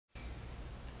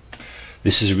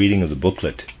This is a reading of the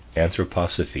booklet,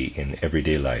 Antroposophie in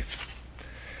Everyday Life.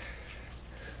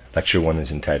 Lecture 1 is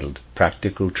entitled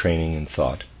Practical Training in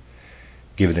Thought,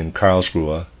 given in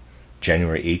Karlsruhe,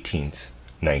 January 18th,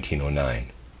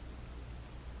 1909.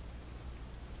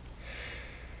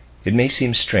 It may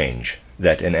seem strange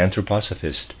that an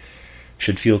anthroposophist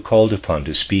should feel called upon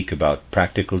to speak about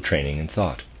practical training in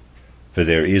thought, for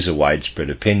there is a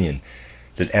widespread opinion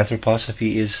that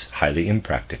anthroposophy is highly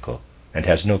impractical and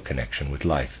has no connection with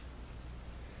life.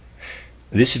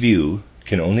 This view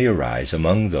can only arise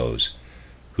among those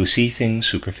who see things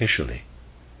superficially,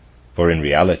 for in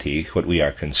reality what we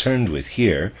are concerned with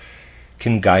here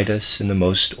can guide us in the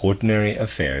most ordinary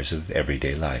affairs of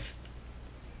everyday life.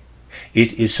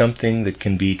 It is something that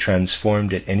can be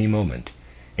transformed at any moment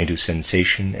into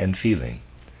sensation and feeling,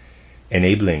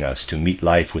 enabling us to meet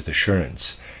life with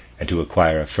assurance and to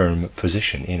acquire a firm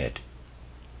position in it.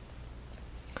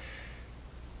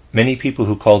 Many people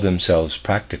who call themselves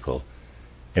practical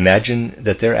imagine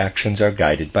that their actions are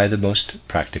guided by the most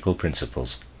practical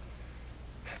principles.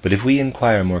 But if we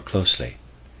inquire more closely,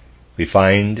 we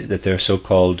find that their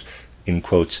so-called, in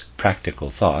quotes,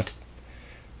 practical thought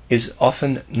is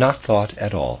often not thought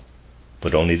at all,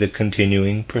 but only the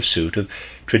continuing pursuit of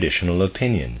traditional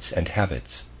opinions and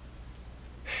habits.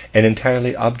 An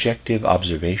entirely objective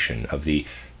observation of the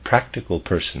practical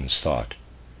person's thought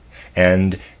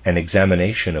and an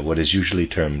examination of what is usually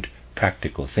termed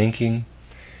practical thinking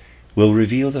will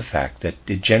reveal the fact that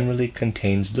it generally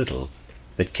contains little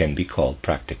that can be called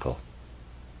practical.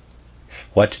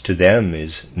 What to them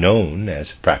is known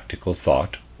as practical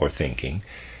thought or thinking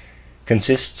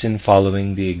consists in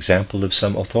following the example of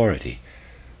some authority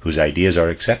whose ideas are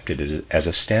accepted as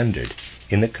a standard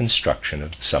in the construction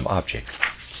of some object.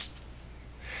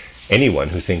 Anyone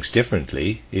who thinks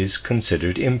differently is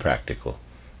considered impractical,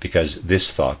 because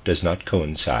this thought does not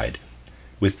coincide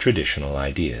with traditional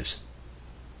ideas.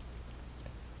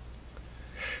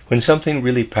 When something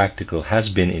really practical has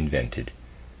been invented,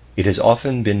 it has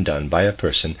often been done by a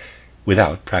person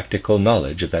without practical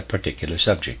knowledge of that particular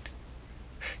subject.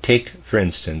 Take, for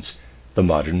instance, the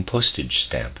modern postage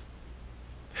stamp.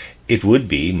 It would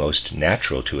be most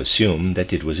natural to assume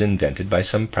that it was invented by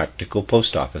some practical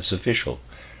post office official.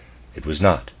 It was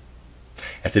not.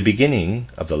 At the beginning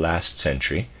of the last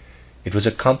century, it was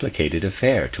a complicated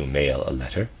affair to mail a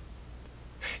letter.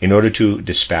 In order to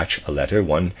dispatch a letter,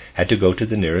 one had to go to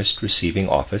the nearest receiving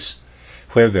office,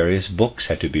 where various books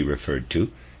had to be referred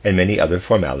to, and many other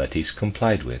formalities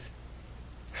complied with.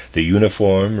 The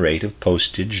uniform rate of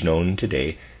postage known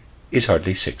today is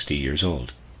hardly 60 years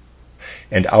old,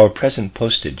 and our present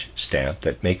postage stamp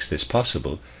that makes this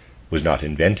possible was not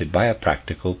invented by a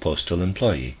practical postal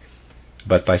employee,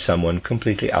 but by someone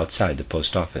completely outside the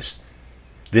post office.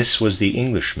 This was the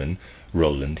Englishman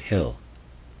Rowland Hill.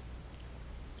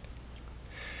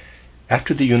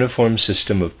 After the uniform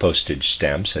system of postage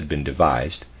stamps had been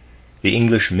devised, the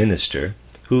English minister,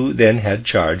 who then had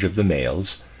charge of the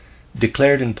mails,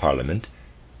 declared in Parliament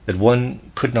that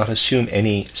one could not assume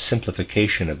any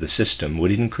simplification of the system would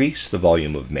increase the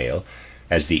volume of mail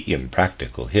as the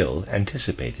impractical Hill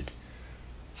anticipated.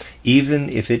 Even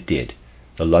if it did,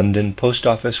 the London post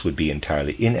office would be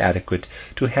entirely inadequate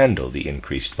to handle the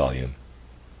increased volume.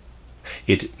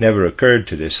 It never occurred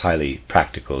to this highly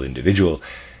practical individual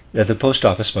that the post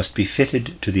office must be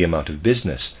fitted to the amount of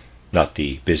business, not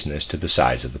the business to the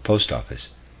size of the post office.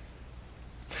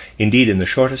 Indeed, in the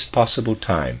shortest possible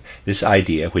time, this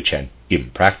idea, which an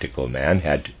impractical man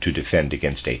had to defend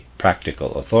against a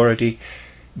practical authority,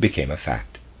 became a fact.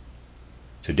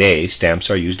 Today, stamps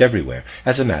are used everywhere,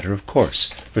 as a matter of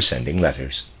course, for sending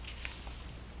letters.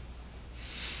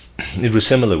 It was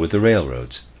similar with the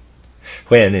railroads.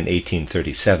 When, in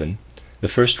 1837, the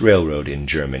first railroad in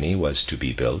Germany was to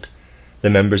be built,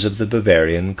 the members of the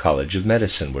Bavarian College of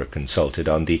Medicine were consulted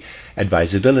on the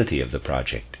advisability of the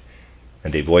project,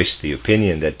 and they voiced the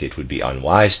opinion that it would be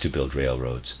unwise to build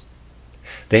railroads.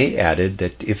 They added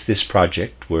that if this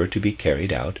project were to be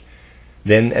carried out,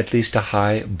 then at least a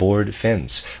high board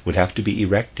fence would have to be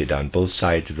erected on both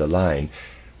sides of the line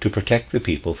to protect the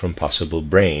people from possible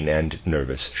brain and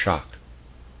nervous shock.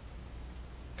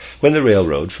 When the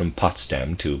railroad from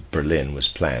Potsdam to Berlin was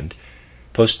planned,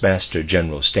 Postmaster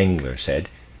General Stengler said,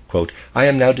 quote, "I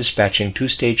am now dispatching 2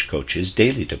 stagecoaches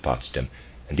daily to Potsdam,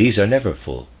 and these are never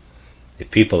full. If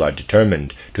people are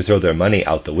determined to throw their money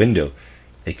out the window,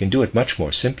 they can do it much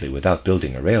more simply without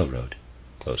building a railroad."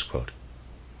 Close quote.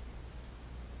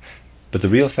 But the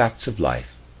real facts of life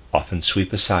often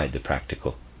sweep aside the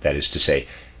practical, that is to say,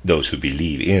 those who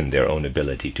believe in their own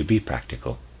ability to be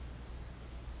practical.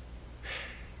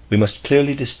 We must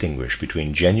clearly distinguish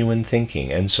between genuine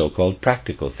thinking and so-called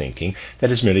practical thinking that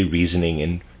is merely reasoning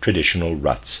in traditional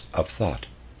ruts of thought.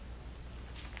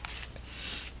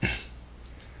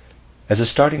 As a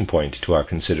starting point to our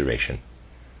consideration,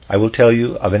 I will tell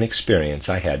you of an experience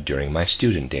I had during my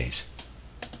student days.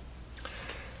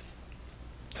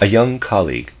 A young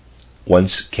colleague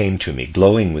once came to me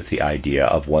glowing with the idea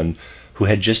of one who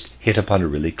had just hit upon a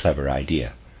really clever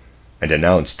idea, and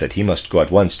announced that he must go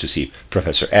at once to see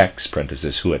Professor X,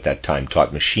 who at that time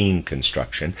taught machine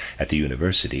construction at the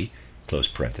university,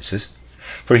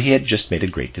 for he had just made a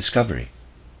great discovery.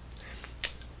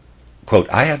 Quote,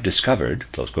 "I have discovered,"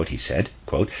 he said,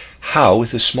 quote, "how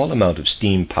with a small amount of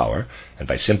steam power, and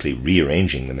by simply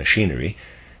rearranging the machinery,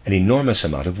 an enormous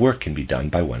amount of work can be done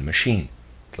by one machine."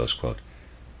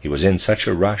 He was in such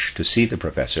a rush to see the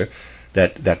professor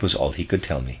that was all he could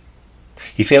tell me.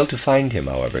 He failed to find him,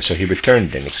 however, so he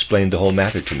returned and explained the whole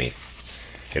matter to me.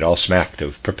 It all smacked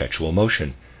of perpetual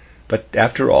motion, but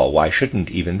after all, why shouldn't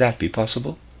even that be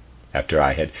possible? After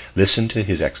I had listened to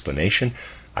his explanation,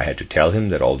 I had to tell him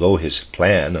that although his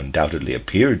plan undoubtedly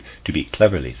appeared to be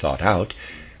cleverly thought out,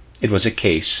 it was a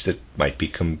case that might be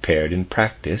compared in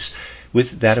practice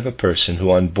with that of a person who,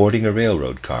 on boarding a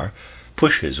railroad car,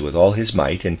 pushes with all his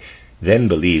might and then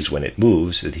believes when it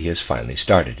moves that he has finally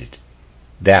started it.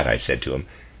 That, I said to him,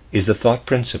 is the thought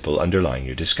principle underlying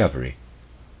your discovery.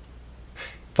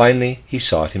 Finally, he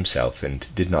saw it himself and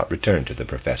did not return to the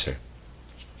professor.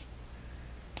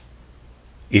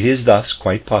 It is thus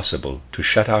quite possible to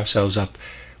shut ourselves up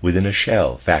within a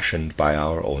shell fashioned by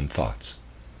our own thoughts.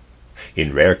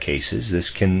 In rare cases, this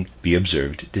can be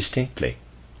observed distinctly.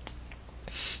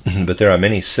 But there are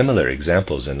many similar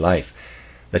examples in life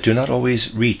that do not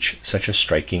always reach such a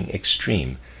striking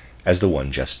extreme as the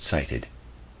one just cited.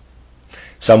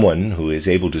 Someone who is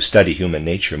able to study human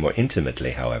nature more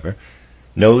intimately, however,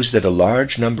 knows that a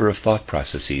large number of thought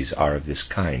processes are of this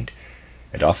kind,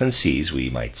 and often sees, we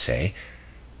might say,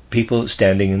 people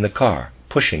standing in the car,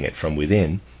 pushing it from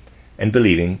within, and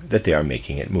believing that they are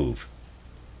making it move.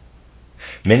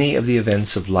 Many of the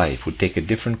events of life would take a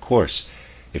different course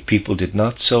if people did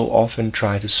not so often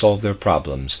try to solve their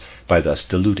problems by thus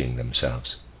deluding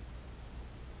themselves.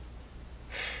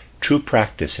 True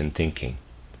practice in thinking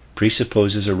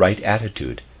presupposes a right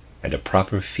attitude and a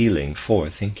proper feeling for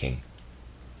thinking.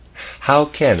 How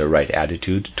can a right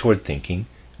attitude toward thinking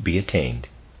be attained?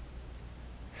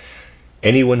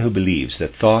 Anyone who believes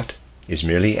that thought is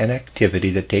merely an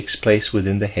activity that takes place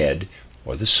within the head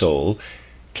or the soul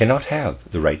cannot have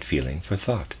the right feeling for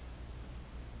thought.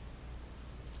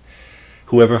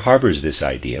 Whoever harbors this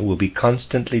idea will be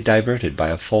constantly diverted by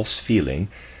a false feeling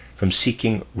from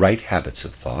seeking right habits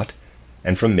of thought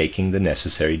and from making the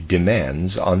necessary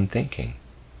demands on thinking.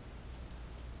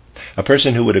 A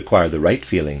person who would acquire the right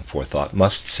feeling for thought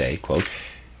must say, quote,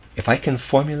 "If I can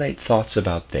formulate thoughts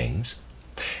about things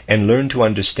and learn to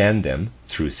understand them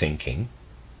through thinking,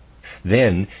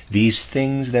 then these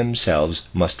things themselves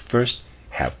must first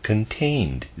have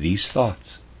contained these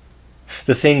thoughts.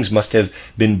 The things must have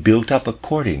been built up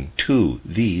according to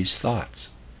these thoughts.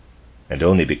 And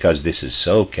only because this is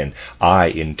so can I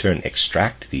in turn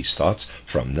extract these thoughts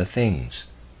from the things."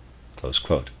 Close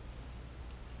quote.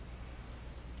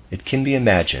 It can be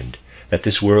imagined that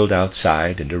this world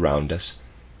outside and around us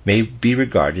may be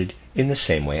regarded in the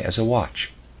same way as a watch.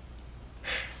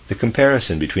 The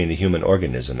comparison between the human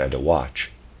organism and a watch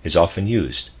is often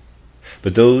used,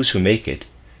 but those who make it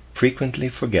frequently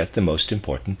forget the most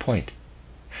important point.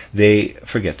 They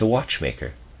forget the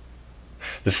watchmaker.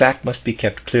 The fact must be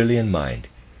kept clearly in mind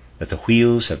that the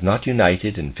wheels have not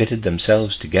united and fitted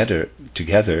themselves together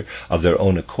of their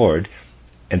own accord,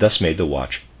 and thus made the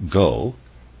watch go,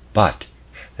 but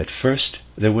that first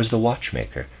there was the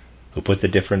watchmaker who put the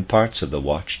different parts of the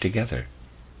watch together.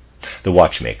 The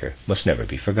watchmaker must never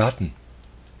be forgotten.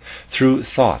 Through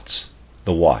thoughts,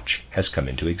 the watch has come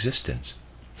into existence.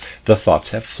 The thoughts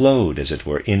have flowed, as it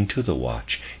were, into the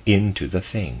watch, into the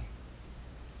thing.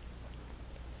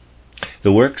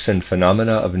 The works and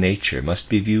phenomena of nature must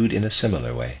be viewed in a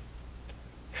similar way.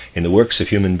 In the works of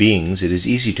human beings, it is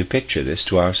easy to picture this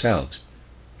to ourselves,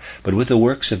 but with the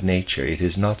works of nature it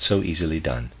is not so easily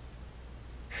done.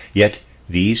 Yet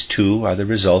these too are the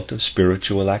result of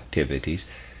spiritual activities,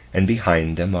 and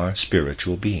behind them are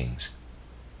spiritual beings.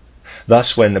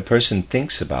 Thus, when a person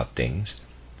thinks about things,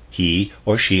 he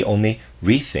or she only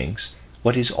rethinks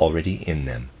what is already in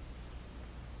them.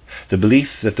 The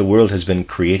belief that the world has been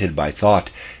created by thought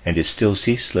and is still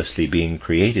ceaselessly being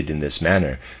created in this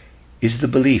manner is the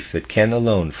belief that can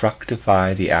alone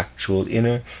fructify the actual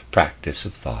inner practice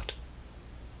of thought.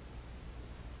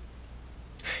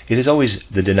 It is always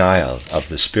the denial of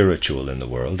the spiritual in the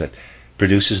world that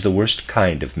produces the worst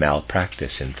kind of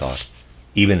malpractice in thought,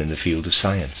 even in the field of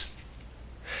science.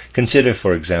 Consider,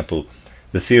 for example,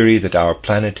 the theory that our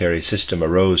planetary system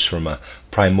arose from a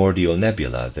primordial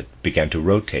nebula that began to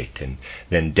rotate and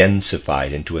then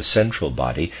densified into a central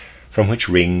body from which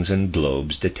rings and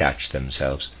globes detached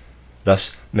themselves,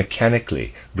 thus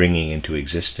mechanically bringing into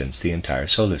existence the entire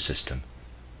solar system.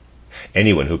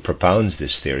 Anyone who propounds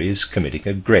this theory is committing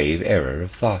a grave error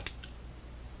of thought.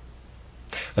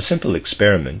 A simple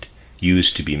experiment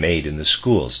used to be made in the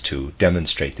schools to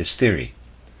demonstrate this theory.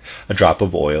 A drop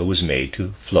of oil was made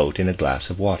to float in a glass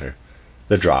of water.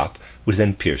 The drop was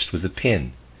then pierced with a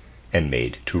pin and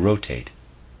made to rotate.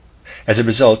 As a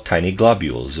result, tiny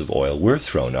globules of oil were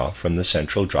thrown off from the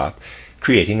central drop,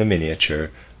 creating a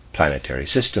miniature planetary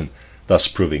system, thus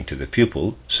proving to the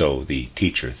pupil, so the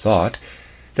teacher thought,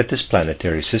 that this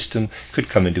planetary system could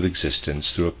come into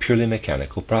existence through a purely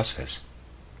mechanical process.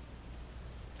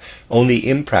 Only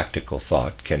impractical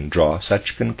thought can draw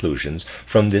such conclusions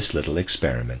from this little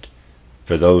experiment.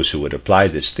 For those who would apply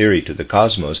this theory to the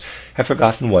cosmos have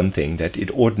forgotten one thing that it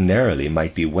ordinarily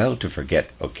might be well to forget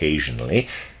occasionally,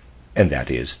 and that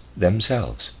is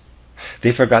themselves.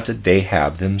 They forgot that they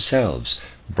have themselves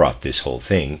brought this whole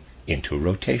thing into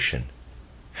rotation.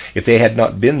 If they had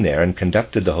not been there and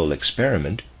conducted the whole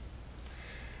experiment,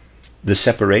 the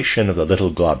separation of the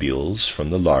little globules from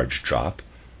the large drop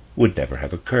would never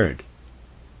have occurred.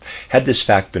 Had this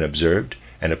fact been observed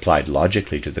and applied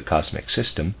logically to the cosmic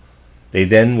system, they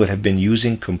then would have been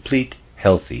using complete,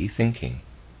 healthy thinking.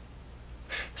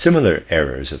 Similar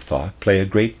errors of thought play a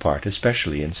great part,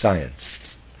 especially in science.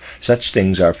 Such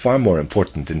things are far more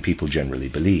important than people generally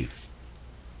believe.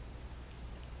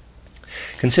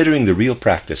 Considering the real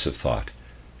practice of thought,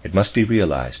 it must be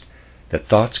realized that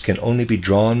thoughts can only be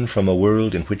drawn from a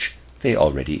world in which they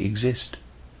already exist.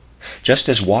 Just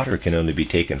as water can only be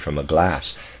taken from a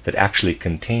glass that actually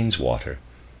contains water,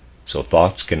 so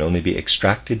thoughts can only be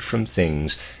extracted from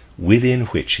things within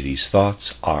which these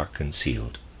thoughts are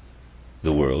concealed.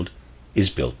 The world is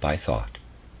built by thought,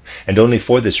 and only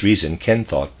for this reason can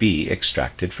thought be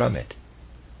extracted from it.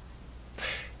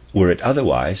 Were it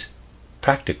otherwise,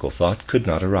 practical thought could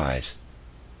not arise.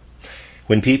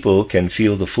 When people can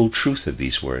feel the full truth of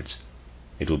these words,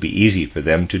 it will be easy for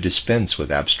them to dispense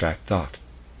with abstract thought.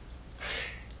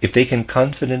 If they can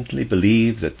confidently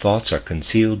believe that thoughts are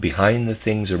concealed behind the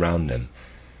things around them,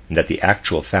 and that the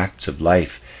actual facts of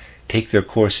life take their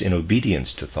course in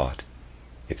obedience to thought,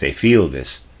 if they feel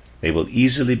this, they will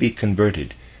easily be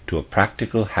converted to a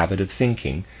practical habit of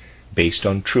thinking based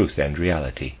on truth and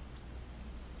reality.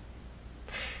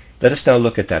 Let us now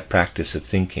look at that practice of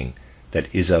thinking that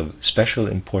is of special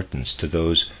importance to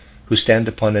those who stand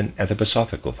upon an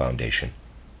anthroposophical foundation.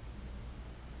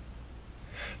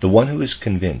 The one who is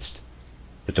convinced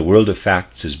that the world of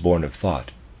facts is born of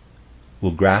thought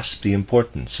will grasp the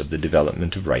importance of the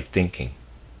development of right thinking.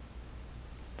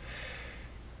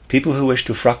 People who wish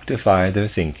to fructify their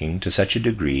thinking to such a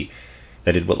degree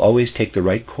that it will always take the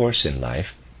right course in life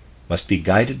must be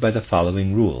guided by the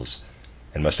following rules,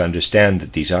 and must understand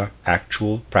that these are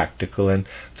actual, practical, and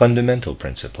fundamental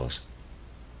principles.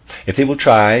 If they will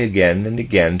try again and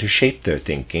again to shape their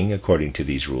thinking according to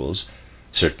these rules,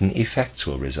 certain effects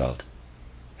will result.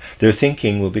 Their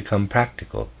thinking will become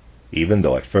practical, even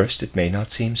though at first it may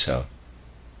not seem so.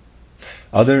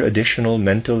 Other additional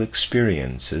mental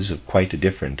experiences of quite a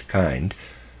different kind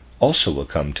also will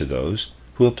come to those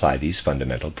who apply these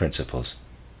fundamental principles.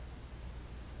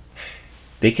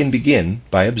 They can begin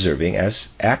by observing as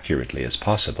accurately as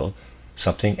possible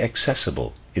something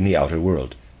accessible in the outer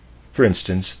world, for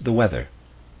instance, the weather.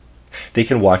 They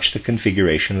can watch the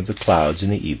configuration of the clouds in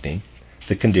the evening,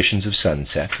 the conditions of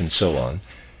sunset, and so on,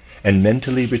 and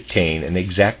mentally retain an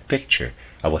exact picture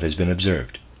of what has been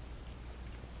observed.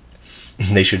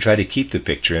 They should try to keep the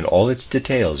picture in all its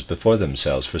details before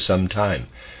themselves for some time,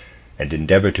 and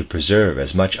endeavor to preserve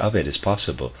as much of it as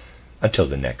possible until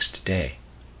the next day.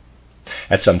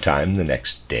 At some time the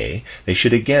next day they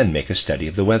should again make a study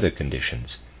of the weather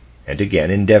conditions, and again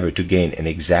endeavor to gain an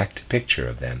exact picture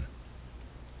of them.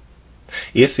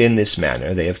 If in this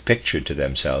manner they have pictured to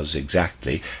themselves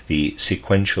exactly the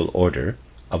sequential order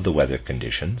of the weather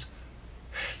conditions,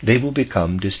 they will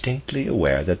become distinctly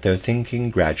aware that their thinking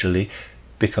gradually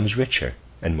becomes richer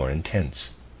and more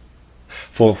intense.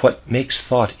 For what makes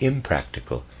thought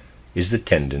impractical is the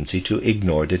tendency to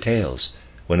ignore details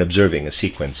when observing a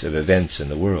sequence of events in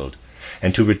the world,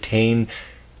 and to retain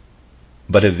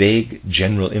but a vague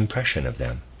general impression of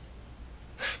them.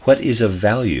 What is of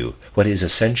value, what is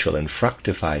essential and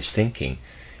fructifies thinking,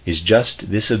 is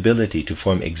just this ability to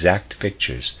form exact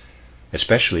pictures,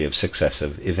 especially of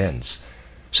successive events,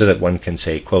 so that one can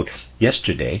say, quote,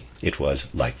 "Yesterday it was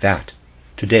like that.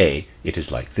 Today it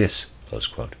is like this," close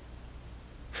quote.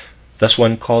 Thus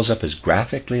one calls up as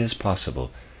graphically as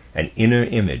possible an inner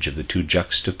image of the two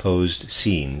juxtaposed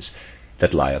scenes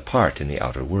that lie apart in the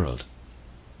outer world.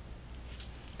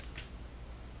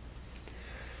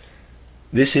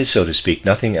 This is, so to speak,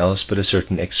 nothing else but a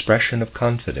certain expression of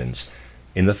confidence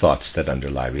in the thoughts that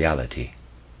underlie reality.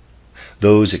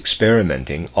 Those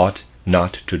experimenting ought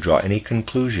not to draw any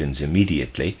conclusions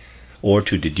immediately, or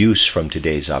to deduce from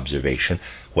today's observation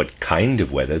what kind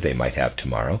of weather they might have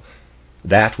tomorrow.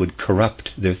 That would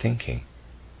corrupt their thinking.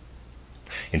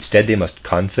 Instead, they must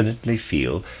confidently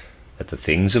feel that the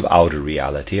things of outer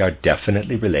reality are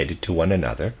definitely related to one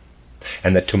another,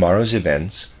 and that tomorrow's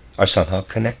events are somehow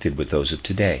connected with those of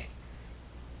today.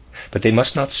 But they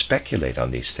must not speculate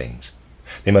on these things.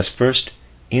 They must first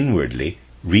inwardly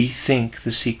rethink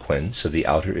the sequence of the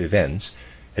outer events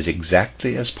as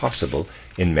exactly as possible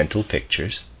in mental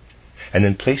pictures, and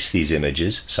then place these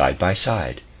images side by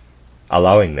side,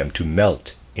 allowing them to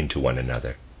melt into one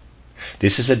another.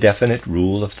 This is a definite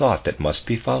rule of thought that must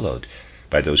be followed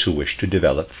by those who wish to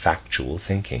develop factual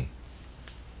thinking.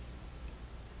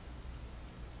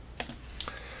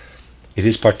 It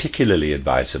is particularly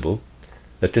advisable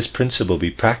that this principle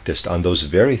be practiced on those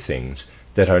very things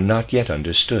that are not yet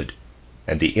understood,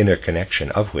 and the inner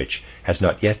connection of which has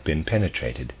not yet been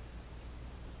penetrated.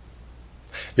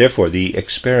 Therefore, the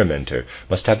experimenter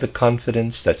must have the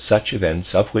confidence that such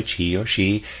events of which he or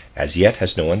she as yet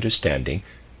has no understanding,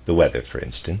 the weather, for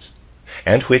instance,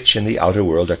 and which in the outer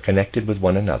world are connected with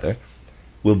one another,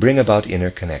 will bring about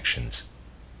inner connections.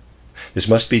 This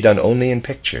must be done only in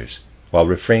pictures, while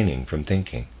refraining from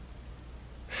thinking.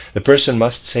 The person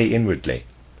must say inwardly,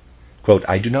 quote,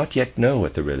 "I do not yet know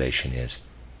what the relation is,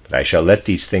 but I shall let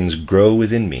these things grow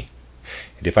within me,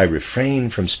 and if I refrain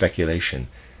from speculation,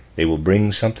 they will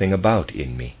bring something about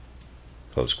in me,"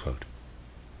 close quote.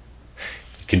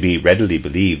 It can be readily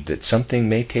believed that something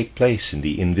may take place in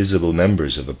the invisible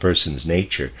members of a person's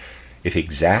nature if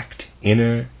exact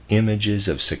inner images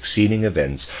of succeeding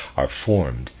events are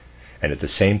formed, and at the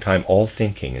same time all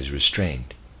thinking is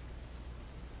restrained.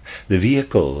 The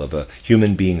vehicle of a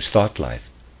human being's thought life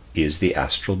is the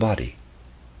astral body.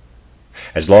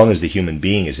 As long as the human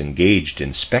being is engaged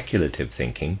in speculative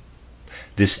thinking,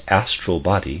 this astral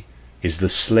body is the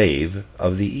slave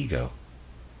of the ego.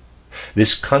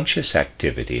 This conscious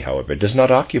activity, however, does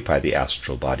not occupy the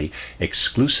astral body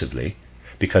exclusively,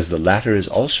 because the latter is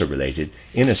also related,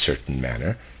 in a certain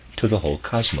manner, to the whole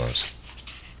cosmos.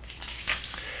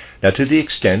 Now, to the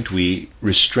extent we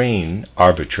restrain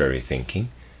arbitrary thinking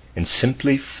and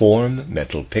simply form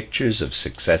mental pictures of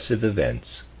successive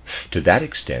events, to that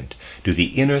extent do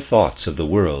the inner thoughts of the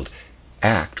world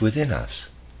act within us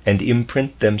and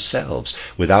imprint themselves,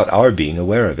 without our being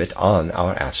aware of it, on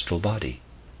our astral body.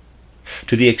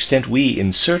 To the extent we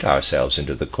insert ourselves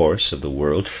into the course of the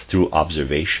world through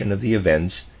observation of the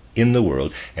events in the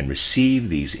world and receive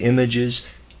these images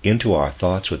into our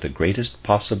thoughts with the greatest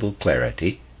possible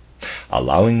clarity,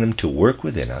 allowing them to work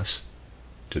within us,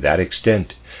 to that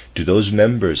extent do those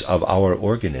members of our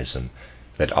organism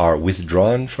that are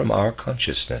withdrawn from our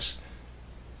consciousness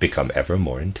become ever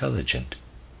more intelligent.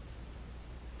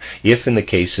 If, in the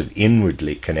case of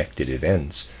inwardly connected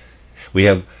events, we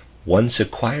have once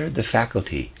acquired the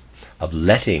faculty of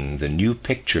letting the new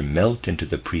picture melt into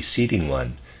the preceding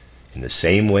one in the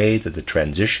same way that the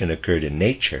transition occurred in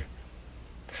nature,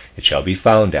 it shall be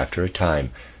found after a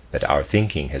time that our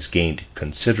thinking has gained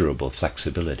considerable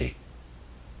flexibility.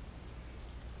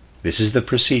 This is the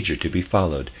procedure to be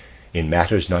followed in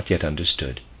matters not yet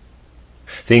understood.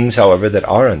 Things, however, that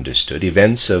are understood,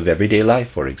 events of everyday life,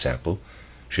 for example,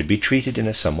 should be treated in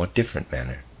a somewhat different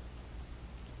manner.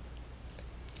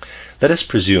 Let us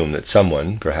presume that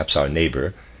someone, perhaps our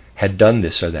neighbor, had done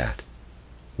this or that.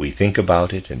 We think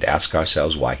about it and ask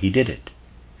ourselves why he did it.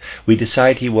 We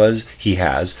decide he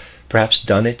has perhaps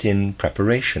done it in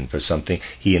preparation for something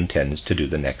he intends to do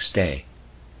the next day.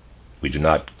 We do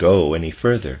not go any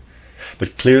further,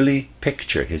 but clearly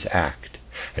picture his act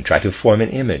and try to form an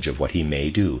image of what he may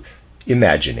do,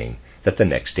 imagining that the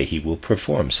next day he will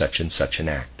perform such and such an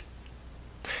act.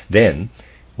 Then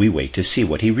we wait to see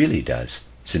what he really does,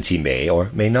 since he may or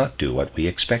may not do what we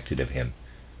expected of him.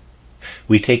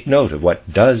 We take note of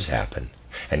what does happen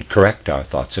and correct our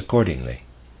thoughts accordingly.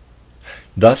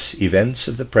 Thus events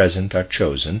of the present are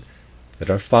chosen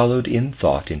that are followed in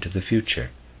thought into the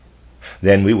future.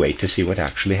 Then we wait to see what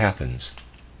actually happens.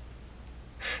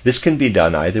 This can be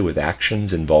done either with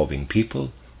actions involving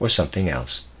people or something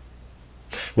else,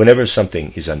 Whenever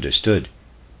something is understood,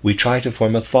 we try to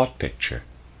form a thought picture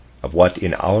of what,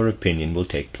 in our opinion, will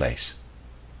take place.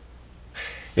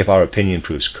 If our opinion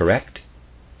proves correct,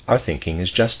 our thinking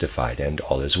is justified and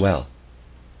all is well.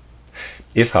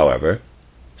 If, however,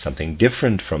 something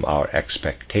different from our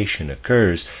expectation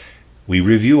occurs, we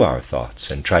review our thoughts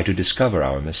and try to discover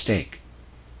our mistake.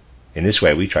 In this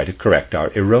way, we try to correct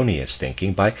our erroneous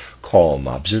thinking by calm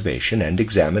observation and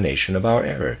examination of our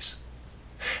errors.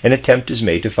 An attempt is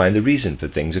made to find the reason for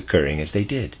things occurring as they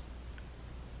did.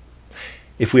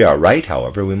 If we are right,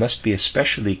 however, we must be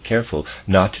especially careful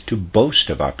not to boast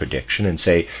of our prediction and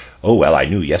say, "Oh, well, I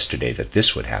knew yesterday that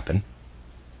this would happen."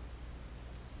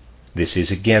 This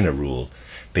is again a rule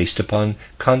based upon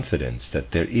confidence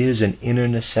that there is an inner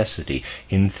necessity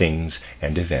in things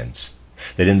and events,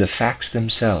 that in the facts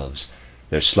themselves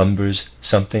there slumbers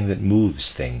something that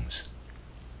moves things.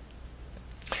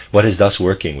 What is thus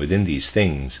working within these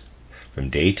things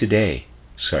from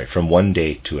one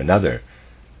day to another,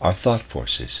 are thought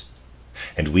forces,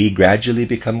 and we gradually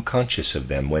become conscious of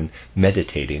them when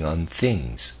meditating on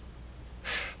things.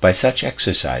 By such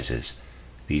exercises,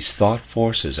 these thought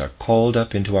forces are called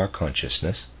up into our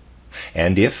consciousness,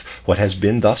 and if what has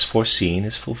been thus foreseen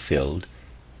is fulfilled,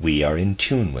 we are in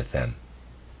tune with them.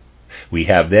 We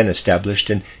have then established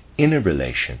an inner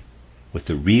relation with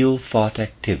the real thought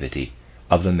activity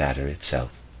of the matter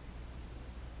itself.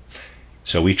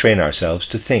 So we train ourselves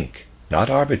to think, not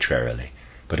arbitrarily,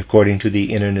 but according to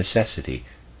the inner necessity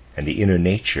and the inner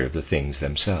nature of the things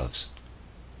themselves.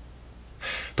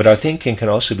 But our thinking can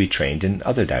also be trained in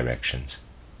other directions.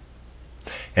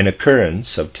 An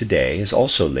occurrence of today is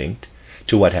also linked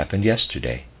to what happened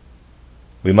yesterday.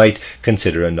 We might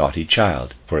consider a naughty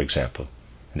child, for example,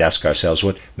 and ask ourselves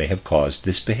what may have caused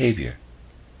this behavior.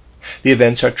 The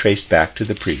events are traced back to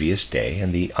the previous day,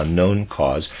 and the unknown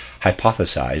cause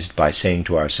hypothesized by saying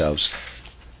to ourselves,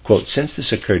 quote, "Since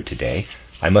this occurred today,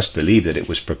 I must believe that it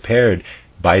was prepared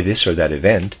by this or that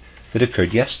event that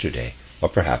occurred yesterday, or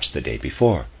perhaps the day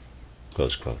before."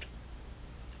 Close quote.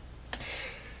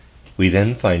 We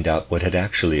then find out what had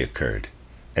actually occurred,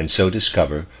 and so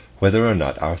discover whether or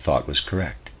not our thought was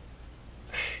correct.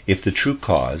 If the true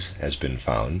cause has been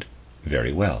found,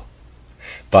 very well.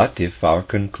 But if our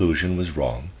conclusion was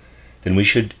wrong, then we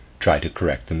should try to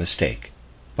correct the mistake,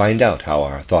 find out how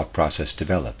our thought process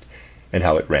developed, and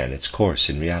how it ran its course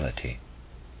in reality.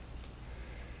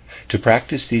 To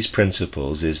practice these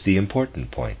principles is the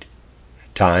important point.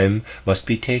 Time must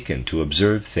be taken to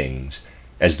observe things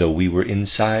as though we were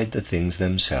inside the things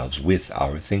themselves with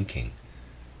our thinking.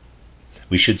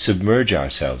 We should submerge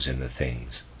ourselves in the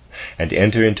things and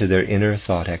enter into their inner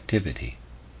thought activity.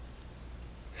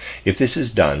 If this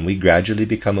is done, we gradually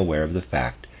become aware of the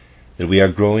fact that we are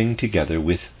growing together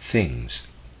with things.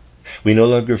 We no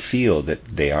longer feel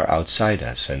that they are outside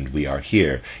us and we are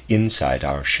here, inside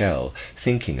our shell,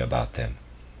 thinking about them.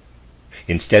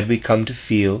 Instead, we come to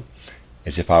feel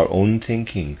as if our own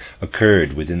thinking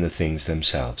occurred within the things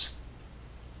themselves.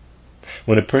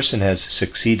 When a person has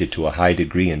succeeded to a high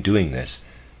degree in doing this,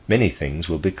 many things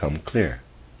will become clear.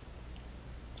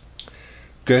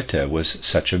 Goethe was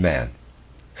such a man.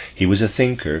 He was a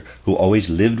thinker who always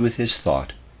lived with his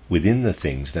thought within the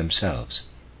things themselves.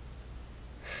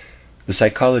 The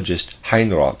psychologist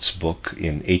Heinroth's book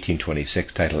in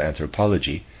 1826 titled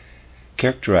Anthropology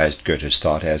characterized Goethe's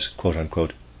thought as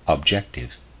quote-unquote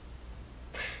objective.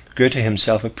 Goethe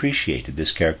himself appreciated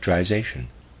this characterization.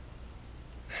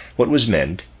 What was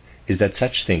meant is that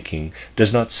such thinking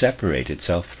does not separate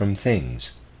itself from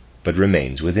things, but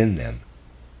remains within them.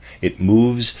 It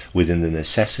moves within the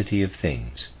necessity of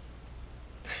things.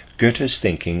 Goethe's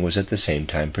thinking was at the same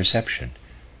time perception,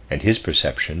 and his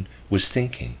perception was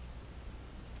thinking.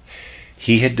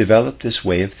 He had developed this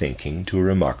way of thinking to a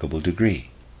remarkable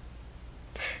degree.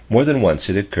 More than once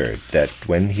it occurred that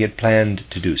when he had planned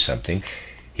to do something,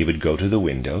 he would go to the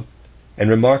window and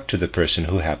remark to the person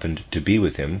who happened to be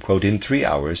with him, quote, "In 3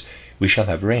 hours we shall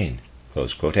have rain,"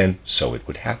 close quote, and so it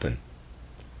would happen.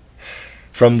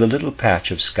 From the little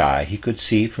patch of sky he could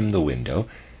see from the window,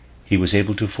 he was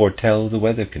able to foretell the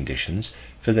weather conditions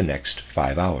for the next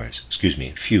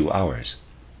few hours.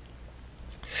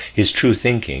 His true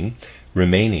thinking,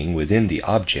 remaining within the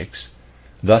objects,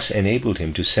 thus enabled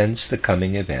him to sense the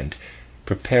coming event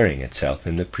preparing itself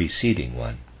in the preceding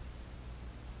one.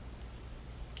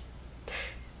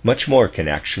 Much more can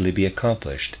actually be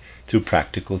accomplished through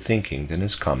practical thinking than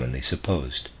is commonly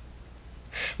supposed.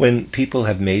 When people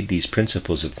have made these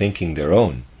principles of thinking their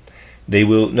own, they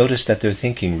will notice that their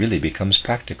thinking really becomes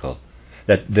practical,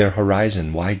 that their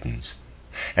horizon widens,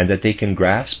 and that they can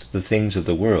grasp the things of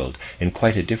the world in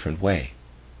quite a different way.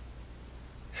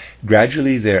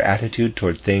 gradually their attitude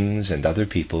toward things and other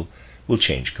people will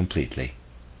change completely.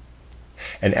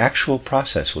 An actual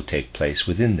process will take place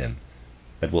within them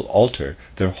that will alter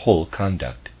their whole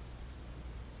conduct.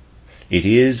 It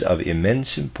is of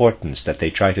immense importance that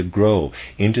they try to grow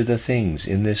into the things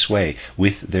in this way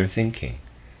with their thinking,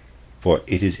 for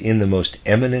it is in the most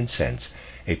eminent sense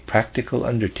a practical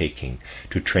undertaking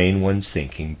to train one's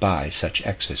thinking by such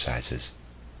exercises.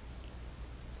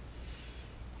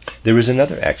 There is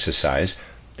another exercise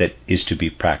that is to be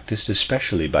practiced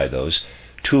especially by those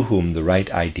to whom the right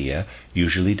idea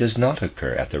usually does not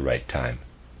occur at the right time.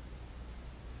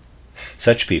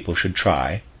 Such people should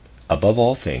try, above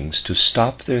all things, to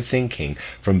stop their thinking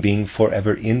from being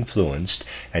forever influenced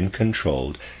and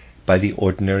controlled by the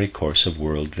ordinary course of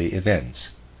worldly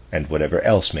events, and whatever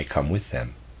else may come with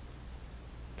them.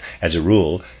 As a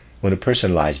rule, when a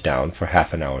person lies down for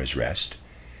half an hour's rest,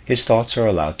 his thoughts are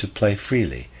allowed to play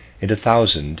freely in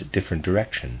 1,000 different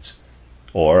directions.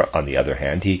 Or, on the other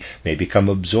hand, he may become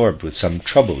absorbed with some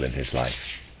trouble in his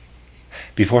life.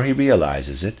 Before he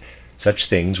realizes it, such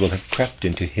things will have crept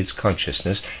into his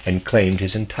consciousness and claimed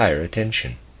his entire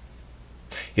attention.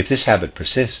 If this habit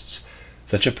persists,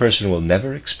 such a person will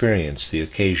never experience the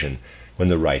occasion when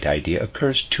the right idea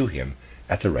occurs to him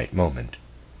at the right moment.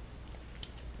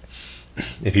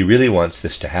 If he really wants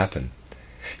this to happen,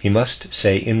 he must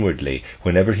say inwardly,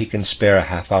 whenever he can spare a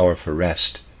half hour for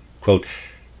rest, quote,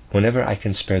 "Whenever I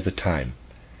can spare the time,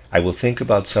 I will think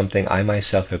about something I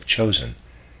myself have chosen,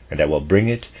 and I will bring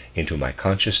it into my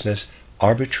consciousness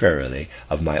arbitrarily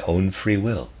of my own free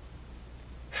will.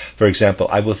 For example,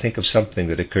 I will think of something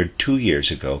that occurred 2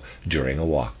 years ago during a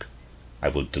walk. I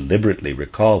will deliberately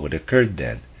recall what occurred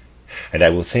then, and I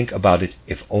will think about it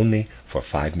if only for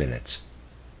 5 minutes.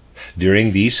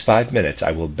 During these 5 minutes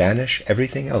I will banish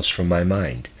everything else from my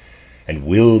mind, and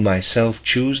will myself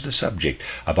choose the subject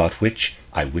about which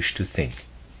I wish to think."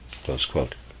 Close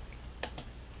quote.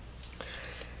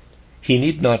 He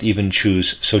need not even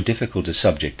choose so difficult a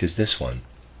subject as this one.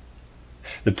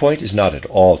 The point is not at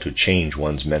all to change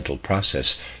one's mental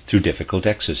process through difficult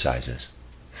exercises,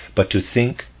 but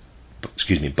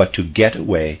to get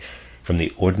away from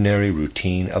the ordinary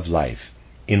routine of life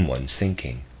in one's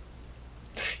thinking.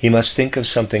 He must think of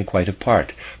something quite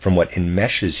apart from what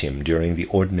enmeshes him during the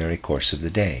ordinary course of the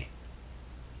day.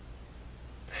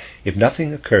 If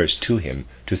nothing occurs to him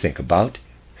to think about,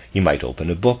 he might open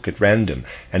a book at random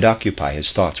and occupy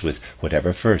his thoughts with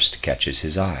whatever first catches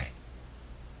his eye.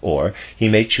 Or he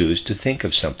may choose to think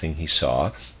of something he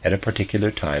saw at a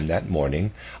particular time that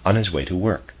morning on his way to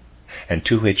work, and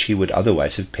to which he would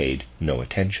otherwise have paid no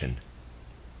attention.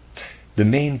 The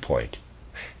main point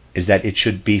is that it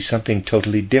should be something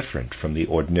totally different from the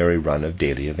ordinary run of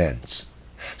daily events,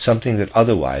 something that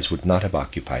otherwise would not have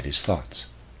occupied his thoughts.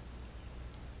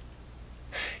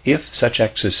 If such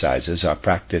exercises are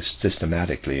practiced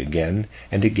systematically again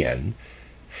and again,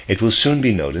 it will soon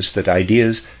be noticed that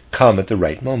ideas come at the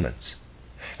right moments,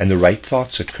 and the right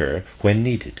thoughts occur when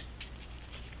needed.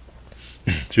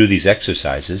 Through these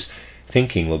exercises,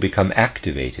 thinking will become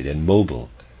activated and mobile,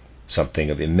 something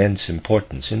of immense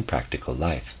importance in practical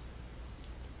life.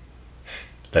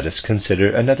 Let us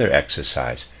consider another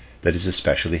exercise that is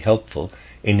especially helpful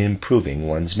in improving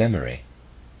one's memory.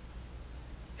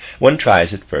 One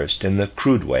tries at first, in the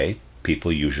crude way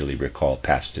people usually recall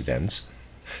past events,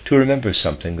 to remember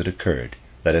something that occurred,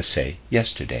 let us say,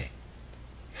 yesterday.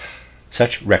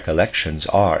 Such recollections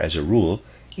are, as a rule,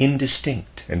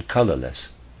 indistinct and colorless,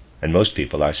 and most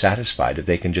people are satisfied if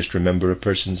they can just remember a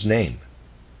person's name.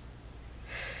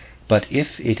 But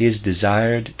if it is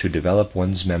desired to develop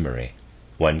one's memory,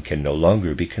 one can no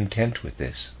longer be content with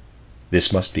this.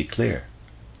 This must be clear.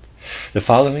 The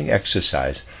following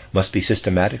exercise must be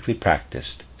systematically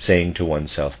practiced, saying to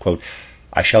oneself, quote,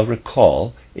 "I shall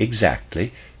recall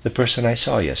exactly the person I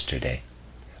saw yesterday,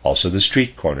 also the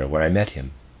street corner where I met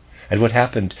him, and what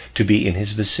happened to be in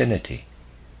his vicinity.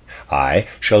 I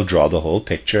shall draw the whole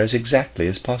picture as exactly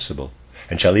as possible,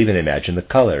 and shall even imagine the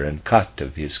color and cut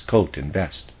of his coat and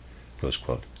vest." Close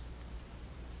quote.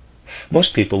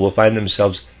 Most people will find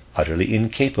themselves utterly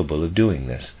incapable of doing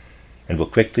this, and will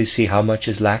quickly see how much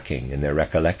is lacking in their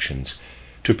recollections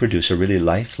to produce a really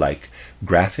lifelike,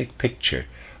 graphic picture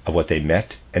of what they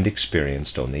met and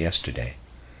experienced only yesterday.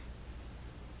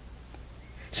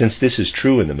 Since this is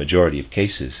true in the majority of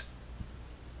cases,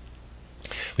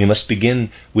 we must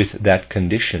begin with that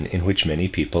condition in which many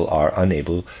people are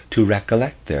unable to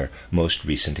recollect their most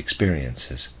recent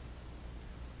experiences.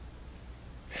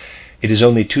 It is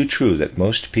only too true that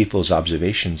most people's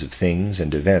observations of things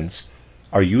and events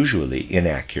are usually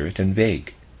inaccurate and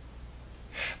vague.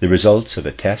 The results of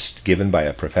a test given by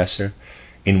a professor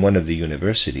in one of the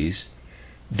universities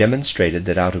demonstrated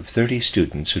that out of 30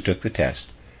 students who took the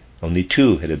test, only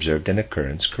 2 had observed an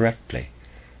occurrence correctly.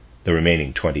 The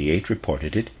remaining 28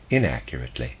 reported it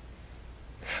inaccurately.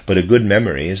 But a good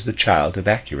memory is the child of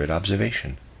accurate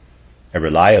observation. A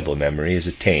reliable memory is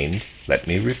attained, let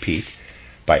me repeat,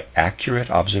 by accurate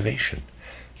observation.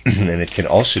 And it can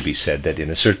also be said that in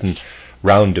a certain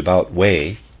roundabout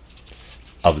way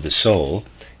of the soul,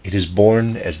 it is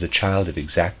born as the child of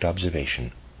exact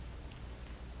observation.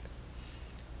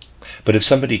 But if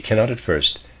somebody cannot at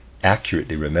first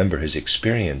accurately remember his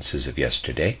experiences of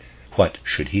yesterday, what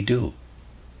should he do?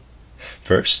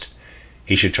 First,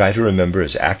 he should try to remember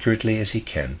as accurately as he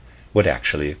can what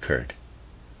actually occurred.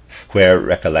 Where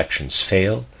recollections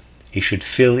fail, he should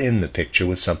fill in the picture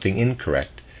with something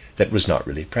incorrect that was not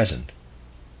really present.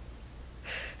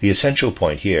 The essential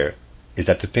point here is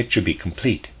that the picture be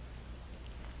complete.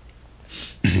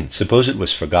 Suppose it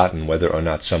was forgotten whether or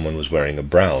not someone was wearing a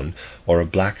brown or a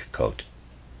black coat.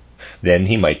 Then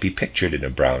he might be pictured in a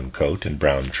brown coat and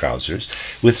brown trousers,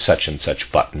 with such and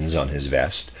such buttons on his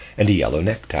vest and a yellow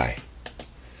necktie.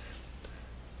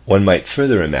 One might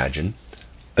further imagine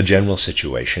a general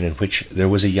situation in which there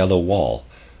was a yellow wall,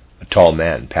 a tall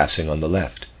man passing on the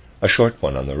left, a short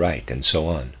one on the right, and so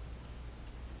on.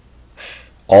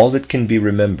 All that can be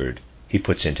remembered he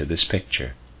puts into this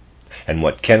picture, and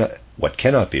what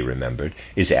cannot be remembered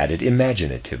is added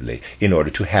imaginatively in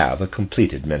order to have a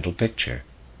completed mental picture.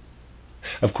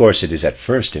 Of course, it is at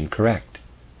first incorrect,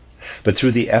 but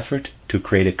through the effort to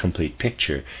create a complete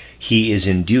picture, he is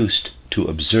induced to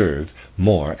observe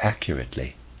more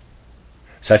accurately.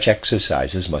 Such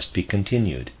exercises must be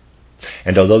continued,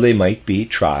 and although they might be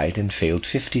tried and failed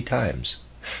 50 times,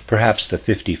 perhaps the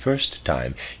 51st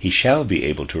time he shall be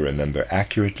able to remember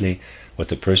accurately what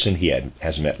the person he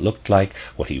has met looked like,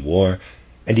 what he wore,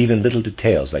 and even little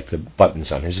details like the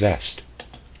buttons on his vest.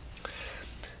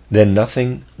 Then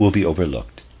nothing will be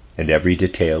overlooked, and every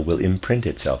detail will imprint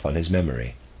itself on his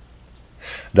memory.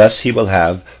 Thus he will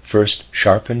have first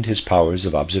sharpened his powers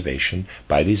of observation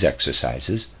by these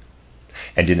exercises,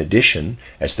 and in addition,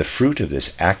 as the fruit of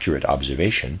this accurate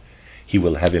observation, he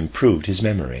will have improved his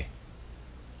memory.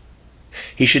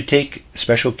 He should take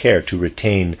special care to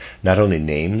retain not only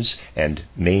names and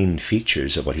main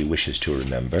features of what he wishes to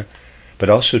remember, but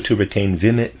also to retain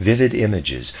vivid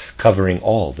images covering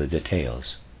all the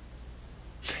details.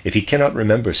 If he cannot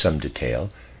remember some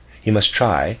detail, he must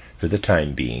try, for the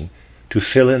time being, to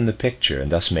fill in the picture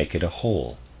and thus make it a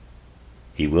whole.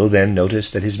 He will then notice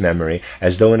that his memory,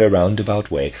 as though in a roundabout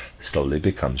way, slowly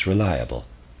becomes reliable.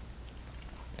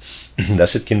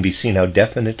 Thus it can be seen how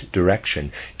definite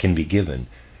direction can be given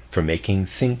for making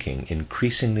thinking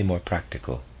increasingly more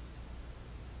practical.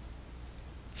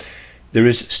 There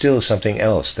is still something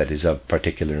else that is of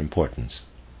particular importance.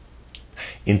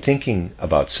 In thinking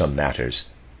about some matters,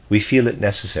 we feel it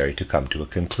necessary to come to a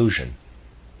conclusion.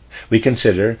 We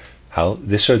consider how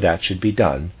this or that should be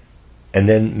done, and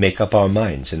then make up our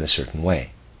minds in a certain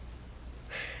way.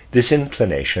 This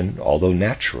inclination, although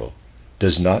natural,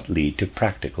 does not lead to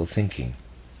practical thinking.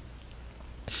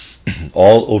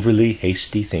 All overly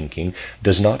hasty thinking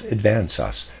does not advance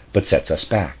us, but sets us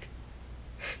back.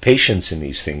 Patience in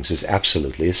these things is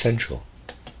absolutely essential.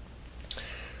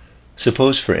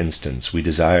 Suppose, for instance, we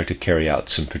desire to carry out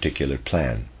some particular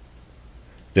plan.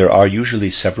 There are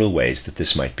usually several ways that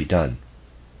this might be done.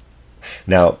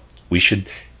 Now, we should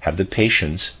have the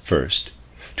patience, first,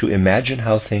 to imagine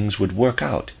how things would work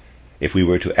out if we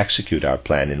were to execute our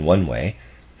plan in one way,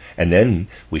 and then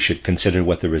we should consider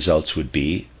what the results would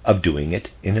be of doing it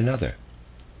in another.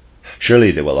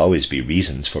 Surely there will always be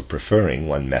reasons for preferring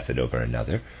one method over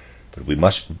another,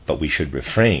 but we should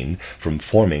refrain from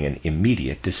forming an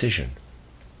immediate decision.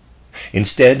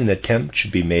 Instead, an attempt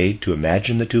should be made to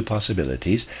imagine the two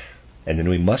possibilities, and then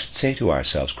we must say to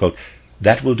ourselves, quote,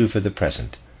 "That will do for the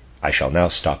present. I shall now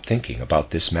stop thinking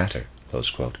about this matter." Close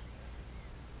quote.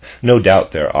 No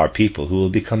doubt there are people who will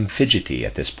become fidgety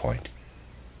at this point,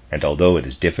 and although it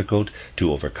is difficult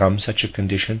to overcome such a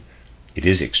condition, it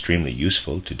is extremely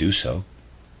useful to do so.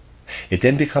 It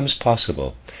then becomes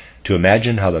possible to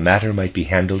imagine how the matter might be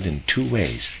handled in two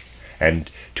ways, and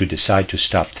to decide to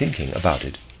stop thinking about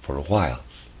it for a while.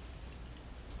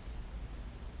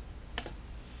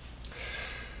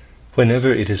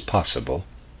 Whenever it is possible,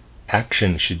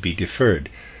 action should be deferred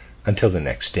until the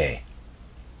next day,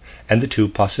 and the two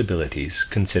possibilities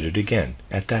considered again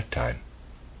at that time.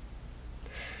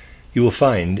 You will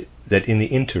find that in the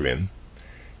interim,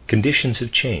 conditions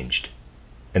have changed,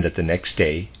 and that the next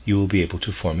day you will be able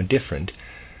to form a different,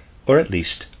 or at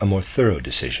least a more thorough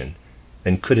decision,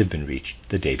 than could have been reached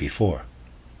the day before.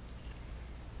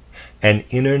 An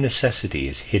inner necessity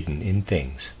is hidden in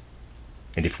things,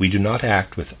 and if we do not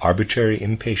act with arbitrary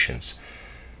impatience,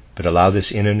 but allow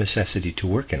this inner necessity to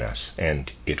work in us,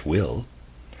 and it will,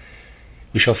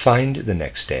 we shall find the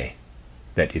next day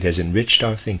that it has enriched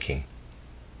our thinking,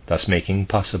 thus making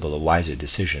possible a wiser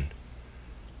decision.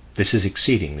 This is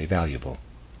exceedingly valuable.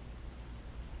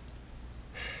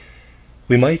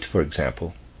 We might, for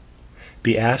example,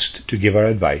 be asked to give our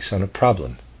advice on a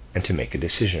problem and to make a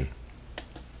decision.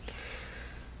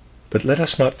 But let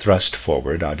us not thrust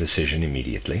forward our decision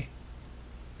immediately.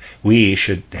 We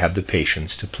should have the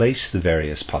patience to place the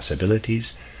various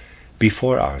possibilities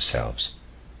before ourselves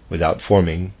without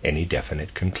forming any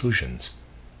definite conclusions.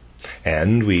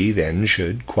 And we then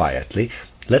should quietly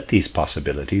let these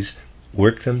possibilities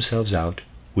work themselves out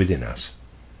within us.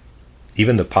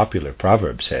 Even the popular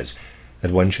proverb says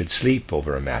that one should sleep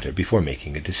over a matter before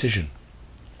making a decision.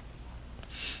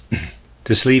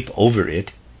 To sleep over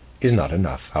it is not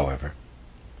enough, however.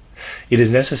 It is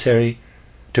necessary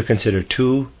to consider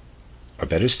two, or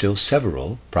better still,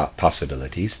 several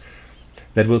possibilities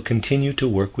that will continue to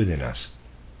work within us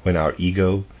when our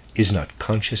ego is not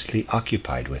consciously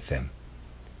occupied with them.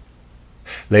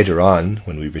 Later on,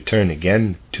 when we return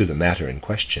again to the matter in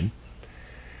question,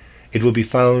 it will be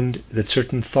found that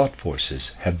certain thought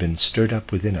forces have been stirred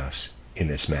up within us in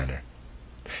this manner,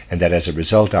 and that as a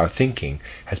result our thinking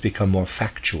has become more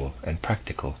factual and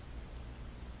practical.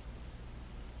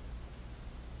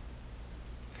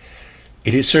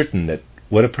 It is certain that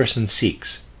what a person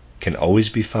seeks can always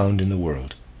be found in the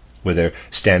world, whether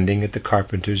standing at the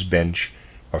carpenter's bench,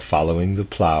 or following the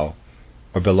plough,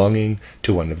 or belonging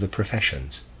to one of the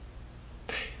professions.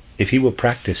 If he will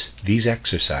practice these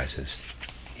exercises,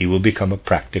 he will become a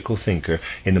practical thinker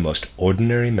in the most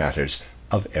ordinary matters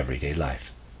of everyday life.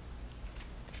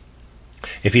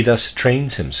 If he thus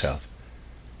trains himself,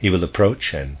 he will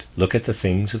approach and look at the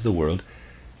things of the world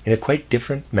in a quite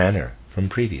different manner from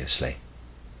previously.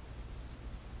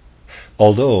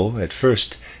 Although, at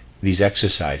first, these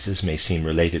exercises may seem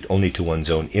related only to one's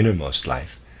own innermost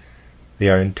life, they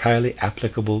are entirely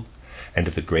applicable and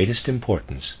of the greatest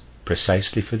importance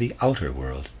precisely for the outer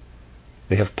world.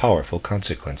 They have powerful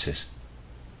consequences.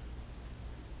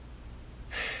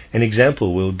 An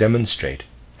example will demonstrate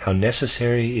how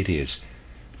necessary it is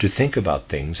to think about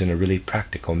things in a really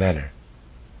practical manner.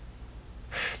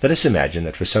 Let us imagine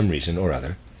that for some reason or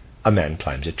other a man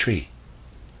climbs a tree.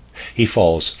 He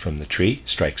falls from the tree,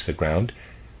 strikes the ground,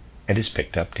 and is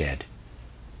picked up dead.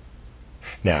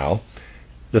 Now,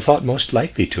 the thought most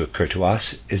likely to occur to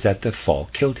us is that the fall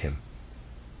killed him.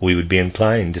 We would be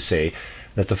inclined to say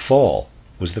that the fall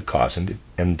was the cause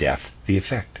and death the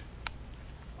effect.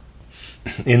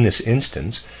 In this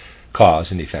instance,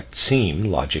 cause and effect seem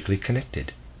logically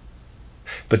connected.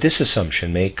 But this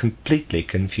assumption may completely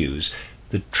confuse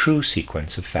the true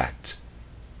sequence of facts,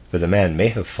 for the man may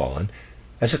have fallen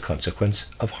as a consequence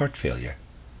of heart failure.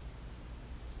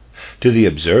 To the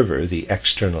observer, the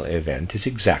external event is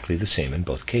exactly the same in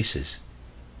both cases.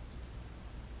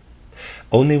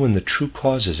 Only when the true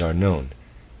causes are known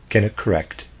can a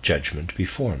correct judgment be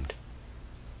formed.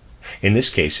 In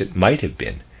this case, it might have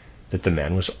been that the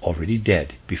man was already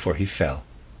dead before he fell,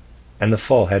 and the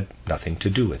fall had nothing to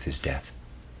do with his death.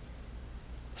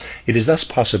 It is thus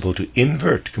possible to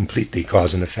invert completely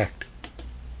cause and effect.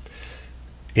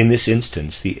 In this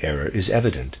instance, the error is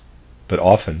evident, but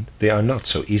often they are not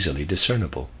so easily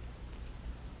discernible.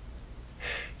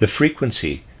 The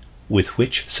frequency with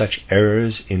which such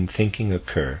errors in thinking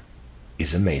occur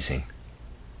is amazing.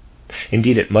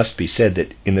 Indeed, it must be said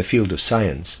that in the field of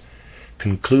science,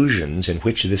 conclusions in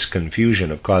which this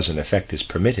confusion of cause and effect is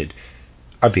permitted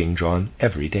are being drawn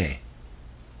every day.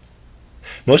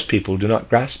 Most people do not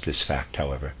grasp this fact,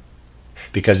 however,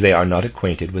 because they are not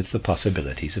acquainted with the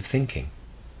possibilities of thinking.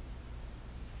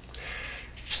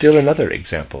 Still another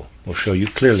example will show you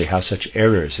clearly how such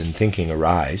errors in thinking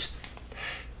arise,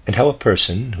 and how a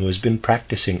person who has been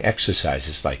practicing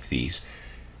exercises like these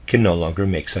can no longer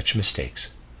make such mistakes.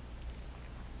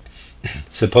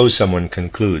 Suppose someone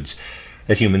concludes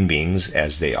that human beings,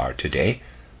 as they are today,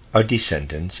 are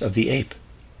descendants of the ape.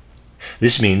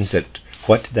 This means that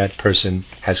what that person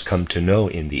has come to know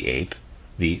in the ape,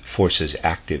 the forces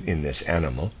active in this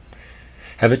animal,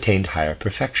 have attained higher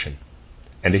perfection,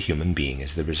 and a human being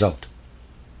is the result.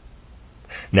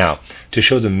 Now, to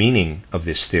show the meaning of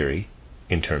this theory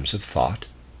in terms of thought,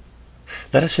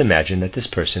 let us imagine that this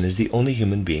person is the only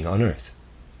human being on earth,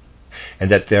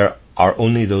 and that there are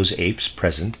only those apes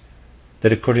present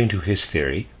that, according to his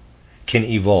theory, can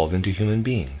evolve into human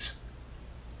beings.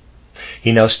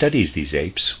 He now studies these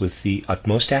apes with the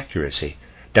utmost accuracy,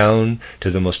 down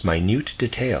to the most minute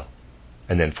detail,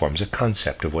 and then forms a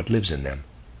concept of what lives in them.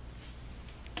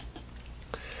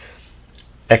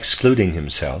 Excluding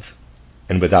himself,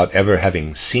 and without ever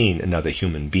having seen another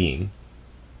human being,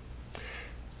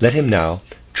 let him now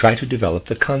try to develop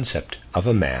the concept of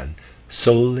a man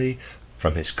solely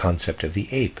from his concept of the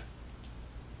ape.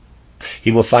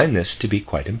 He will find this to be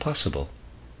quite impossible.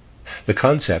 The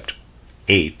concept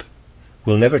ape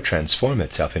will never transform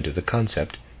itself into the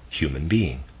concept human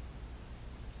being.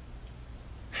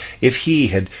 If he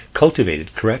had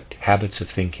cultivated correct habits of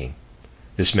thinking,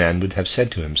 this man would have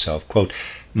said to himself, quote,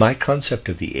 "My concept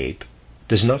of the ape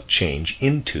does not change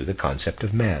into the concept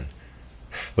of man.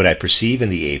 What I perceive in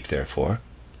the ape, therefore,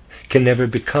 can never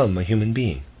become a human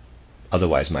being.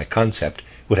 Otherwise my concept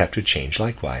would have to change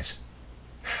likewise.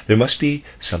 There must be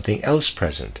something else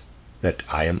present that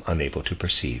I am unable to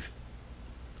perceive."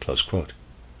 Close quote.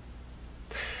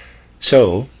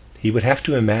 So, he would have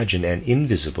to imagine an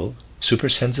invisible,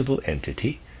 supersensible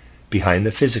entity behind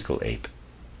the physical ape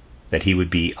that he would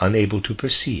be unable to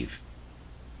perceive,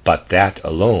 but that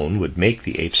alone would make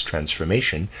the ape's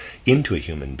transformation into a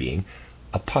human being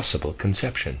a possible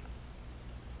conception.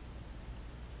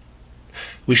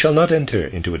 We shall not enter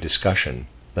into a discussion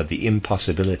of the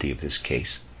impossibility of this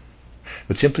case,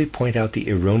 but simply point out the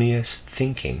erroneous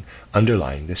thinking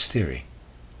underlying this theory.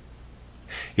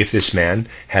 If this man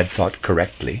had thought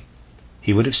correctly,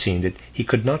 he would have seen that he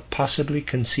could not possibly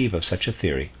conceive of such a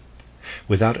theory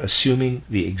without assuming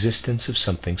the existence of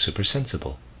something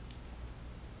supersensible.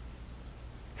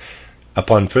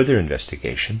 Upon further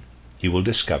investigation, he will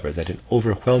discover that an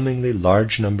overwhelmingly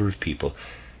large number of people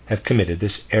have committed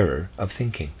this error of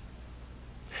thinking.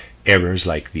 Errors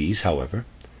like these, however,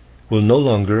 will no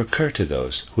longer occur to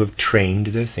those who have trained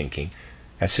their thinking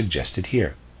as suggested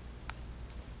here.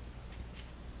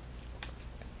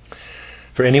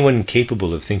 For anyone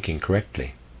capable of thinking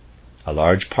correctly, a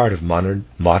large part of modern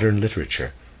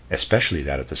literature, especially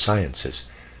that of the sciences,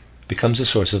 becomes a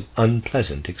source of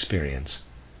unpleasant experience.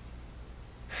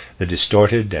 The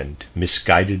distorted and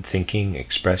misguided thinking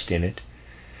expressed in it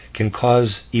can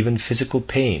cause even physical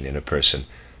pain in a person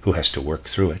who has to work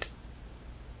through it.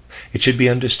 It should be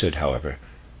understood, however,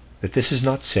 that this is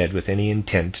not said with any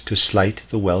intent to slight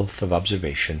the wealth of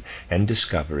observation and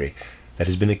discovery that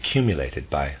has been accumulated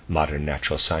by modern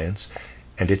natural science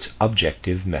and its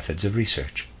objective methods of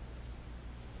research.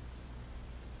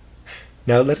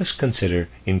 Now let us consider,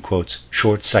 in quotes,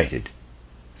 short-sighted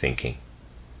thinking.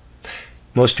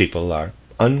 Most people are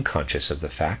unconscious of the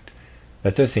fact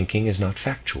that their thinking is not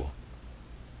factual,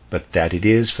 but that it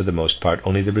is, for the most part,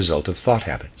 only the result of thought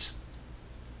habits.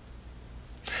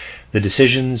 The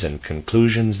decisions and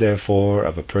conclusions, therefore,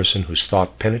 of a person whose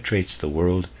thought penetrates the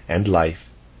world and life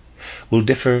will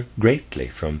differ greatly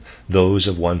from those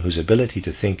of one whose ability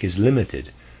to think is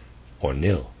limited or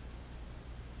nil.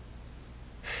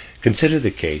 Consider the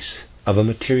case of a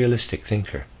materialistic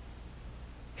thinker.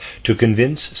 To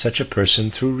convince such a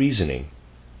person through reasoning,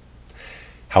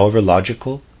 however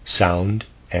logical, sound,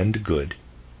 and good,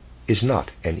 is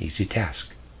not an easy task.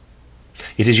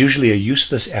 It is usually a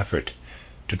useless effort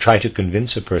to try to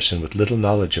convince a person with little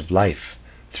knowledge of life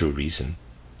through reason.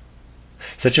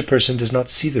 Such a person does not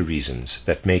see the reasons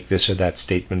that make this or that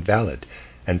statement valid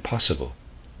and possible,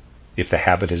 if the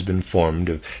habit has been formed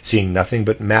of seeing nothing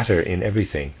but matter in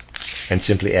everything and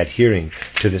simply adhering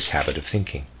to this habit of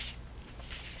thinking.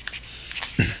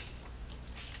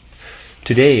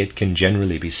 Today it can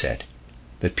generally be said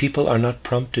that people are not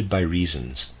prompted by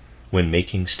reasons when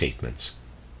making statements,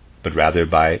 but rather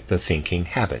by the thinking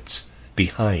habits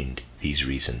behind these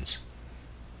reasons.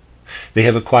 They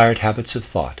have acquired habits of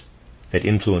thought that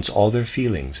influence all their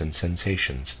feelings and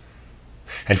sensations,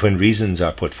 and when reasons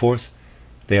are put forth,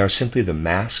 they are simply the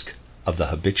mask of the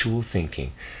habitual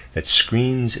thinking that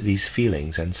screens these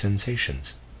feelings and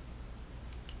sensations.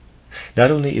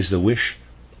 Not only is the wish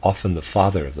often the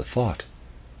father of the thought,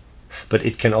 but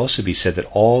it can also be said that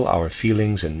all our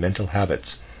feelings and mental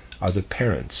habits are the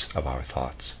parents of our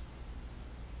thoughts.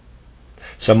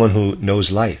 Someone who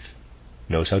knows life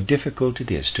knows how difficult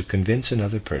it is to convince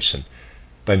another person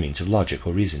by means of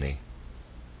logical reasoning.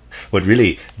 What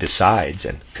really decides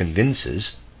and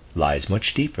convinces lies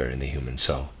much deeper in the human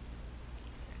soul.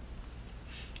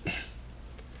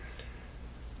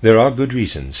 There are good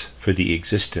reasons for the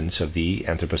existence of the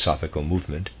anthroposophical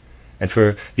movement and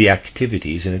for the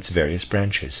activities in its various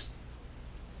branches.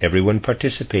 Everyone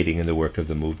participating in the work of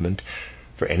the movement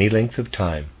for any length of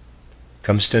time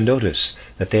comes to notice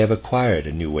that they have acquired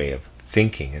a new way of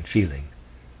thinking and feeling.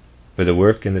 For the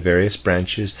work in the various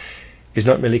branches is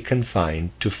not merely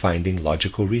confined to finding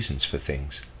logical reasons for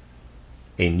things.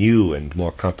 A new and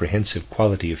more comprehensive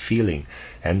quality of feeling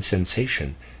and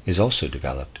sensation is also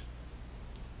developed.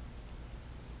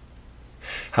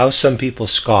 How some people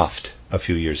scoffed a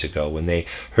few years ago when they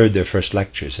heard their first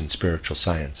lectures in spiritual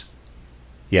science.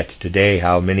 Yet today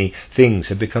how many things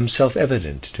have become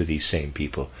self-evident to these same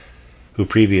people, who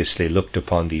previously looked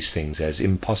upon these things as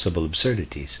impossible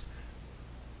absurdities.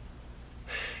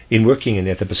 In working in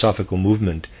the Anthroposophical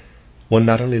movement, one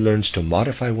not only learns to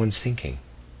modify one's thinking,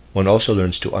 one also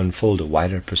learns to unfold a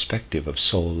wider perspective of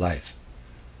soul life.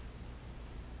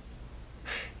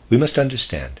 We must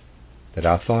understand that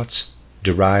our thoughts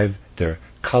derive their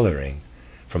coloring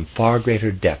from far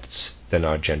greater depths than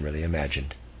are generally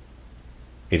imagined.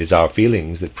 It is our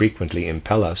feelings that frequently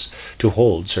impel us to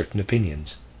hold certain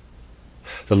opinions.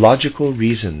 The logical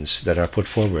reasons that are put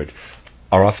forward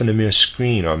are often a mere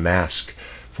screen or mask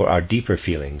for our deeper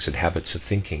feelings and habits of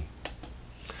thinking.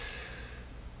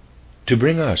 To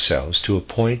bring ourselves to a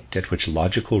point at which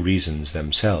logical reasons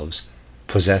themselves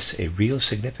possess a real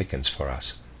significance for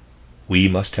us, we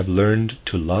must have learned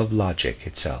to love logic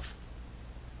itself.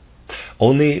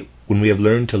 Only when we have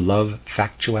learned to love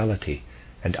factuality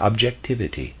and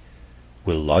objectivity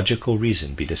will logical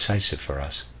reason be decisive for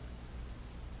us.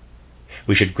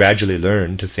 We should gradually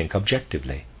learn to think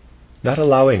objectively, not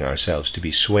allowing ourselves to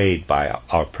be swayed by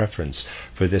our preference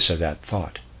for this or that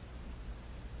thought.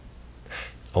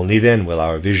 Only then will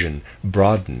our vision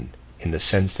broaden in the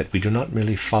sense that we do not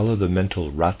merely follow the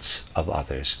mental ruts of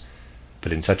others,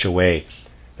 but in such a way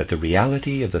that the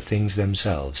reality of the things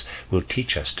themselves will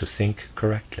teach us to think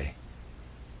correctly.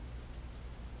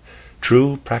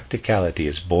 True practicality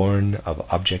is born of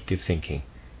objective thinking,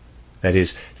 that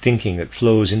is, thinking that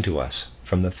flows into us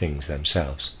from the things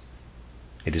themselves.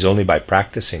 It is only by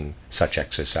practicing such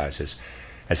exercises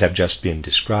as have just been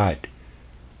described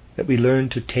that we learn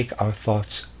to take our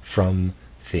thoughts from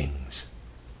things.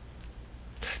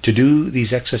 To do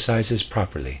these exercises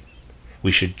properly,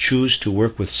 we should choose to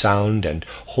work with sound and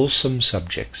wholesome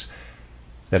subjects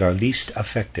that are least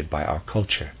affected by our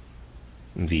culture.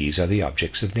 These are the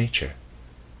objects of nature.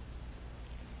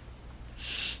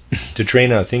 To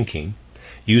train our thinking,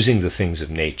 using the things of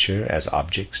nature as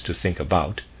objects to think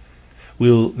about,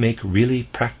 will make really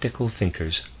practical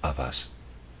thinkers of us.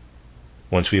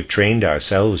 Once we have trained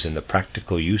ourselves in the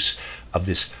practical use of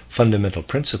this fundamental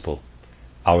principle,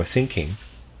 our thinking,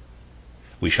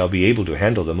 we shall be able to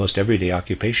handle the most everyday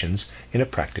occupations in a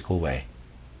practical way.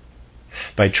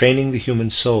 By training the human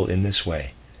soul in this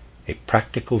way, a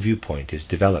practical viewpoint is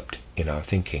developed in our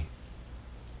thinking.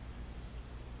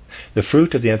 The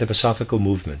fruit of the Anthroposophical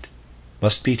movement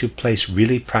must be to place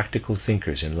really practical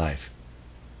thinkers in life.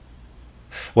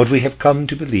 What we have come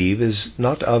to believe is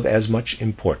not of as much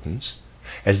importance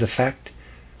as the fact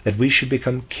that we should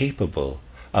become capable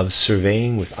of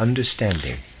surveying with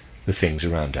understanding the things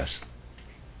around us.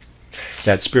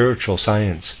 That spiritual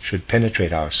science should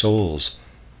penetrate our souls,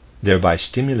 thereby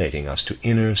stimulating us to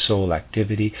inner soul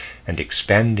activity and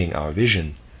expanding our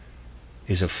vision,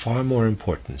 is of far more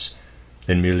importance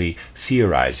than merely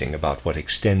theorizing about what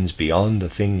extends beyond the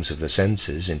things of the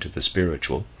senses into the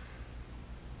spiritual.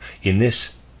 In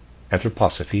this,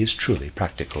 Antroposophie is truly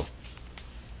practical.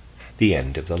 The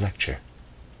end of the lecture.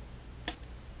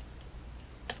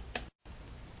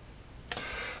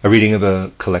 A reading of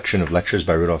a collection of lectures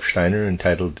by Rudolf Steiner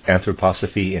entitled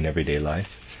Antroposophie in Everyday Life.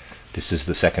 This is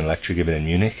the second lecture given in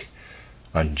Munich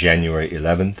on January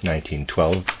 11th,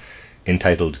 1912,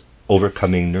 entitled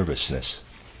Overcoming Nervousness.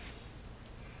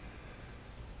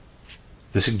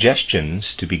 The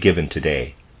suggestions to be given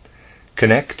today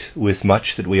connect with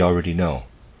much that we already know,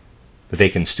 but they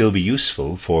can still be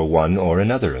useful for one or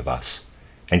another of us,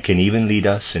 and can even lead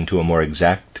us into a more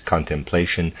exact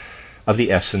contemplation of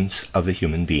the essence of the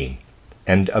human being,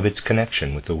 and of its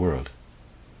connection with the world.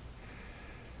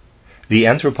 The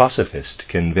anthroposophist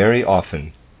can very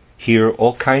often hear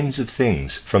all kinds of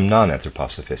things from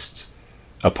non-anthroposophists,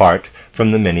 apart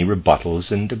from the many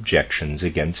rebuttals and objections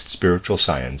against spiritual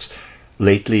science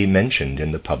lately mentioned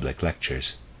in the public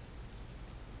lectures.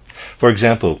 For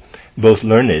example, both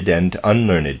learned and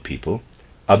unlearned people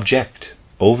object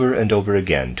over and over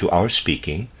again to our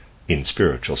speaking, in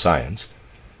spiritual science,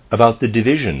 about the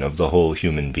division of the whole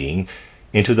human being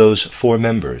into those four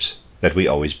members that we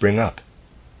always bring up: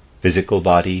 physical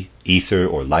body, ether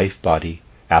or life body,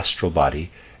 astral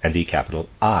body, and the capital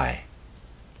I.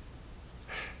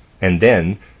 And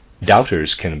then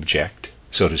doubters can object,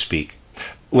 so to speak,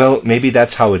 well, maybe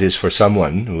that's how it is for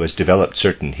someone who has developed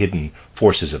certain hidden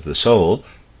forces of the soul.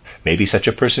 Maybe such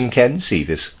a person can see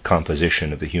this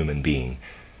composition of the human being.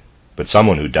 But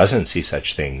someone who doesn't see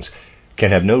such things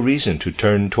can have no reason to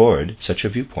turn toward such a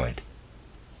viewpoint.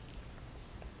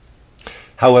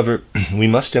 However, we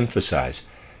must emphasize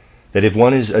that if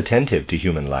one is attentive to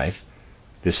human life,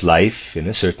 this life, in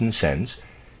a certain sense,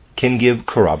 can give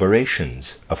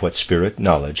corroborations of what spirit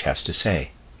knowledge has to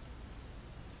say.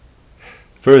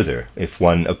 Further, if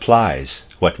one applies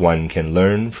what one can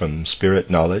learn from spirit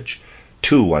knowledge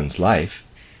to one's life,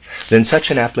 then such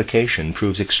an application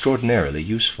proves extraordinarily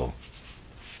useful.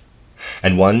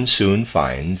 And one soon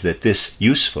finds that this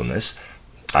usefulness,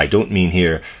 I don't mean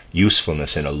here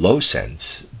usefulness in a low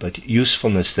sense, but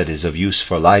usefulness that is of use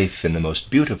for life in the most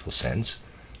beautiful sense,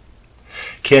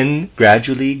 can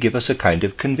gradually give us a kind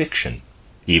of conviction,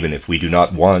 even if we do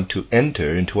not want to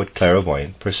enter into what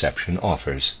clairvoyant perception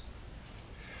offers.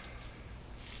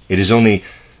 It is only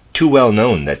too well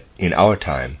known that in our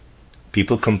time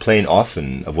people complain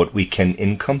often of what we can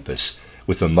encompass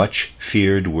with the much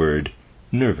feared word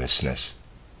nervousness.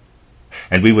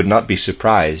 And we would not be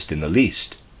surprised in the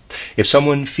least if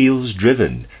someone feels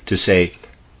driven to say,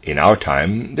 in our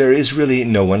time there is really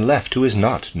no one left who is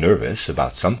not nervous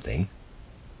about something.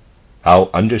 How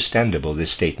understandable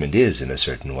this statement is in a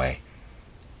certain way.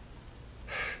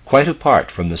 Quite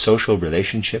apart from the social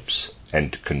relationships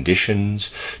and conditions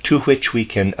to which we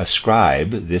can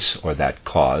ascribe this or that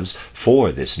cause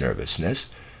for this nervousness,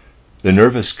 the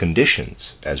nervous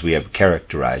conditions, as we have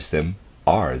characterized them,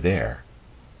 are there.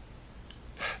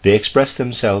 They express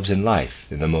themselves in life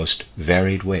in the most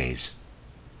varied ways.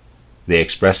 They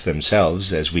express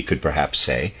themselves, as we could perhaps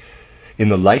say, in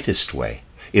the lightest way,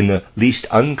 in the least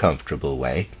uncomfortable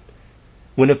way,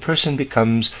 when a person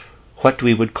becomes what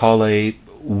we would call a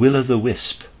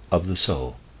will-o'-the-wisp of the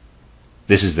soul.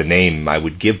 This is the name I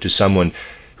would give to someone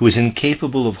who is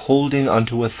incapable of holding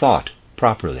onto a thought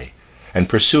properly and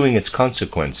pursuing its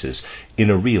consequences in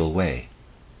a real way.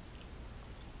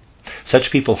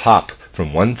 Such people hop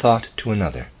from one thought to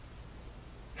another.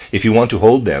 If you want to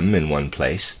hold them in one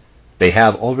place, they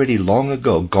have already long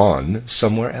ago gone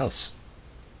somewhere else.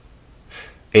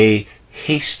 A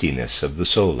hastiness of the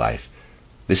soul life,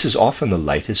 this is often the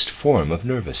lightest form of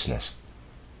nervousness.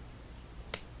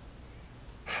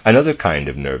 Another kind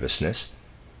of nervousness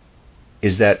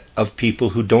is that of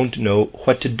people who don't know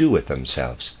what to do with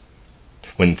themselves.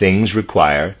 When things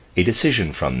require a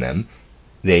decision from them,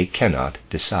 they cannot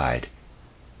decide,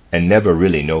 and never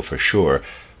really know for sure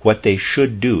what they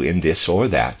should do in this or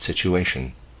that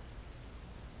situation.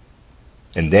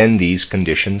 And then these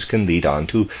conditions can lead on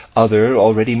to other,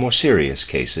 already more serious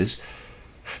cases,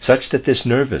 such that this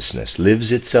nervousness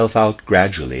lives itself out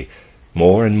gradually,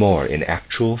 more and more in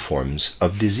actual forms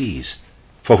of disease,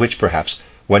 for which perhaps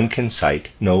one can cite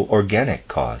no organic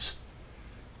cause.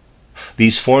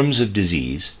 These forms of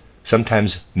disease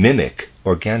sometimes mimic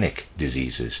organic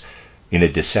diseases in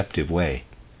a deceptive way,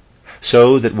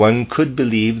 so that one could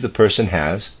believe the person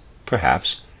has,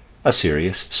 perhaps, a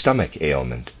serious stomach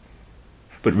ailment,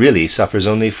 but really suffers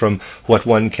only from what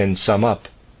one can sum up,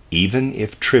 even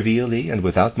if trivially and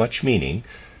without much meaning,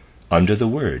 under the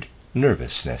word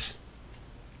nervousness.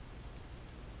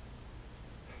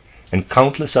 And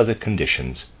countless other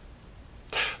conditions.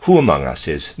 Who among us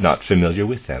is not familiar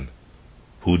with them?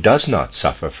 Who does not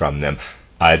suffer from them,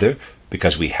 either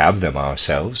because we have them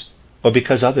ourselves, or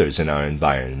because others in our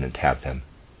environment have them?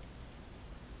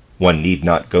 One need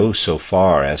not go so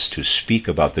far as to speak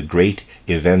about the great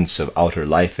events of outer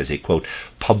life as a, quote,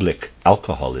 public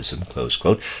alcoholism, close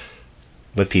quote,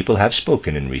 but people have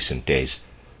spoken in recent days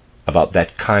about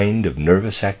that kind of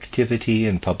nervous activity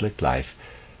in public life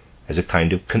as a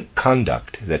kind of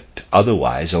conduct that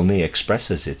otherwise only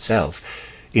expresses itself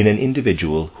in an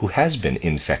individual who has been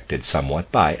infected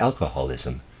somewhat by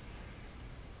alcoholism.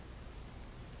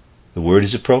 The word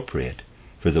is appropriate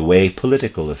for the way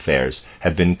political affairs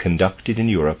have been conducted in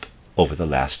Europe over the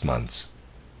last months.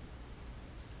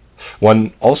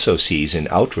 One also sees in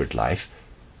outward life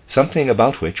something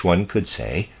about which one could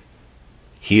say,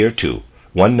 here too,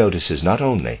 one notices not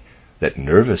only that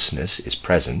nervousness is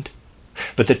present,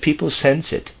 but that people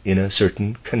sense it in a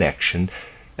certain connection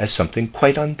as something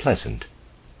quite unpleasant.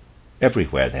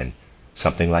 Everywhere, then,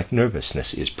 something like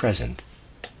nervousness is present.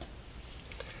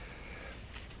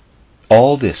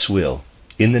 All this will,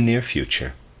 in the near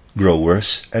future, grow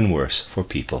worse and worse for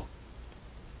people.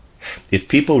 If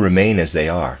people remain as they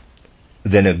are,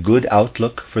 then a good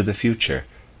outlook for the future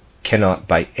cannot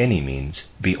by any means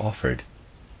be offered.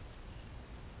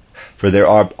 For there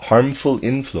are harmful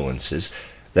influences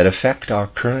that affect our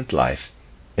current life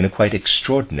in a quite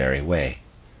extraordinary way,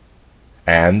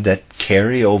 and that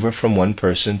carry over from one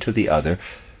person to the other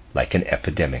like an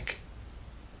epidemic.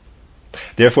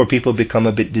 Therefore people become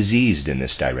a bit diseased in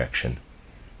this direction.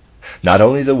 Not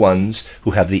only the ones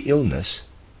who have the illness,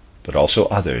 but also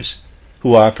others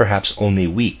who are perhaps only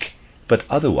weak, but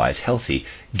otherwise healthy,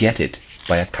 get it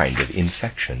by a kind of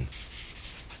infection.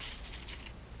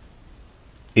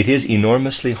 It is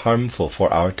enormously harmful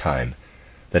for our time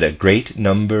that a great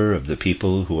number of the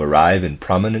people who arrive in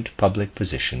prominent public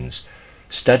positions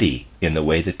study in the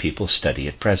way that people study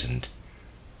at present.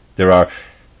 There are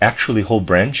actually whole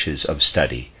branches of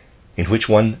study in which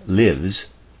one lives,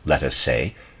 let us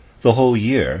say, the whole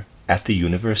year at the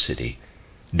university,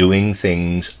 doing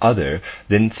things other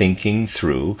than thinking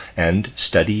through and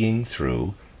studying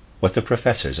through what the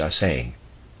professors are saying.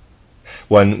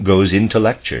 One goes into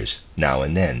lectures now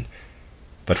and then,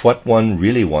 but what one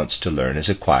really wants to learn is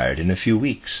acquired in a few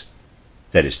weeks.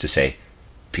 That is to say,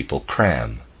 people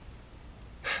cram.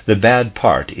 The bad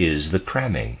part is the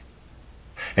cramming.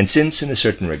 And since in a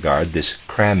certain regard this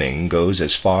cramming goes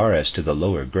as far as to the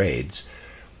lower grades,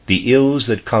 the ills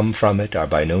that come from it are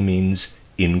by no means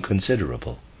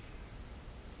inconsiderable.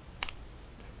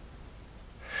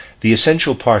 The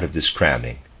essential part of this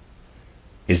cramming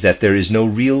is that there is no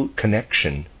real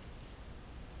connection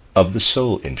of the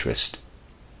soul interest,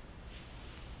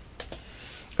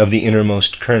 of the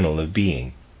innermost kernel of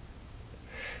being,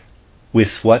 with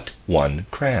what one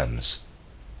crams.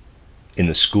 In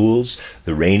the schools,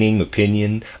 the reigning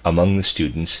opinion among the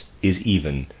students is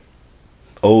even,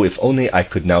 "Oh, if only I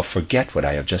could now forget what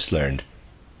I have just learned."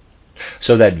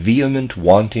 So that vehement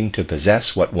wanting to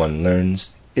possess what one learns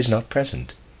is not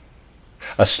present.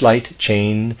 A slight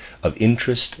chain of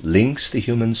interest links the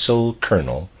human soul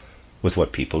kernel with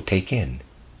what people take in.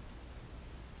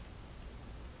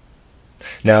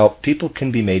 Now, people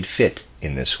can be made fit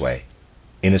in this way,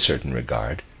 in a certain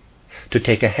regard, to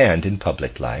take a hand in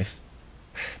public life,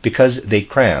 because they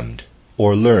crammed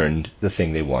or learned the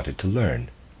thing they wanted to learn.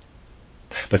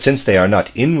 But since they are not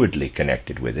inwardly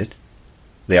connected with it,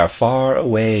 they are far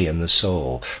away in the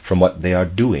soul from what they are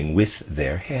doing with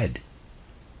their head.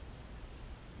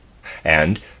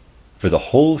 And for the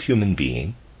whole human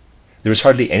being, there is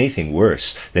hardly anything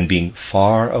worse than being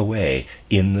far away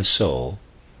in the soul,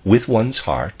 with one's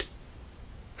heart,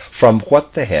 from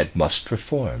what the head must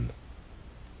perform.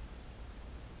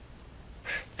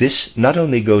 This not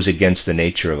only goes against the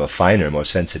nature of a finer, more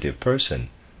sensitive person,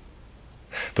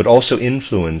 but also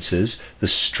influences the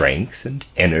strength and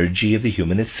energy of the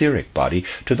human etheric body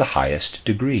to the highest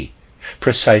degree,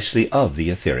 precisely of the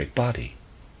etheric body.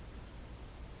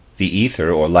 The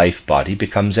ether or life body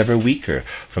becomes ever weaker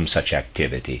from such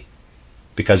activity,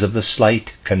 because of the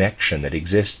slight connection that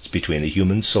exists between the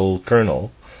human soul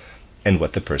kernel and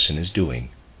what the person is doing.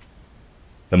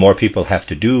 The more people have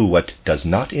to do what does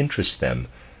not interest them,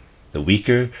 the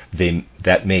weaker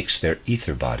that makes their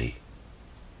ether body.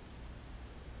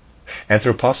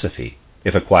 Antroposophie,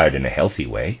 if acquired in a healthy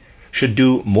way, should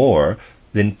do more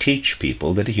than teach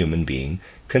people that a human being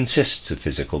consists of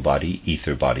physical body,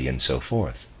 ether body, and so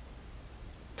forth.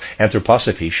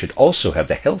 Antroposophie should also have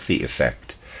the healthy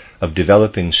effect of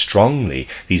developing strongly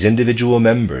these individual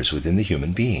members within the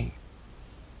human being.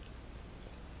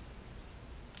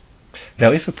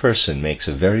 Now, if a person makes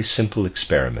a very simple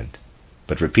experiment,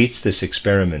 but repeats this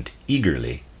experiment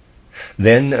eagerly,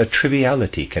 then a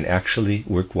triviality can actually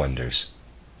work wonders.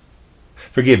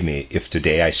 Forgive me if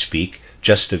today I speak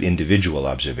just of individual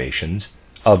observations,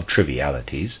 of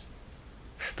trivialities,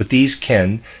 but these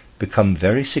can become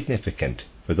very significant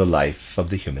for the life of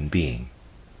the human being.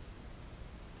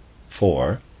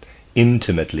 For,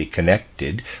 intimately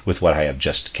connected with what I have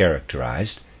just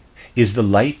characterized, is the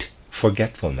light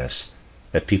forgetfulness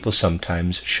that people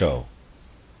sometimes show.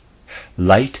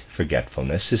 Light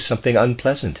forgetfulness is something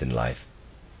unpleasant in life.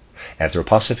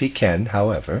 Antroposophie can,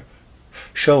 however,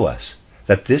 show us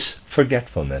that this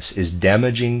forgetfulness is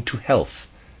damaging to health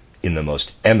in the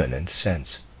most eminent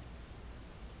sense.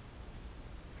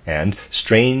 And,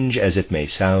 strange as it may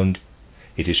sound,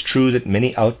 it is true that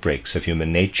many outbreaks of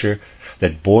human nature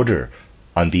that border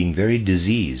on being very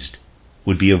diseased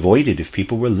would be avoided if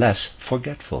people were less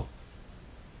forgetful.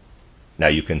 Now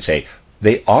you can say,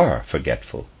 they are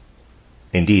forgetful.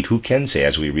 Indeed, who can say,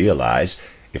 as we realize,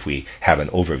 if we have an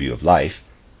overview of life,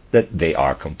 that they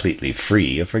are completely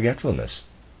free of forgetfulness?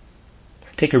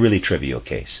 Take a really trivial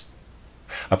case.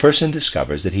 A person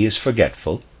discovers that he is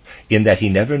forgetful in that he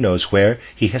never knows where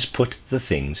he has put the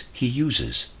things he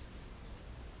uses.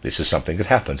 This is something that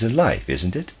happens in life,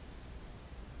 isn't it?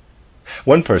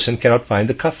 One person cannot find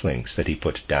the cufflinks that he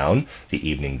put down the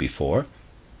evening before.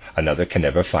 Another can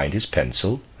never find his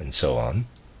pencil, and so on.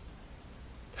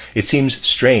 It seems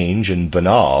strange and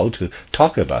banal to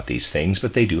talk about these things,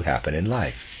 but they do happen in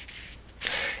life.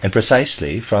 And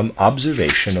precisely from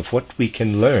observation of what we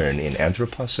can learn in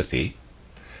Antroposophie,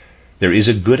 there is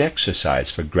a good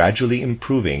exercise for gradually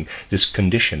improving this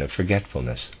condition of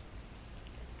forgetfulness.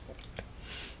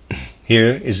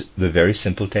 Here is the very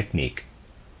simple technique.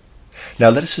 Now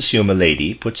let us assume a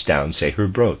lady puts down, say, her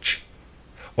brooch,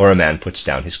 or a man puts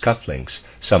down his cufflinks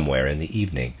somewhere in the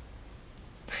evening.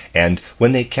 And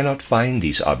when they cannot find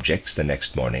these objects the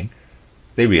next morning,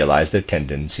 they realize their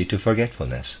tendency to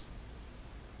forgetfulness.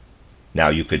 Now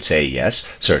you could say, yes,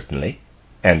 certainly,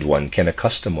 and one can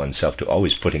accustom oneself to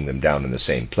always putting them down in the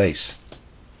same place.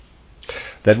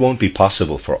 That won't be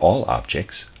possible for all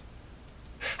objects.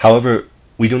 However,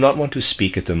 we do not want to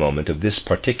speak at the moment of this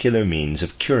particular means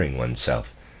of curing oneself,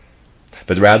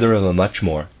 but rather of a much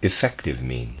more effective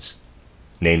means.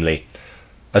 Namely,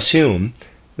 assume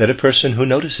that a person who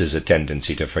notices a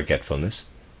tendency to forgetfulness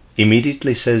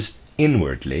immediately says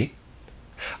inwardly,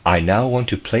 I now want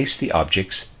to place the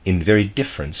objects in very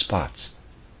different spots,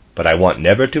 but I want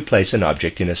never to place an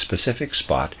object in a specific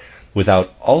spot without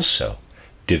also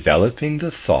developing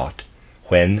the thought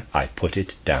when I put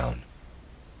it down.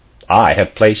 I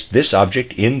have placed this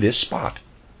object in this spot.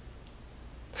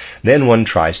 Then one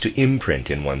tries to imprint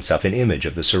in oneself an image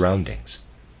of the surroundings.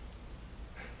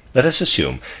 Let us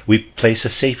assume we place a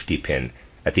safety pin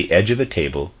at the edge of a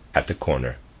table at the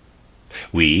corner.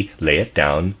 We lay it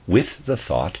down with the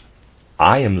thought,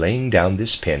 I am laying down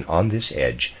this pin on this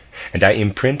edge, and I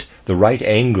imprint the right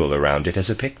angle around it as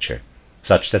a picture,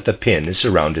 such that the pin is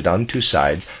surrounded on two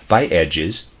sides by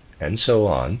edges, and so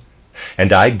on,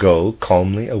 and I go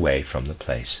calmly away from the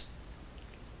place.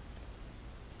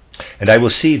 And I will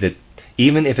see that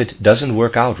even if it doesn't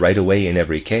work out right away in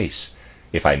every case,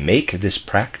 if I make this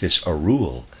practice a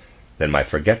rule, then my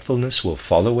forgetfulness will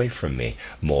fall away from me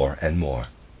more and more.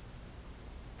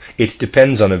 It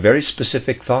depends on a very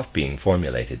specific thought being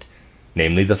formulated,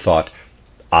 namely the thought,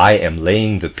 I am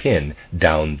laying the pin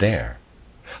down there.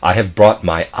 I have brought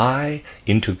my I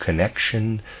into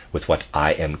connection with what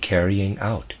I am carrying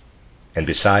out, and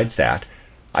besides that,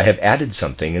 I have added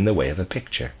something in the way of a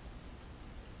picture.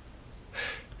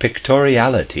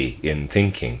 Pictoriality in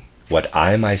thinking, what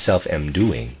I myself am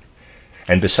doing,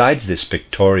 and besides this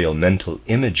pictorial mental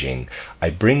imaging,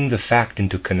 I bring the fact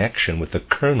into connection with the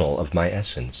kernel of my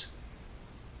essence.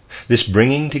 This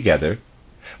bringing together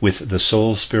with the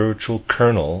soul spiritual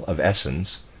kernel of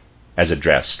essence, as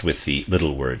addressed with the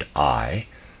little word I,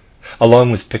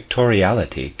 along with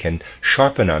pictoriality, can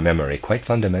sharpen our memory quite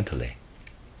fundamentally.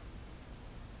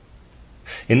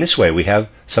 In this way we have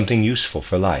something useful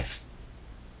for life,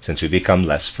 since we become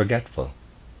less forgetful.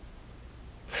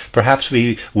 Perhaps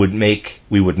we would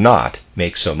not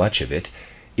make so much of it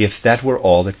if that were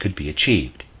all that could be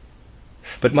achieved.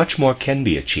 But much more can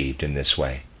be achieved in this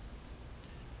way.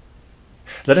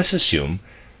 Let us assume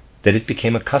that it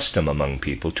became a custom among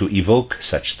people to evoke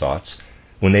such thoughts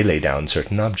when they lay down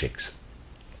certain objects.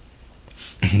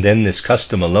 Then this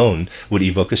custom alone would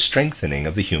evoke a strengthening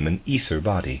of the human ether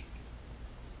body.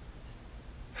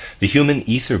 The human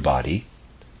ether body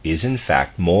is in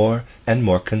fact more and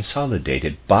more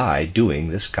consolidated by doing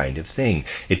this kind of thing.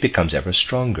 It becomes ever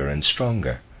stronger and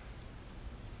stronger.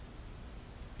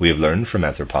 We have learned from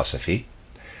Antroposophie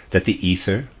that the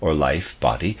ether or life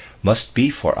body must be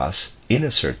for us, in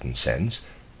a certain sense,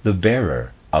 the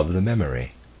bearer of the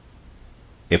memory.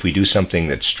 If we do something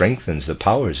that strengthens the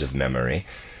powers of memory,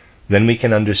 then we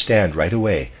can understand right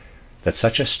away that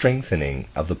such a strengthening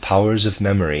of the powers of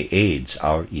memory aids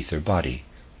our ether body.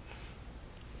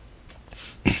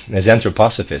 As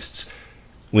anthroposophists,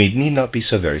 we need not be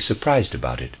so very surprised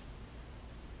about it.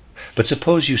 But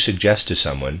suppose you suggest to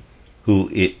someone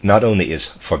who not only is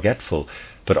forgetful,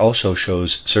 but also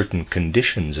shows certain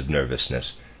conditions of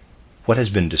nervousness, what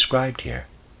has been described here.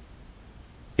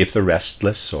 If the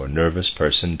restless or nervous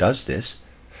person does this,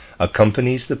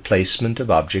 accompanies the placement of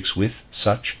objects with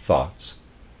such thoughts,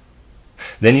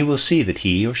 then you will see that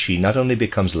he or she not only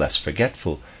becomes less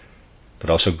forgetful, but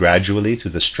also gradually,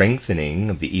 through the strengthening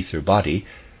of the ether body,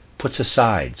 puts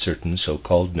aside certain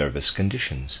so-called nervous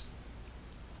conditions.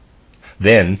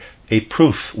 Then a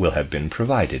proof will have been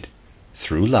provided,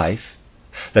 through life,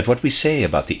 that what we say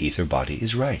about the ether body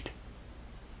is right.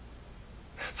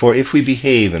 For if we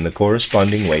behave in the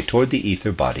corresponding way toward the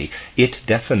ether body, it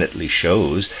definitely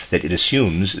shows that it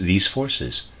assumes these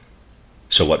forces.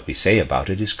 So what we say about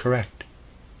it is correct.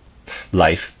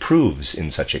 Life proves in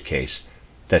such a case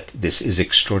that this is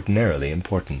extraordinarily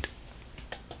important.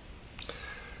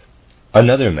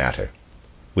 Another matter,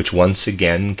 which once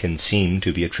again can seem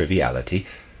to be a triviality,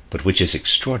 but which is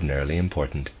extraordinarily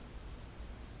important.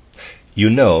 you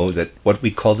know that what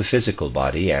we call the physical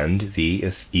body and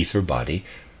the ether body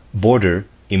border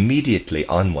immediately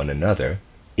on one another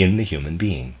in the human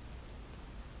being.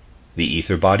 The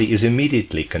ether body is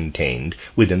immediately contained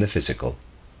within the physical.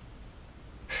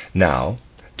 Now,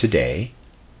 today,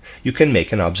 you can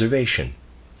make an observation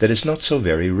that is not so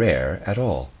very rare at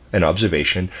all, an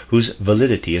observation whose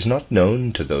validity is not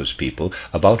known to those people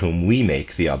about whom we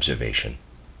make the observation.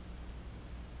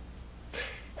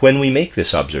 When we make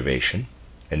this observation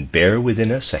and bear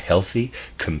within us a healthy,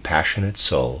 compassionate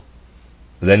soul,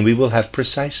 then we will have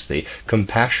precisely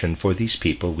compassion for these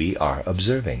people we are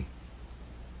observing.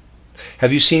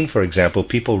 Have you seen, for example,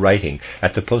 people writing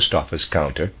at the post office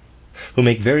counter who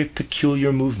make very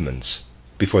peculiar movements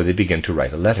before they begin to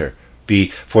write a letter,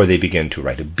 before they begin to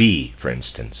write a B, for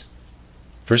instance?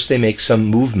 First they make some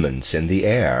movements in the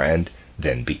air and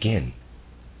then begin.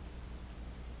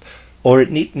 Or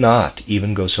it need not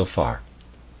even go so far,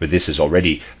 for this is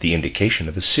already the indication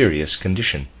of a serious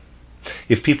condition.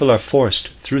 If people are forced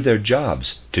through their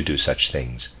jobs to do such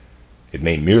things, it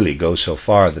may merely go so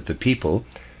far that the people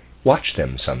watch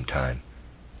them sometime,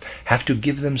 have to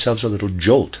give themselves a little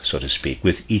jolt, so to speak,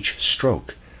 with each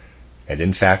stroke, and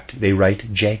in fact they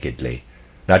write jaggedly,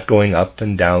 not going up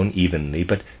and down evenly,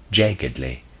 but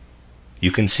jaggedly.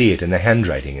 You can see it in the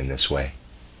handwriting in this way.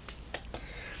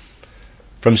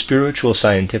 From spiritual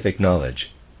scientific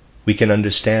knowledge, we can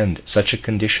understand such a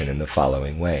condition in the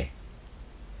following way.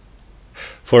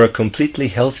 For a completely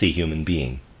healthy human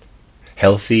being,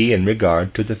 healthy in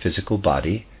regard to the physical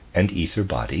body and ether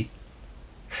body,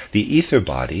 the ether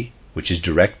body, which is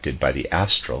directed by the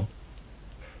astral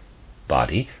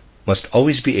body, must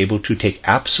always be able to take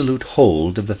absolute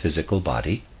hold of the physical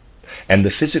body, and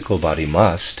the physical body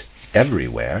must,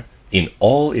 everywhere, in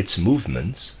all its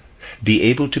movements, be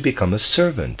able to become a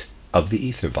servant of the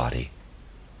ether body.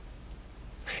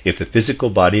 If the physical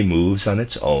body moves on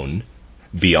its own,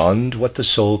 beyond what the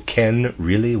soul can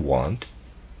really want,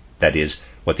 that is,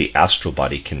 what the astral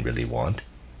body can really want,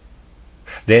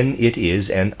 then it is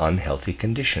an unhealthy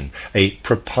condition, a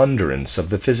preponderance of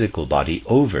the physical body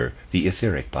over the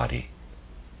etheric body.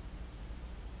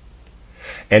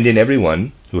 And in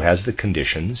everyone who has the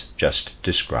conditions just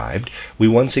described, we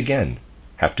once again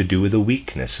have to do with a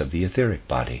weakness of the etheric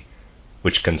body,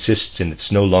 which consists in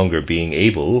its no longer being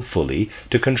able fully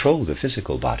to control the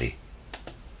physical body.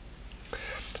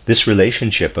 This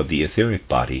relationship of the etheric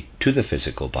body to the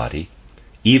physical body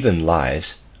even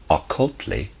lies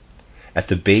occultly at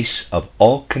the base of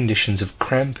all conditions of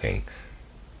cramping,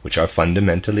 which are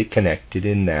fundamentally connected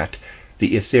in that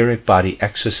the etheric body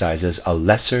exercises a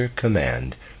lesser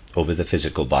command over the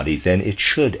physical body than it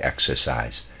should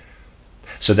exercise,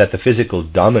 so that the physical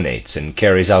dominates and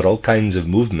carries out all kinds of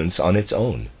movements on its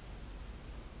own.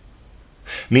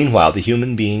 Meanwhile, the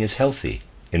human being is healthy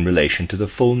in relation to the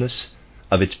fullness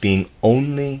of its being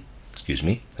only,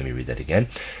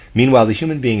 Meanwhile, the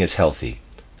human being is healthy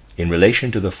in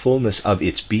relation to the fullness of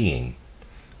its being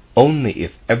only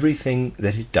if everything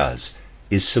that it does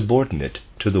is subordinate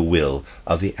to the will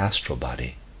of the astral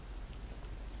body.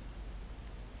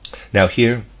 Now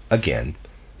here, again,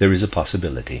 there is a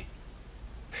possibility,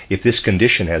 if this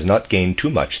condition has not gained too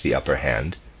much the upper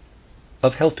hand,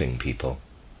 of helping people.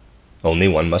 Only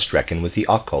one must reckon with the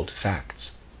occult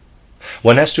facts.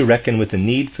 One has to reckon with the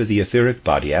need for the etheric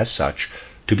body as such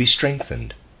to be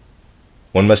strengthened.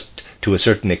 One must, to a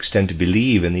certain extent,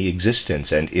 believe in the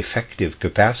existence and effective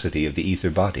capacity of the ether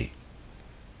body.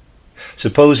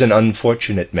 Suppose an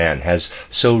unfortunate man has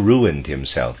so ruined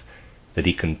himself that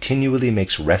he continually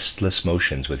makes restless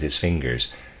motions with his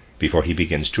fingers before he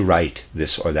begins to write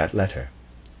this or that letter.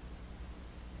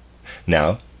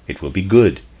 Now, it will be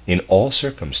good in all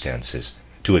circumstances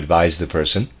to advise the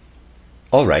person,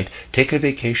 all right, take a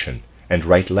vacation and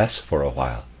write less for a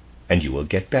while, and you will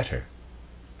get better.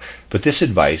 But this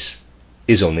advice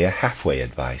is only a halfway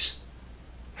advice.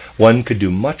 One could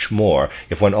do much more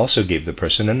if one also gave the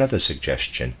person another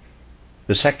suggestion,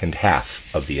 the second half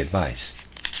of the advice.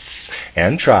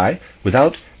 And try,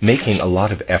 without making a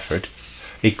lot of effort,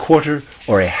 a quarter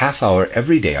or a half hour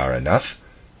every day are enough,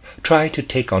 try to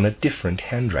take on a different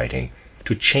handwriting,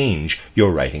 to change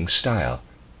your writing style,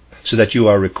 so that you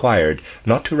are required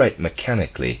not to write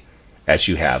mechanically, as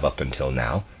you have up until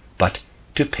now, but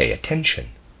to pay attention.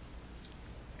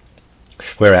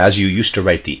 Whereas you used to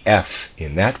write the F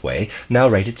in that way, now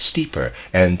write it steeper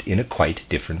and in a quite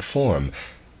different form,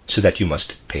 so that you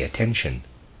must pay attention.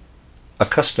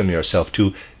 Accustom yourself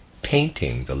to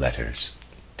painting the letters.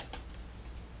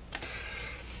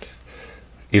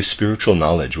 If spiritual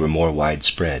knowledge were more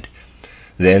widespread,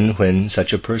 then when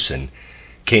such a person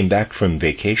came back from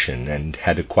vacation and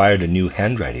had acquired a new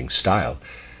handwriting style,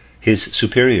 his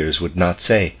superiors would not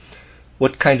say,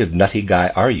 "What kind of nutty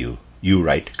guy are you? You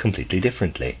write completely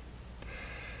differently."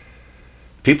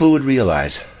 People would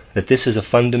realize that this is a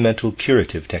fundamental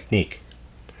curative technique.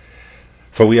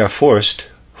 For we are forced,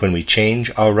 when we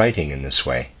change our writing in this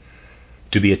way,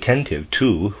 to be attentive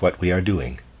to what we are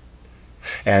doing.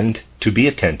 And to be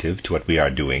attentive to what we are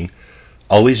doing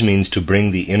always means to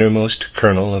bring the innermost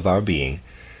kernel of our being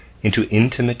into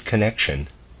intimate connection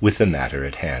with the matter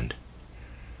at hand.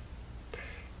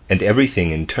 And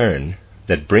everything in turn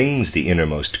that brings the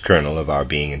innermost kernel of our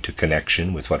being into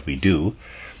connection with what we do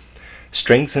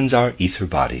strengthens our ether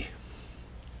body.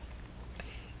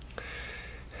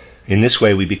 In this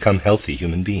way we become healthy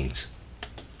human beings.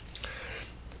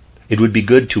 It would be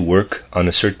good to work on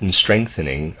a certain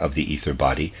strengthening of the ether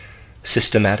body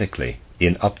systematically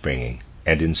in upbringing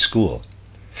and in school,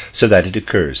 so that it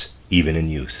occurs even in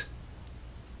youth.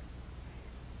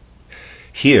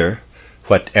 Here,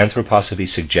 what Antroposophie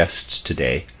suggests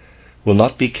today will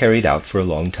not be carried out for a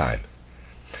long time,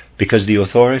 because the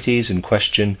authorities in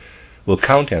question will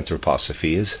count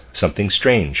Antroposophie as something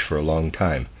strange for a long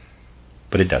time,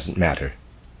 but it doesn't matter.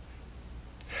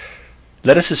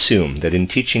 Let us assume that in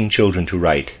teaching children to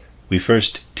write, we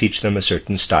first teach them a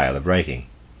certain style of writing,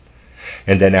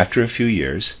 and then after a few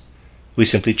years, we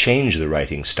simply change the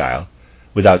writing style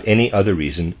without any other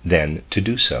reason than to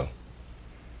do so.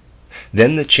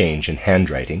 Then the change in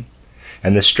handwriting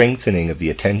and the strengthening of the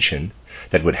attention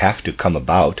that would have to come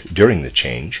about during the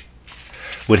change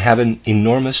would have an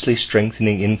enormously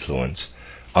strengthening influence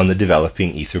on the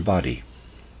developing ether body,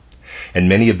 and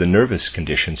many of the nervous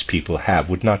conditions people have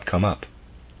would not come up.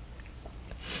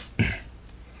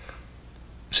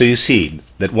 So you see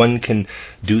that one can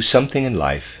do something in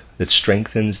life that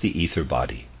strengthens the ether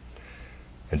body,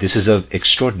 and this is of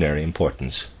extraordinary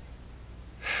importance.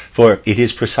 For it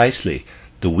is precisely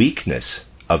the weakness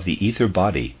of the ether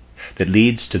body that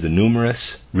leads to the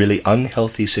numerous, really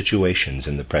unhealthy situations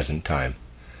in the present time.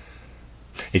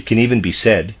 It can even be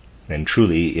said, and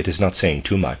truly it is not saying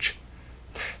too much,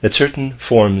 that certain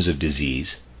forms of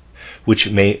disease, which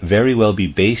may very well be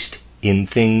based in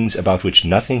things about which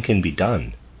nothing can be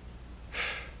done,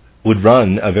 would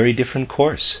run a very different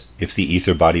course if the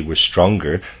ether body were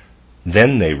stronger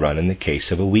than they run in the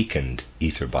case of a weakened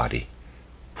ether body,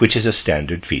 which is a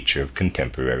standard feature of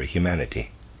contemporary humanity.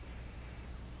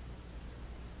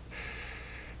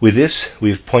 With this, we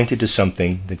have pointed to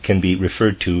something that can be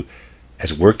referred to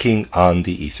as working on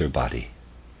the ether body.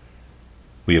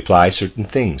 We apply certain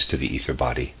things to the ether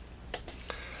body.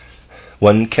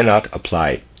 One cannot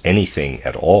apply anything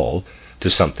at all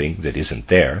to something that isn't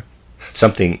there,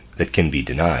 something that can be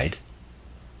denied.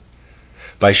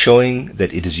 By showing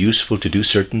that it is useful to do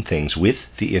certain things with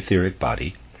the etheric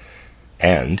body,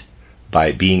 and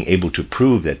by being able to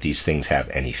prove that these things have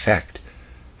an effect,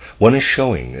 one is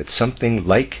showing that something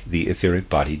like the etheric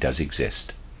body does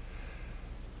exist.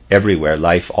 Everywhere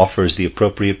life offers the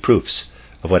appropriate proofs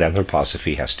of what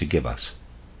Antroposophie has to give us.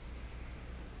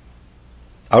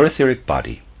 Our etheric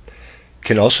body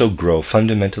can also grow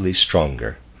fundamentally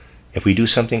stronger if we do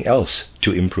something else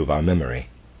to improve our memory.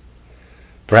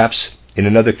 Perhaps in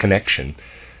another connection,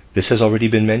 this has already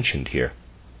been mentioned here.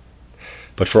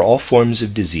 But for all forms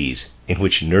of disease in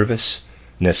which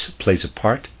nervousness plays a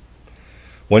part,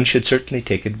 one should certainly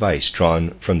take advice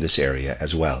drawn from this area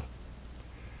as well.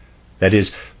 That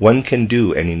is, one can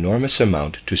do an enormous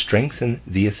amount to strengthen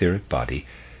the etheric body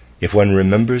if one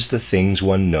remembers the things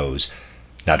one knows,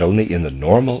 not only in the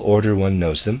normal order one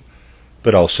knows them,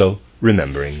 but also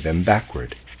remembering them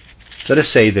backward. Let us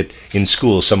say that in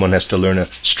school someone has to learn a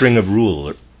string of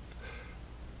rulers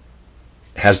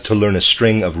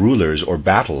or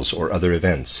battles or other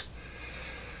events.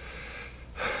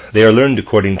 They are learned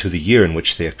according to the year in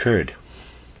which they occurred.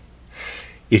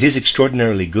 It is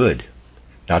extraordinarily good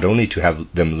not only to have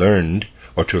them learned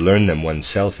or to learn them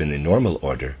oneself in the normal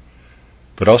order,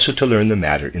 but also to learn the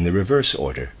matter in the reverse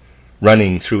order,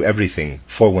 running through everything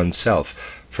for oneself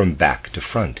from back to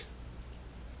front.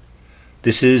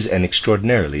 This is an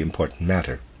extraordinarily important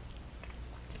matter.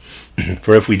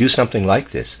 For if we do something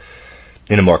like this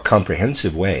in a more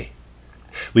comprehensive way,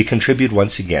 we contribute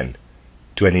once again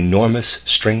to an enormous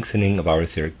strengthening of our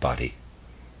etheric body.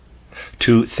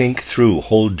 To think through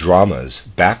whole dramas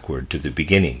backward to the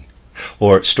beginning,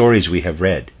 or stories we have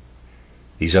read,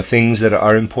 these are things that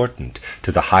are important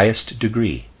to the highest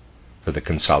degree for the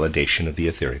consolidation of the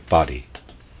etheric body.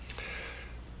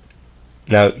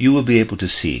 Now you will be able to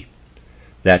see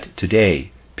that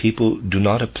today people do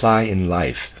not apply in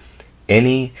life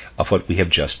any of what we have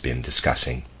just been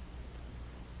discussing.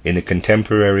 in the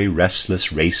contemporary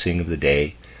restless racing of the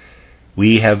day,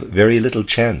 we have very little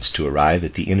chance to arrive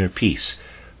at the inner peace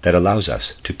that allows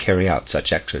us to carry out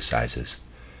such exercises.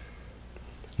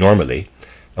 Normally,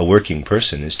 a working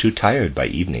person is too tired by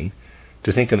evening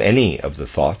to think of any of the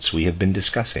thoughts we have been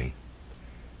discussing.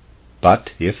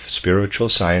 But if spiritual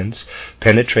science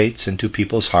penetrates into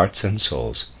people's hearts and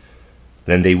souls,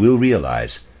 then they will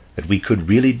realize that we could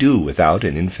really do without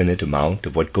an infinite amount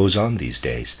of what goes on these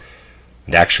days,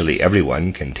 and actually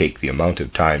everyone can take the amount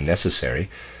of time necessary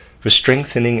for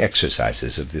strengthening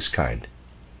exercises of this kind.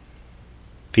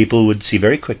 People would see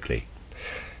very quickly,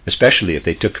 especially if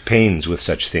they took pains with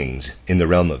such things in the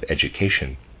realm of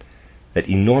education, that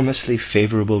enormously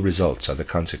favorable results are the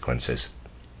consequences.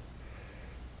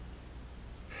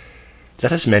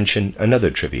 Let us mention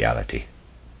another triviality,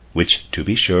 which, to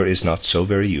be sure, is not so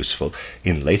very useful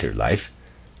in later life,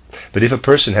 but if a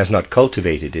person has not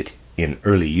cultivated it in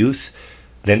early youth,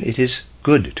 then it is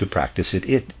good to practice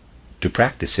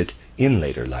it in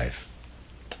later life.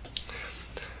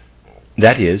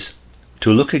 That is, to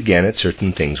look again at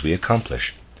certain things we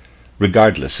accomplish,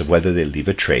 regardless of whether they leave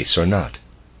a trace or not.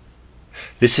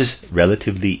 This is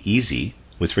relatively easy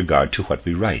with regard to what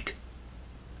we write.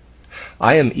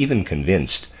 I am even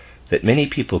convinced that many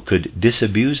people could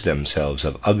disabuse themselves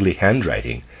of ugly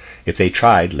handwriting if they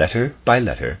tried, letter by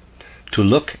letter, to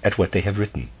look at what they have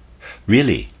written,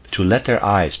 really to let their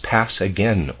eyes pass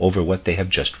again over what they have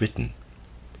just written.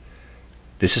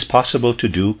 This is possible to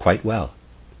do quite well.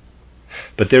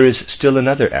 But there is still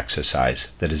another exercise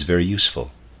that is very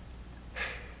useful.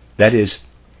 That is,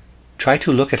 try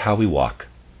to look at how we walk,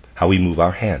 how we move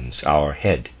our hands, our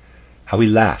head, how we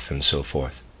laugh, and so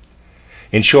forth.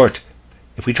 In short,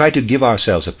 if we try to give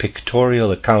ourselves a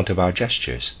pictorial account of our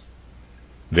gestures,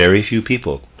 very few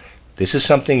people, this is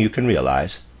something you can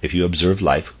realize if you observe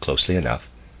life closely enough,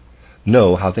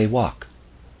 know how they walk.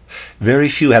 Very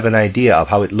few have an idea of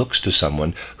how it looks to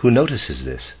someone who notices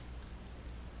this.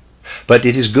 But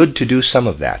it is good to do some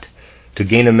of that, to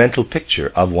gain a mental picture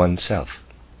of oneself.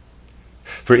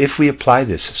 For if we apply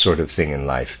this sort of thing in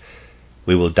life,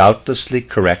 we will doubtlessly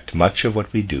correct much of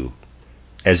what we do.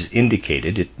 As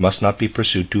indicated, it must not be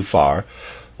pursued too far,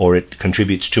 or it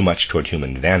contributes too much toward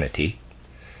human vanity.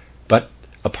 But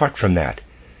apart from that,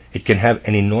 it can have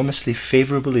an enormously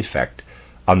favorable effect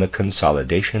on the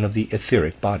consolidation of the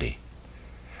etheric body,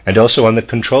 and also on the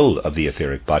control of the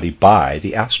etheric body by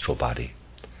the astral body.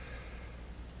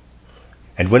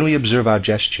 And when we observe our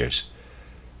gestures,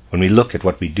 when we look at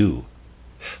what we do,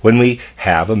 when we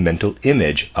have a mental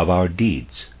image of our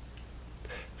deeds,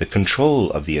 the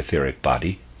control of the etheric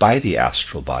body by the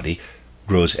astral body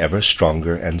grows ever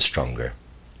stronger and stronger.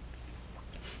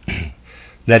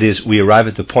 That is, we arrive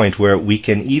at the point where we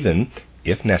can even,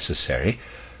 if necessary,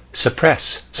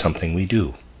 suppress something we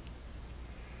do.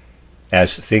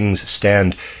 As things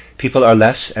stand, people are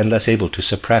less and less able to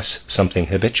suppress something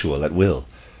habitual at will,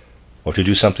 or to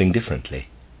do something differently.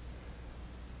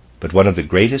 But one of the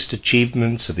greatest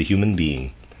achievements of the human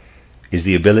being is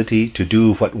the ability to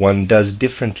do what one does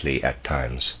differently at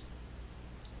times.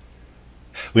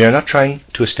 We are not trying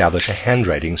to establish a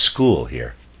handwriting school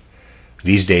here.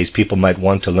 These days people might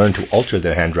want to learn to alter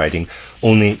their handwriting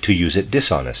only to use it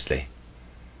dishonestly.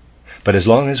 But as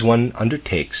long as one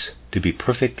undertakes to be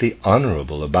perfectly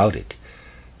honorable about it,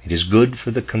 it is good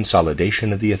for the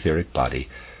consolidation of the etheric body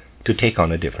to take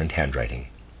on a different handwriting.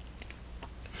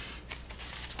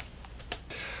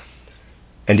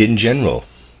 And in general,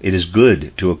 it is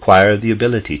good to acquire the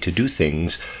ability to do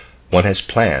things one has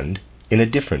planned in a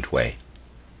different way,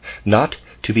 not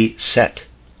to be set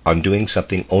on doing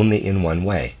something only in one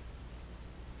way.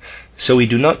 So we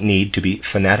do not need to be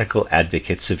fanatical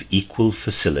advocates of equal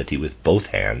facility with both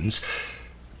hands,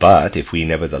 but if we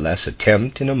nevertheless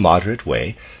attempt in a moderate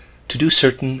way to do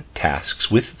certain tasks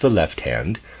with the left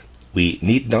hand, we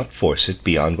need not force it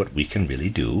beyond what we can really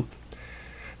do.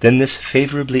 Then this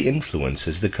favorably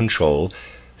influences the control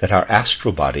that our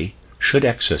astral body should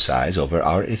exercise over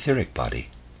our etheric body.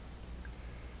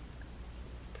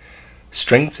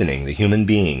 Strengthening the human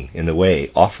being in the way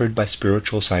offered by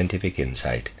spiritual scientific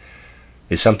insight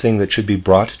is something that should be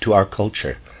brought to our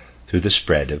culture through the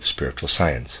spread of spiritual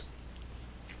science.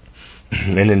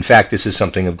 And in fact, this is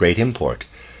something of great import.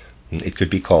 It could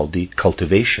be called the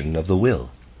cultivation of the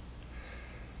will.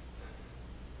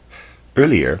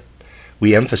 Earlier,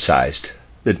 we emphasized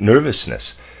that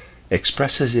nervousness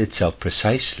expresses itself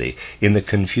precisely in the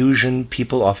confusion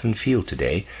people often feel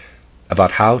today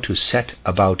about how to set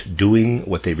about doing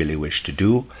what they really wish to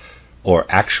do, or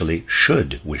actually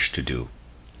should wish to do.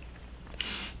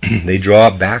 They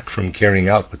draw back from carrying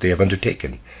out what they have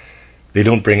undertaken, they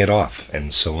don't bring it off,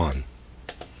 and so on.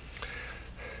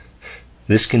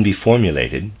 This can be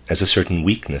formulated as a certain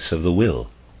weakness of the will,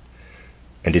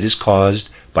 and it is caused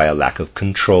by a lack of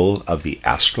control of the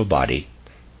astral body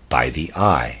by the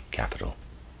I, capital.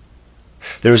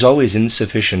 There is always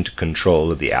insufficient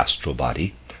control of the astral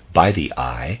body by the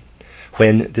I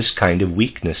when this kind of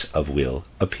weakness of will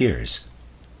appears.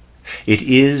 It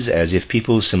is as if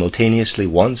people simultaneously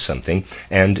want something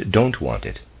and don't want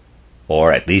it,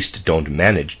 or at least don't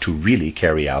manage to really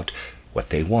carry out what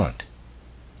they want.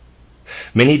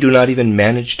 Many do not even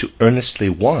manage to earnestly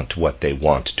want what they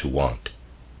want to want.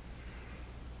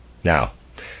 Now,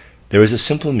 there is a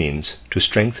simple means to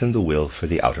strengthen the will for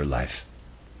the outer life.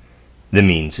 The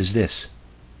means is this: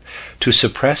 to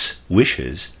suppress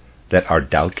wishes that are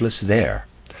doubtless there,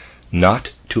 not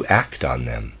to act on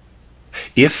them,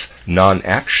 if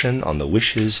non-action on the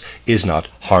wishes is not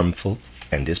harmful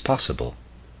and is possible.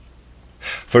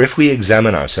 For if we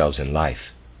examine ourselves in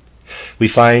life, we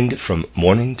find from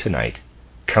morning to night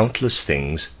countless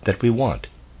things that we want,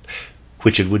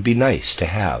 which it would be nice to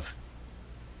have.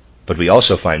 But we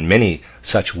also find many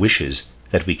such wishes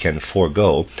that we can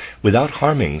forego without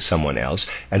harming someone else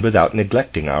and without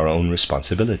neglecting our own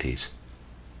responsibilities.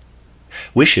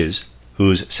 Wishes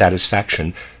whose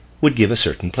satisfaction would give a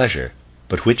certain pleasure,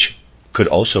 but which could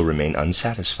also remain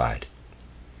unsatisfied.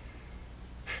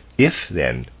 If,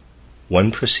 then,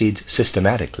 one proceeds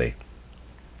systematically,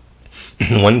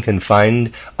 one can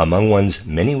find among one's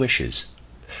many wishes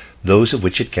those of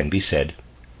which it can be said,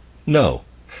 "No,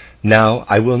 now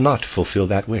I will not fulfill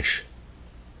that wish."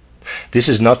 This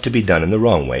is not to be done in the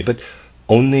wrong way, but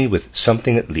only with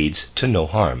something that leads to no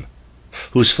harm,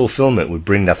 whose fulfillment would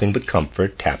bring nothing but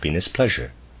comfort, happiness,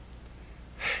 pleasure.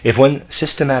 If one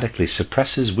systematically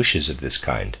suppresses wishes of this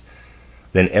kind,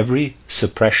 then every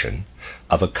suppression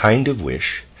of a kind of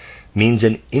wish means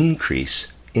an increase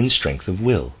in strength of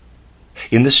will,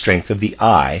 in the strength of the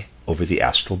I over the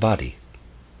astral body.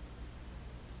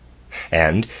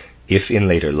 And if in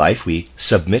later life we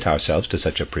submit ourselves to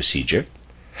such a procedure,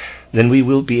 then we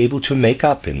will be able to make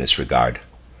up in this regard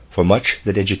for much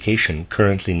that education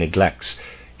currently neglects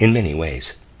in many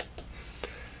ways.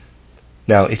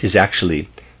 Now, it is actually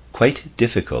quite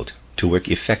difficult to work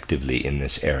effectively in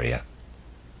this area,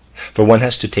 for one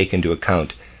has to take into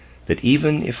account that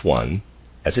even if one,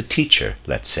 as a teacher,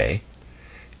 let's say,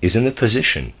 is in the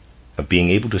position of being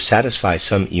able to satisfy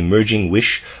some emerging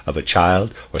wish of a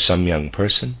child or some young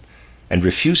person, and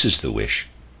refuses the wish,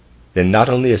 then not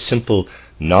only a simple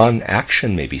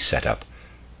non-action may be set up,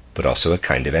 but also a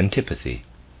kind of antipathy.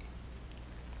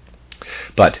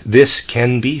 But this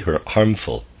can be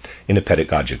harmful in a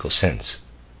pedagogical sense,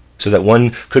 so that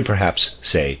one could perhaps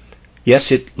say,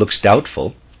 yes, it looks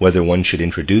doubtful whether one should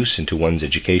introduce into one's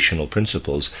educational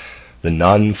principles the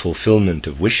non-fulfillment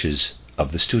of wishes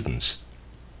of the students.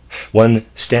 One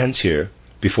stands here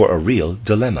before a real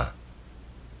dilemma.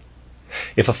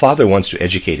 If a father wants to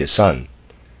educate his son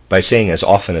by saying as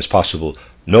often as possible,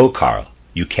 "No, Carl,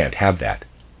 you can't have that,"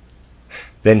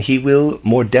 then he will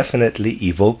more definitely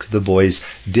evoke the boy's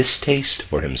distaste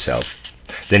for himself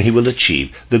than he will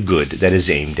achieve the good that is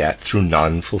aimed at through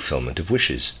non-fulfillment of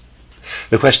wishes.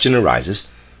 The question arises,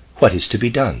 what is to be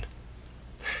done?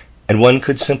 And one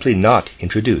could simply not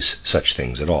introduce such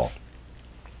things at all.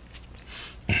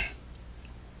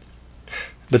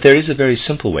 But there is a very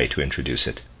simple way to introduce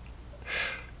it.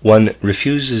 One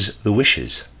refuses the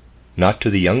wishes, not to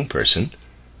the young person,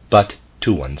 but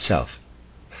to oneself,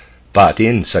 but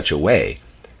in such a way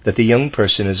that the young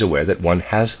person is aware that one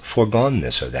has foregone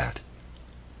this or that.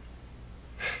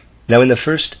 Now, in the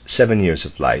first 7 years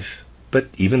of life, but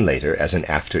even later as an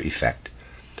after effect,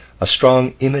 a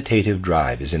strong imitative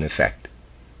drive is in effect,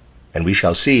 and we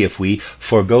shall see if we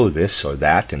forego this or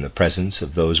that in the presence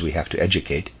of those we have to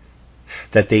educate,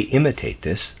 that they imitate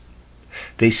this.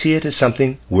 They see it as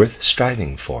something worth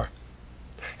striving for,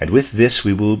 and with this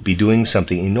we will be doing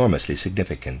something enormously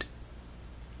significant.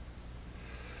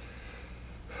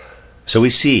 So we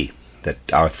see that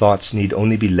our thoughts need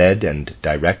only be led and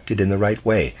directed in the right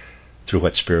way through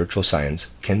what spiritual science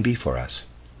can be for us.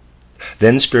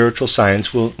 Then spiritual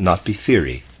science will not be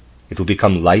theory. It will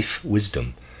become life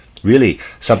wisdom, really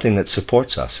something that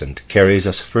supports us and carries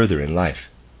us further in life.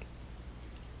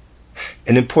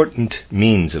 An important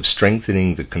means of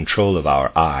strengthening the control of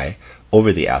our I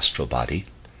over the astral body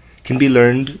can be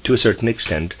learned to a certain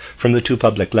extent from the 2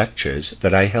 public lectures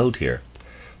that I held here.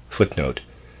 Footnote: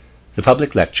 the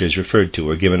public lectures referred to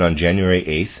were given on January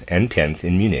 8th and 10th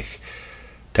in Munich,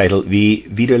 titled Wie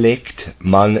widerlegt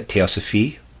man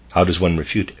Theosophie? How does one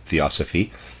refute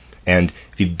Theosophy? And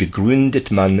Wie begründet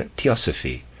man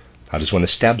Theosophie? How does one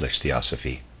establish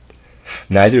Theosophy?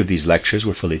 Neither of these lectures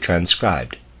were fully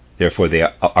transcribed. Therefore they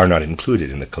are not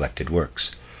included in the collected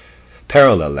works.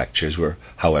 Parallel lectures were,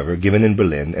 however, given in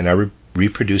Berlin and are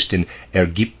reproduced in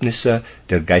Ergebnisse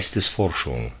der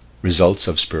Geistesforschung, Results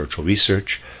of Spiritual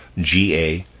Research,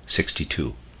 GA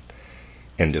 62.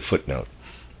 End of footnote.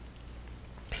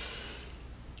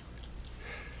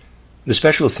 The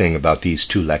special thing about these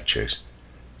two lectures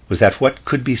was that what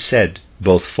could be said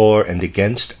both for and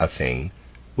against a thing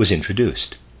was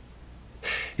introduced.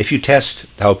 If you test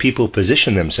how people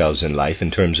position themselves in life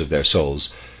in terms of their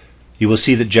souls, you will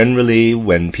see that generally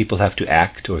when people have to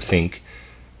act or think,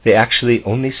 they actually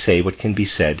only say what can be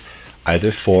said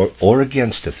either for or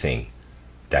against a thing.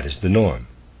 That is the norm.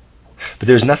 But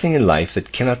there is nothing in life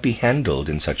that cannot be handled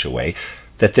in such a way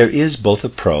that there is both a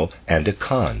pro and a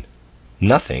con.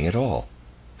 Nothing at all.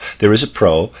 There is a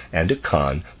pro and a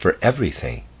con for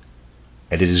everything.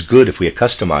 And it is good if we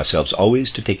accustom ourselves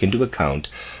always to take into account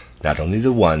not only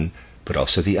the one, but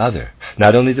also the other.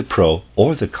 Not only the pro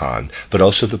or the con, but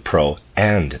also the pro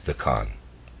and the con.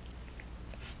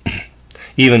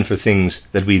 Even for things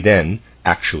that we then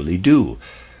actually do,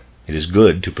 it is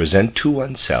good to present to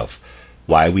oneself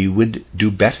why we would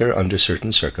do better under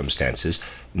certain circumstances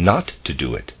not to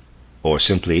do it, or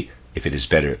simply, if it is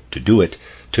better to do it,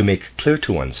 to make clear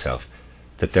to oneself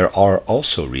that there are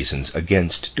also reasons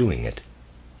against doing it.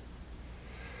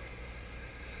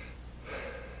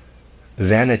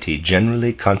 Vanity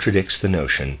generally contradicts the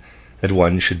notion that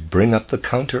one should bring up the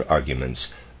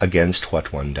counter-arguments against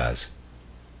what one does,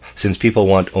 since people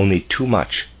want only too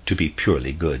much to be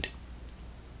purely good.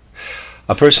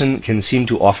 A person can seem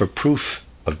to offer proof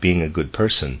of being a good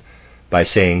person by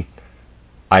saying,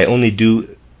 "I only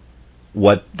do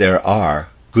what there are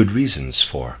good reasons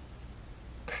for."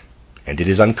 And it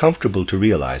is uncomfortable to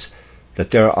realize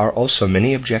that there are also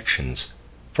many objections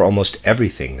for almost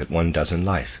everything that one does in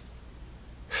life.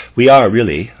 We are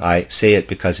really, I say it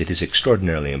because it is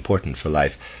extraordinarily important for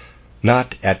life,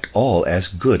 not at all as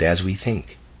good as we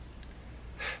think.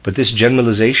 But this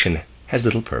generalization has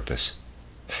little purpose.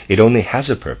 It only has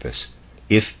a purpose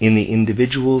if in the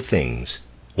individual things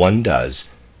one does,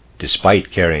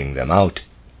 despite carrying them out,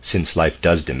 since life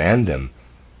does demand them,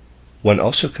 one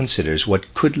also considers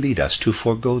what could lead us to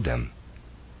forego them.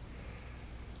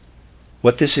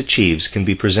 What this achieves can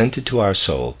be presented to our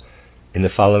soul in the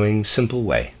following simple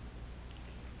way.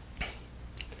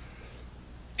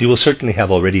 You will certainly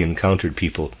have already encountered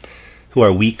people who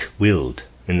are weak-willed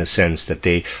in the sense that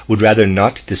they would rather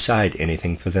not decide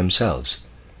anything for themselves,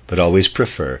 but always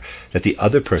prefer that the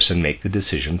other person make the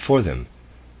decision for them,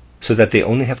 so that they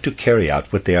only have to carry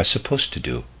out what they are supposed to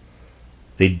do.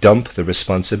 They dump the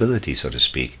responsibility, so to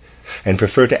speak, and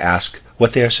prefer to ask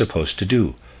what they are supposed to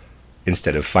do,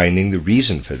 instead of finding the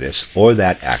reason for this or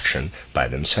that action by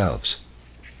themselves.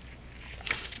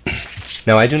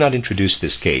 Now, I do not introduce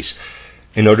this case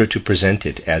in order to present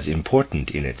it as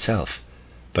important in itself,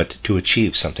 but to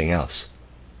achieve something else.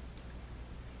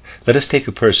 Let us take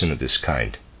a person of this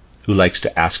kind, who likes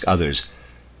to ask others.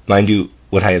 Mind you,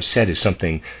 what I have said is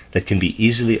something that can be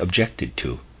easily objected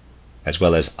to, as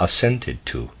well as assented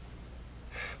to.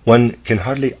 One can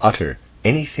hardly utter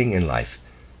anything in life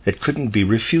that couldn't be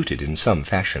refuted in some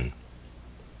fashion.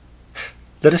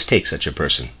 Let us take such a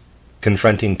person,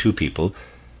 confronting two people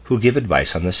who give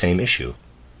advice on the same issue.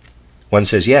 One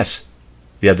says yes,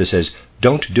 the other says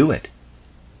don't do it.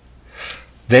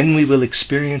 Then we will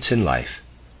experience in life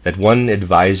that one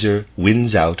advisor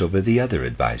wins out over the other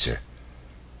advisor.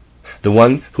 The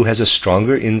one who has a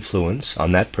stronger influence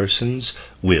on that person's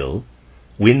will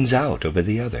wins out over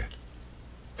the other.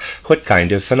 What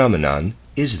kind of phenomenon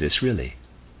is this really?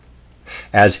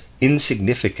 As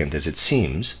insignificant as it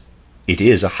seems, it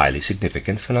is a highly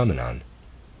significant phenomenon.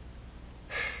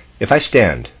 If I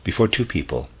stand before two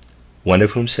people, one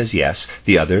of whom says yes,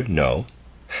 the other no,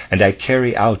 and I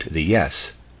carry out the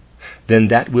yes, then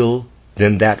that will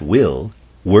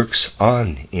works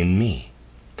on in me.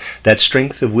 That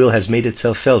strength of will has made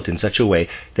itself felt in such a way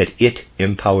that it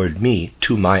empowered me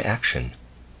to my action.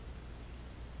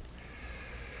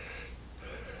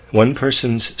 One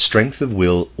person's strength of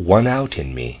will won out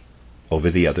in me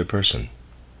over the other person.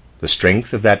 The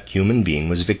strength of that human being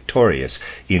was victorious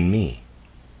in me.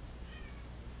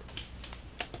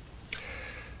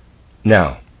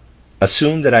 Now,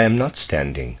 assume that I am not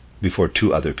standing before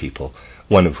two other people,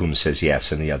 one of whom says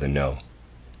yes and the other no,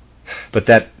 but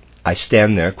that I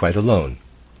stand there quite alone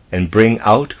and bring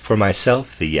out for myself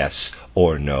the yes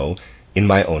or no in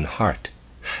my own heart,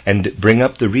 and bring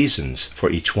up the reasons for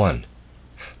each one.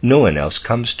 No one else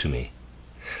comes to me,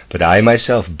 but I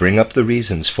myself bring up the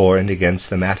reasons for and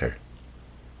against the matter.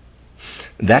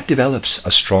 that develops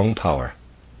a strong power,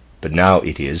 but now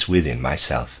it is within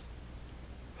myself.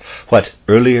 What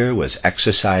earlier was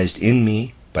exercised in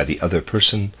me by the other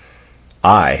person,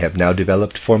 I have now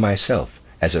developed for myself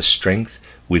as a strength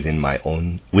within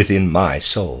my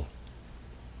soul.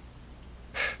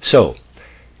 So,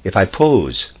 if I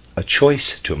pose a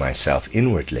choice to myself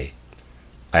inwardly,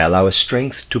 I allow a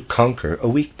strength to conquer a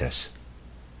weakness.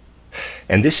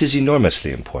 And this is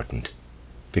enormously important,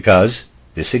 because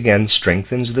this again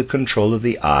strengthens the control of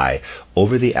the I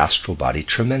over the astral body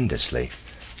tremendously.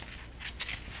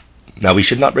 Now, we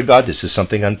should not regard this as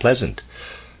something unpleasant,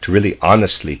 to really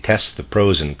honestly test the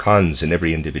pros and cons in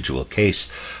every individual case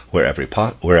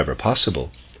wherever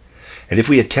possible. And if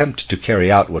we attempt to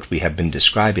carry out what we have been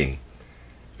describing,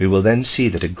 we will then see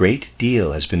that a great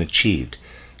deal has been achieved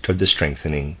toward the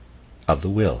strengthening of the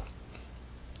will.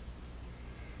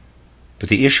 But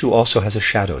the issue also has a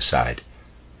shadow side,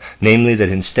 namely that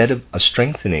instead of a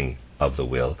strengthening of the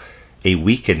will, a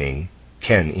weakening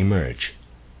can emerge.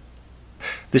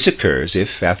 This occurs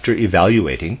if, after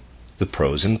evaluating the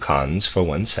pros and cons for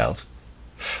oneself,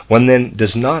 one then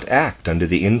does not act under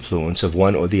the influence of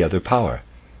one or the other power,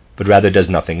 but rather does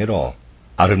nothing at all,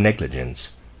 out of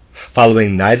negligence,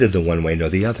 following neither the one way nor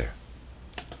the other.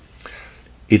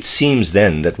 It seems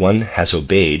then that one has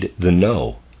obeyed the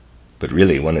no, but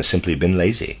really one has simply been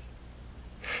lazy.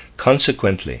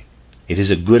 Consequently, it is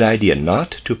a good idea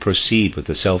not to proceed with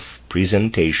the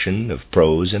self-presentation of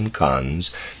pros and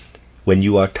cons when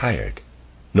you are tired,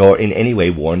 nor in any way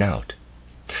worn out,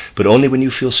 but only when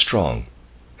you feel strong,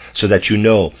 so that you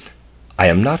know, I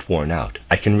am not worn out.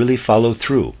 I can really follow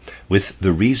through with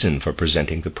the reason for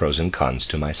presenting the pros and cons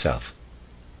to myself.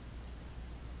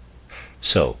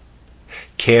 So,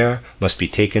 care must be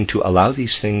taken to allow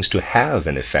these things to have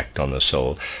an effect on the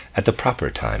soul at the proper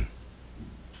time.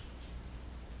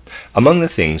 Among the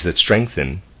things that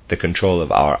strengthen the control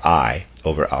of our I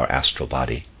over our astral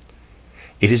body,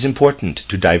 it is important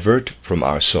to divert from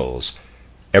our souls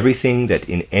everything that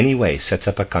in any way sets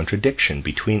up a contradiction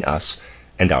between us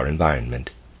and our environment.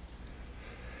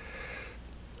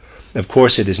 Of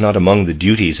course, it is not among the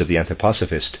duties of the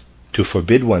anthroposophist to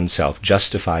forbid oneself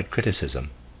justified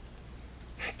criticism.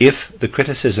 If the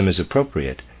criticism is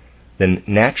appropriate, then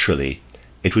naturally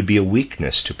it would be a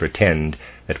weakness to pretend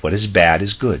that what is bad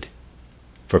is good,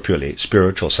 for purely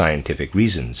spiritual scientific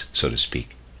reasons, so to speak.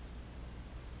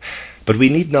 But we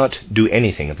need not do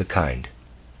anything of the kind.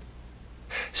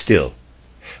 Still,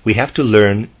 we have to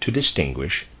learn to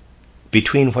distinguish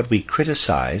between what we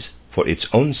criticize for its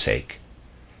own sake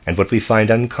and what we find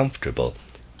uncomfortable,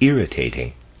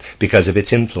 irritating, because of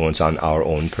its influence on our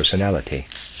own personality.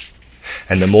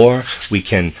 And the more we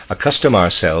can accustom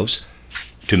ourselves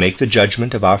to make the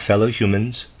judgment of our fellow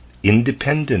humans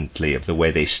independently of the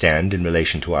way they stand in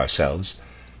relation to ourselves,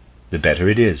 the better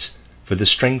it is for the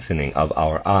strengthening of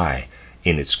our I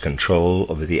in its control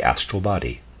over the astral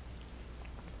body.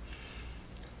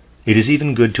 It is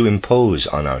even good to impose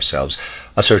on ourselves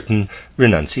a certain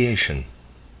renunciation,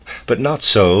 but not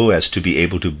so as to be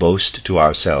able to boast to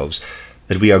ourselves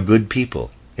that we are good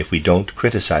people if we don't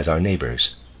criticize our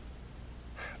neighbors.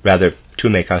 Rather, to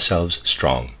make ourselves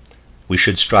strong, we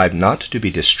should strive not to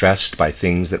be distressed by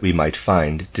things that we might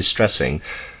find distressing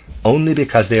only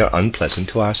because they are unpleasant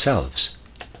to ourselves.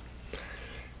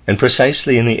 And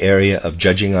precisely in the area of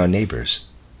judging our neighbors,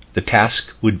 the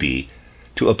task would be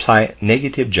to apply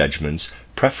negative judgments,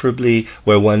 preferably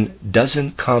where one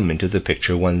doesn't come into the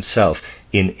picture oneself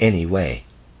in any way.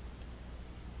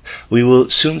 We will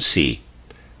soon see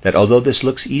that although this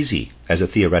looks easy as a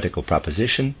theoretical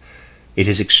proposition, it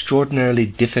is extraordinarily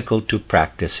difficult to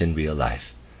practice in real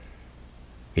life.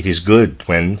 It is good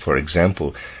when, for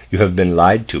example, you have been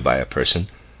lied to by a person,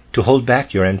 to hold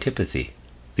back your antipathy,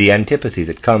 the antipathy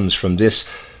that comes from this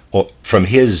or from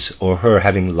his or her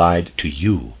having lied to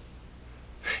you.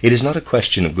 It is not a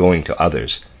question of going to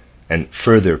others and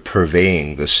further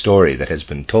purveying the story that has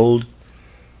been told,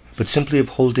 but simply of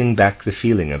holding back the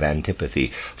feeling of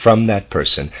antipathy from that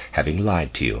person having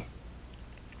lied to you.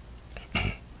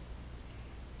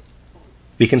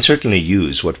 We can certainly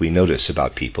use what we notice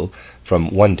about people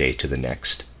from one day to the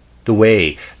next, the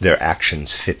way their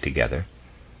actions fit together,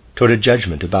 toward a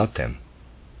judgment about them.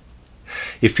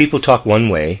 If people talk one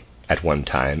way at one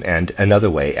time and another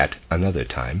way at another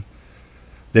time,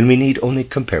 then we need only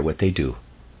compare what they do,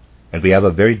 and we have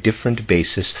a very different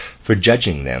basis for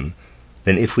judging them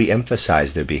than if we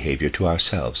emphasize their behavior to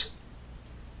ourselves.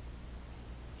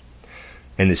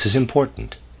 And this is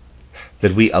important,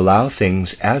 that we allow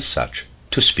things as such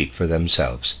to speak for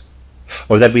themselves,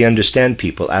 or that we understand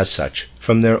people as such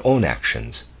from their own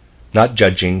actions, not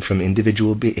judging from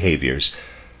individual behaviors,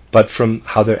 but from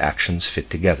how their actions fit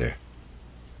together.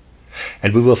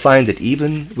 And we will find that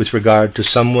even with regard to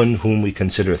someone whom we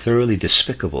consider thoroughly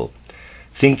despicable,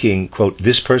 thinking, quote,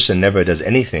 this person never does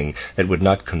anything that would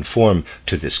not conform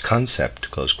to this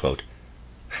concept, close quote,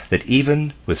 that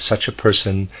even with such a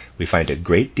person we find a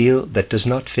great deal that does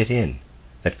not fit in,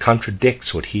 that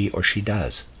contradicts what he or she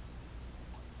does.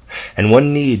 And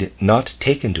one need not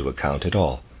take into account at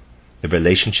all the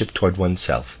relationship toward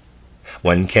oneself.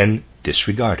 One can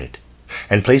disregard it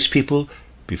and place people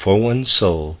before one's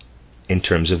soul in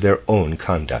terms of their own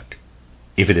conduct,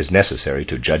 if it is necessary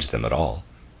to judge them at all.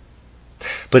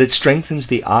 But it strengthens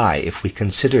the eye if we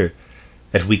consider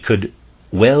that we could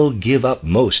well give up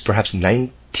most, perhaps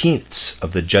 9/10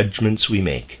 of the judgments we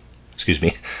make.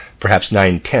 Perhaps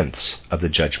 9/10 of the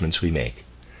judgments we make.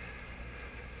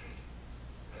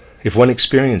 If one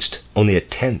experienced only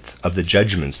 1/10 of the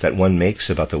judgments that one makes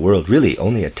about the world, really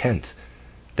only 1/10,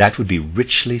 that would be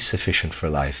richly sufficient for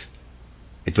life.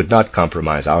 It would not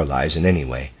compromise our lives in any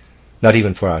way, not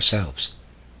even for ourselves,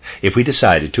 if we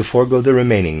decided to forego the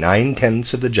remaining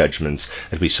 9/10 of the judgments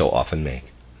that we so often make.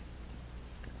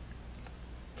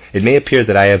 It may appear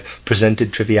that I have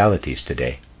presented trivialities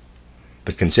today,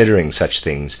 but considering such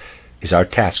things is our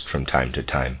task from time to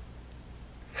time.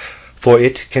 For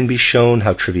it can be shown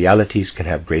how trivialities can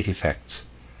have great effects,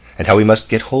 and how we must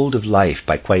get hold of life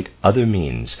by quite other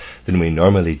means than we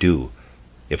normally do,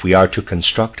 if we are to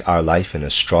construct our life in a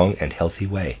strong and healthy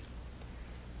way.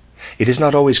 It is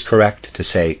not always correct to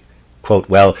say, quote,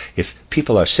 well, if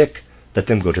people are sick, let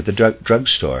them go to the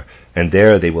drugstore, and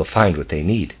there they will find what they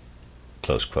need,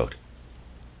 close quote.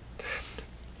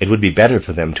 It would be better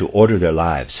for them to order their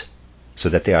lives so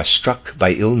that they are struck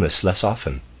by illness less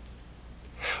often,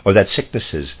 or that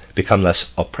sicknesses become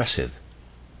less oppressive.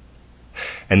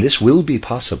 And this will be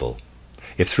possible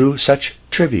if through such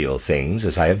trivial things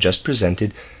as I have just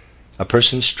presented, a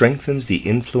person strengthens the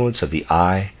influence of the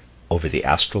eye over the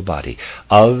astral body,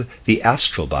 of the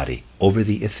astral body over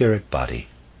the etheric body,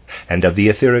 and of the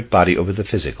etheric body over the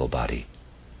physical body.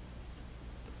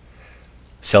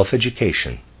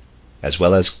 Self-education, as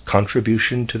well as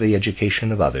contribution to the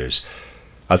education of others,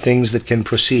 are things that can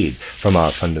proceed from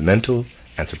our fundamental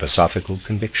anthroposophical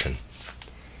conviction.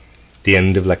 The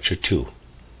end of Lecture 2.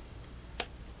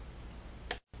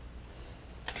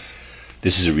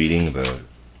 This is a reading of a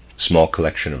small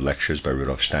collection of lectures by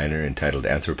Rudolf Steiner entitled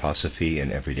Antroposophie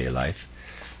in Everyday Life.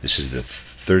 This is the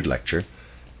third lecture,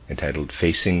 entitled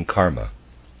Facing Karma,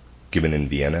 given in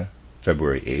Vienna,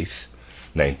 February 8th,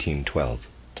 1912.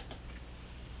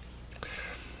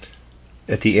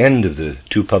 At the end of the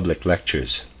 2 public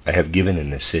lectures I have given in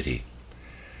this city,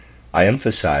 I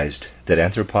emphasized that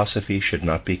anthroposophy should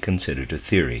not be considered a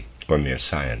theory or mere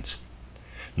science,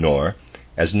 nor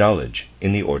as knowledge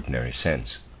in the ordinary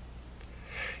sense.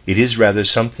 It is rather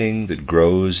something that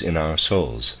grows in our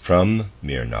souls from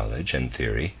mere knowledge and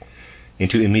theory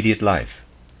into immediate life,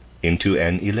 into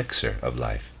an elixir of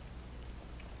life.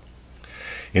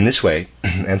 In this way,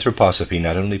 anthroposophy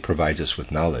not only provides us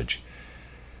with knowledge,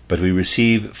 but we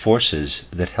receive forces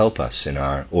that help us in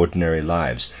our ordinary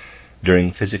lives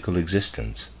during physical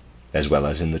existence, as well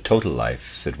as in the total life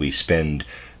that we spend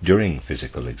during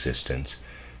physical existence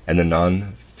and the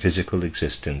non-physical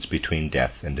existence between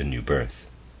death and a new birth.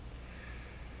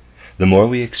 The more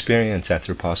we experience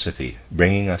anthroposophy,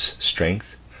 bringing us strength,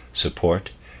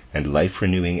 support, and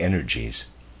life-renewing energies,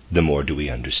 the more do we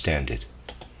understand it.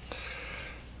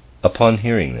 Upon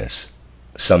hearing this,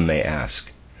 some may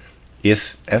ask, if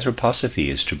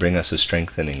anthroposophy is to bring us a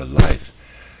strengthening of life,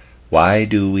 why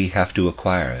do we have to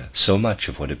acquire so much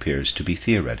of what appears to be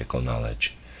theoretical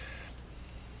knowledge?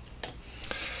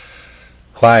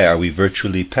 Why are we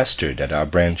virtually pestered at our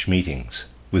branch meetings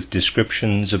with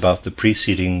descriptions about the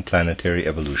preceding planetary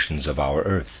evolutions of our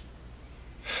Earth?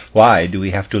 Why do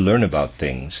we have to learn about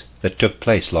things that took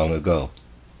place long ago?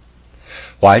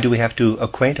 Why do we have to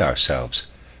acquaint ourselves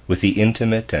with the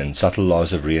intimate and subtle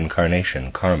laws of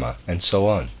reincarnation, karma, and so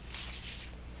on?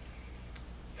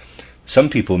 Some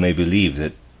people may believe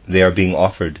that they are being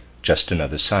offered just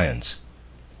another science.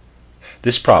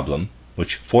 This problem,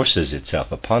 which forces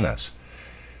itself upon us,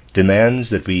 demands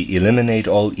that we eliminate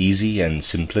all easy and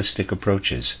simplistic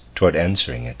approaches toward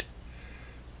answering it.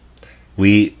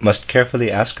 We must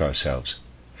carefully ask ourselves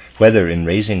whether, in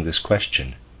raising this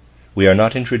question, we are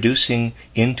not introducing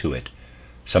into it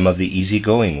some of the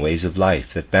easygoing ways of life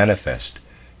that manifest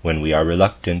when we are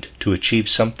reluctant to achieve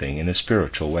something in a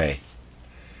spiritual way.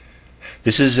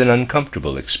 This is an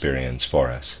uncomfortable experience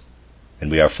for us, and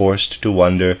we are forced to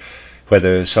wonder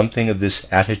whether something of this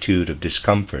attitude of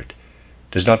discomfort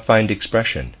does not find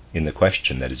expression in the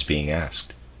question that is being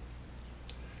asked.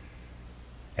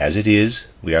 As it is,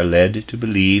 we are led to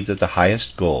believe that the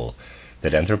highest goal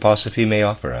that Antroposophy may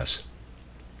offer us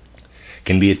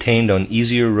can be attained on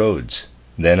easier roads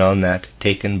than on that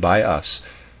taken by us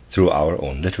through our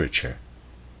own literature.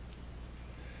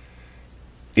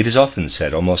 It is often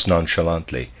said, almost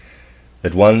nonchalantly,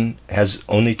 that one has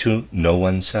only to know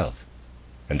oneself,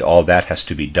 and all that has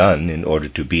to be done in order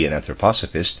to be an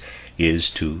anthroposophist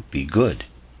is to be good.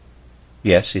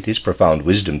 Yes, it is profound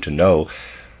wisdom to know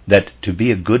that to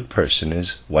be a good person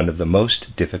is one of the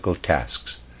most difficult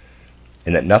tasks,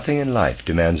 and that nothing in life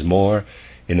demands more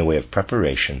in the way of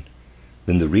preparation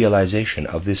than the realization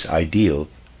of this ideal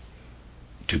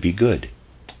to be good.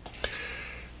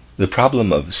 The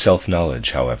problem of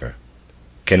self-knowledge, however,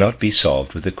 cannot be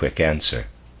solved with a quick answer,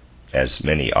 as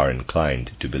many are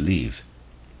inclined to believe.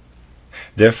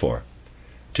 Therefore,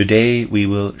 today we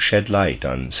will shed light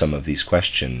on some of these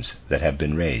questions that have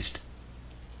been raised.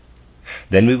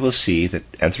 Then we will see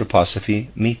that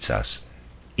Antroposophy meets us,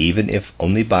 even if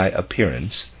only by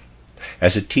appearance,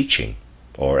 as a teaching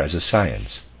or as a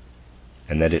science,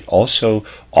 and that it also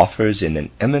offers in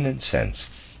an eminent sense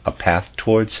a path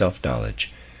toward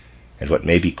self-knowledge, and what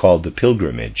may be called the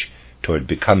pilgrimage toward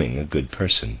becoming a good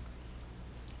person.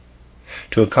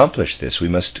 To accomplish this, we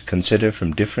must consider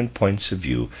from different points of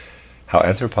view how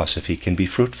Antroposophy can be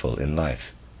fruitful in life.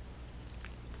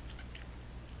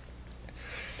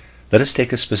 Let us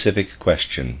take a specific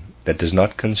question that does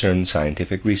not concern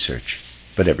scientific research,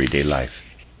 but everyday life.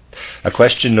 A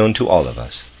question known to all of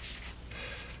us.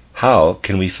 How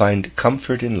can we find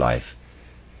comfort in life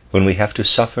when we have to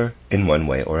suffer in one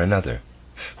way or another,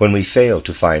 when we fail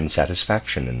to find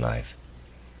satisfaction in life?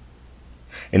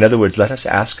 In other words, let us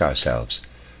ask ourselves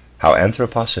how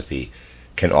Antroposophy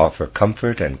can offer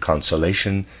comfort and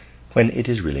consolation when it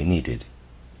is really needed.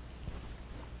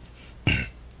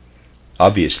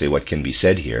 Obviously, what can be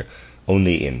said here,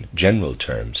 only in general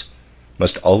terms,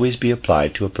 must always be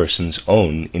applied to a person's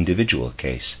own individual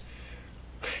case.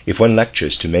 If one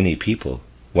lectures to many people,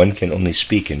 one can only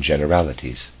speak in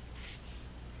generalities.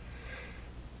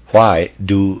 Why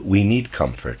do we need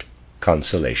comfort,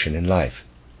 consolation in life?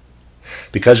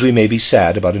 Because we may be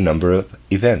sad about a number of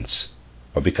events,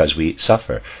 or because we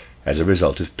suffer as a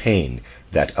result of pain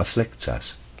that afflicts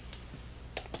us.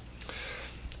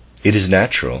 It is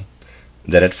natural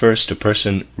that at first a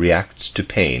person reacts to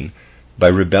pain by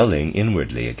rebelling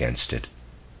inwardly against it,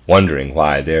 wondering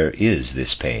why there is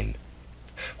this pain.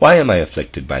 Why am I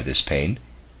afflicted by this pain?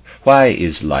 Why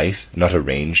is life not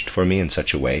arranged for me in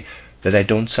such a way that I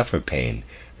don't suffer pain,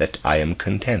 that I am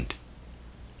content?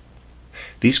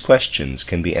 These questions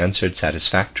can be answered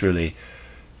satisfactorily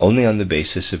only on the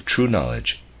basis of true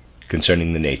knowledge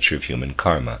concerning the nature of human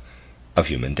karma, of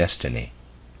human destiny.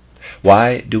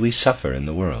 Why do we suffer in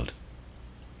the world?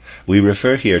 We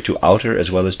refer here to outer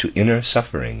as well as to inner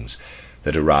sufferings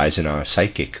that arise in our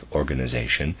psychic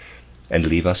organization and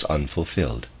leave us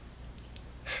unfulfilled.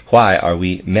 Why are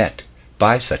we met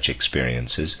by such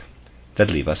experiences that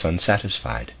leave us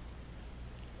unsatisfied?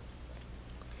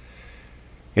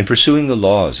 In pursuing the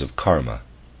laws of karma,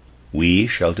 we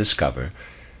shall discover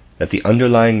that the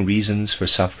underlying reasons for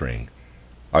suffering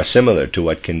are similar to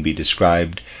what can be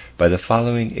described by the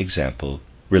following example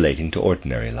relating to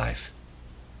ordinary life.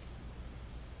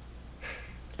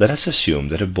 Let us assume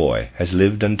that a boy has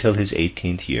lived until his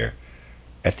 18th year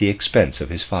at the expense of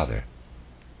his father.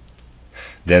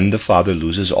 Then the father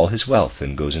loses all his wealth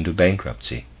and goes into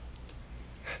bankruptcy.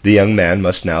 The young man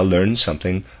must now learn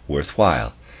something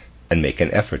worthwhile and make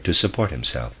an effort to support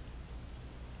himself.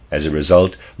 As a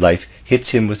result, life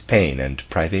hits him with pain and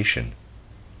privation.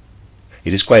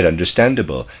 It is quite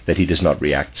understandable that he does not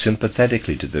react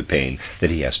sympathetically to the pain that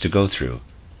he has to go through.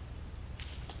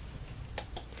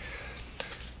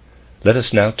 Let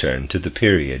us now turn to the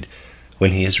period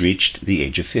when he has reached the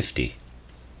age of 50.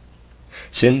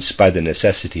 Since, by the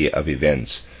necessity of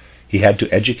events, he had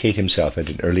to educate himself at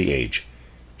an early age,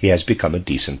 he has become a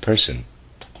decent person.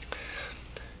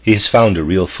 He has found a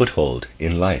real foothold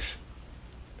in life.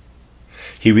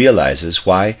 He realizes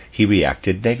why he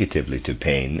reacted negatively to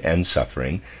pain and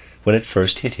suffering when it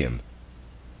first hit him.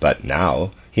 But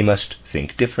now he must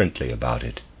think differently about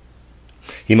it.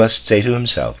 He must say to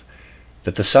himself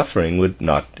that the suffering would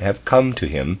not have come to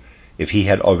him if he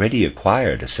had already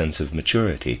acquired a sense of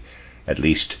maturity, at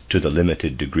least to the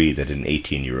limited degree that an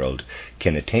 18-year-old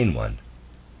can attain one.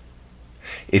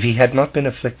 If he had not been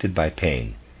afflicted by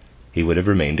pain, he would have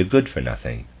remained a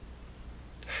good-for-nothing.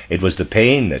 It was the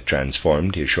pain that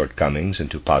transformed his shortcomings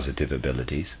into positive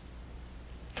abilities.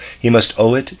 He must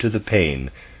owe it to the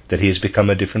pain that he has become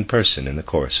a different person in the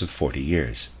course of 40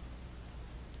 years.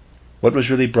 what was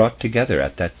really brought together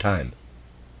at that time.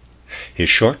 His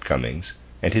shortcomings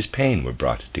and his pain were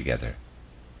brought together.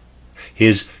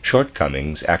 His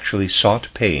shortcomings actually sought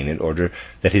pain in order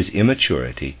that his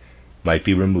immaturity might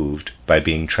be removed by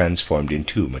being transformed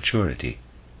into maturity.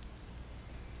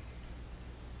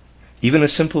 Even a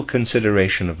simple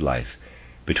consideration of life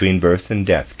between birth and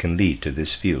death can lead to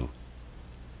this view.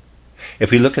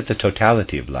 If we look at the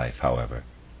totality of life, however,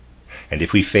 and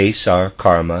if we face our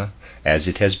karma as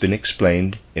it has been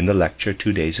explained in the lecture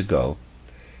 2 days ago,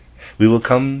 we will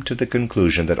come to the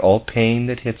conclusion that all pain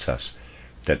that hits us,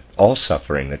 that all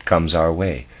suffering that comes our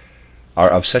way, are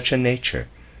of such a nature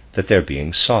that they're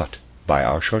being sought by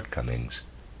our shortcomings.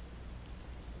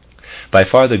 By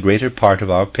far the greater part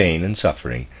of our pain and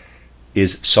suffering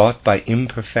is sought by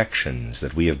imperfections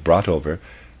that we have brought over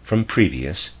from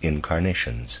previous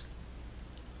incarnations.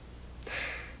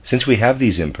 Since we have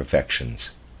these imperfections,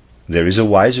 there is a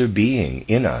wiser being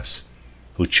in us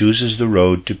who chooses the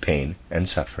road to pain and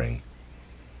suffering.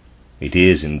 It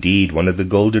is indeed one of the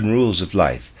golden rules of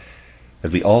life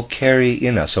that we all carry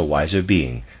in us a wiser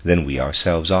being than we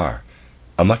ourselves are,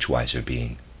 a much wiser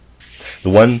being. The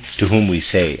one to whom we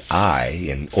say I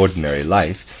in ordinary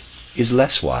life is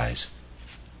less wise.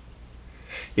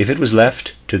 If it was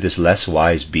left to this less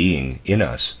wise being in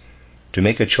us to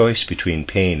make a choice between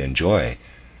pain and joy,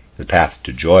 the path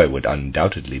to joy would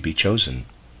undoubtedly be chosen.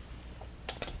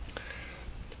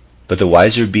 But the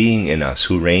wiser being in us,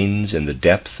 who reigns in the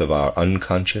depth of our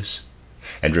unconscious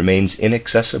and remains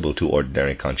inaccessible to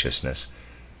ordinary consciousness,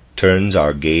 turns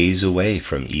our gaze away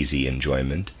from easy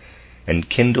enjoyment and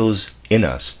kindles in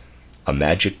us a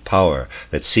magic power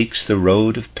that seeks the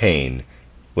road of pain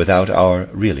without our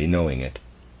really knowing it.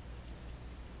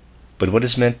 But what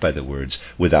is meant by the words,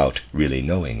 without really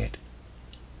knowing it?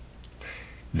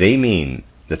 They mean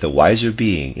that the wiser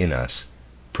being in us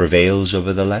prevails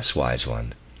over the less wise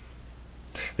one.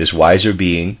 This wiser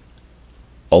being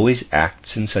always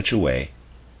acts in such a way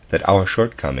that our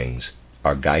shortcomings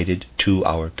are guided to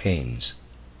our pains.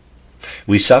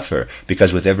 We suffer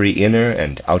because with every inner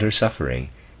and outer suffering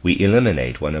we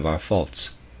eliminate one of our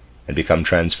faults and become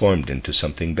transformed into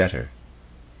something better.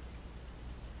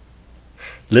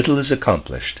 Little is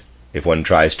accomplished if one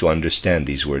tries to understand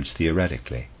these words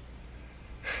theoretically.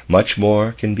 Much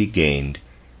more can be gained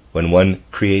when one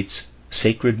creates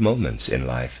sacred moments in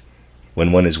life,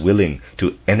 when one is willing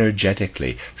to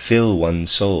energetically fill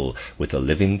one's soul with the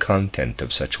living content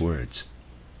of such words.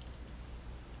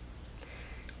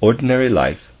 Ordinary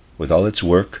life, with all its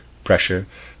work, pressure,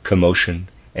 commotion,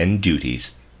 and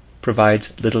duties,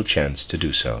 provides little chance to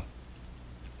do so.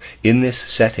 In this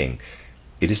setting,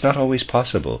 it is not always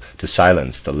possible to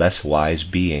silence the less wise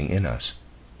being in us.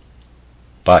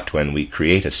 But when we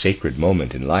create a sacred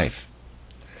moment in life,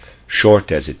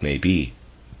 short as it may be,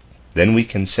 then we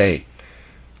can say,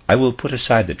 I will put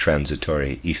aside the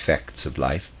transitory effects of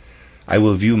life. I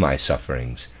will view my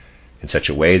sufferings in such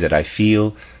a way that I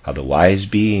feel how the wise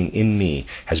being in me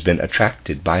has been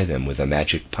attracted by them with a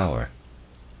magic power.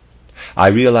 I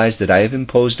realize that I have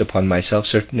imposed upon myself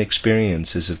certain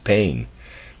experiences of pain,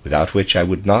 without which I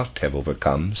would not have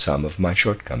overcome some of my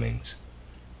shortcomings.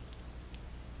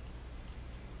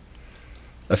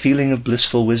 A feeling of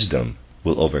blissful wisdom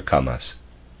will overcome us,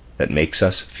 that makes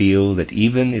us feel that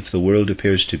even if the world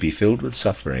appears to be filled with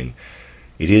suffering,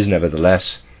 it is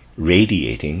nevertheless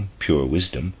radiating pure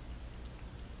wisdom.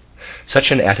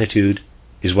 Such an attitude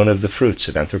is one of the fruits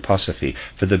of Antroposophie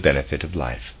for the benefit of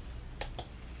life.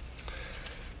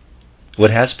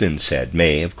 What has been said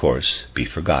may, of course, be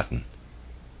forgotten,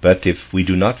 but if we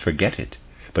do not forget it,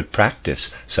 but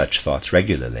practice such thoughts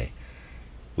regularly,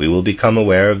 we will become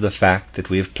aware of the fact that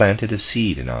we have planted a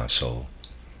seed in our soul.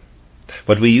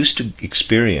 What we used to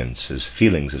experience as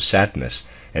feelings of sadness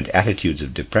and attitudes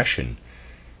of depression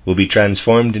will be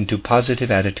transformed into positive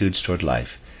attitudes toward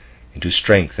life, into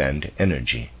strength and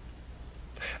energy.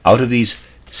 Out of these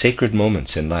sacred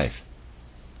moments in life,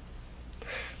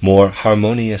 more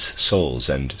harmonious souls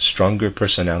and stronger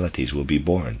personalities will be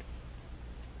born.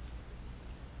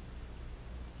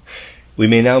 We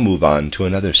may now move on to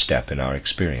another step in our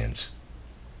experience.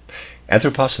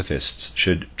 Anthroposophists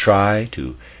should try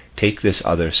to take this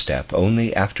other step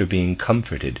only after being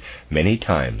comforted many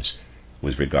times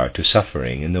with regard to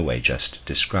suffering in the way just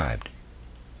described.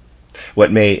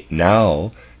 What may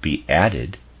now be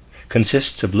added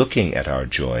consists of looking at our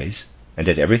joys and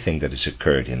at everything that has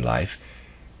occurred in life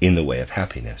in the way of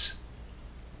happiness.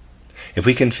 If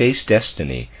we can face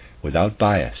destiny without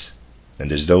bias,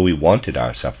 and as though we wanted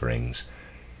our sufferings,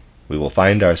 we will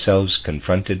find ourselves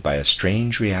confronted by a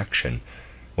strange reaction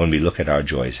when we look at our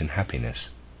joys and happiness.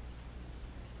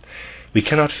 we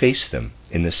cannot face them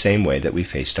in the same way that we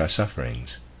faced our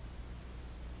sufferings.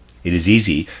 It is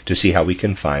easy to see how we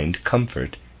can find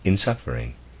comfort in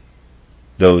suffering.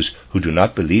 Those who do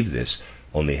not believe this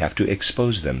only have to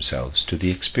expose themselves to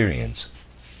the experience.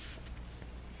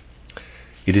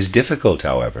 It is difficult,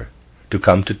 however, to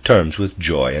come to terms with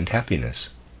joy and happiness.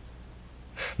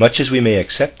 Much as we may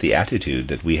accept the attitude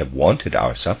that we have wanted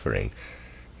our suffering,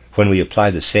 when we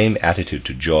apply the same attitude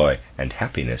to joy and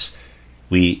happiness,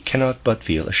 we cannot but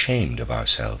feel ashamed of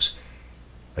ourselves.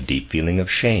 A deep feeling of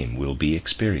shame will be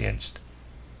experienced.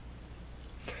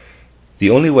 The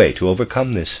only way to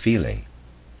overcome this feeling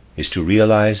is to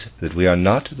realize that we are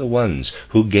not the ones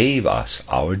who gave us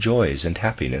our joys and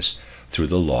happiness through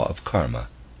the law of karma.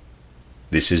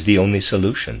 This is the only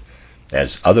solution,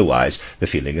 as otherwise the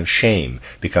feeling of shame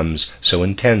becomes so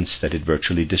intense that it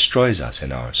virtually destroys us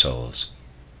in our souls.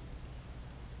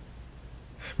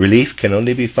 Relief can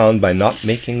only be found by not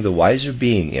making the wiser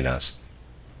being in us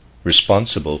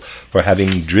responsible for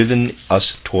having driven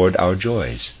us toward our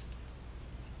joys.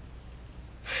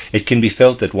 It can be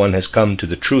felt that one has come to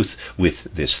the truth with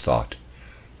this thought,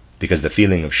 because the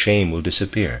feeling of shame will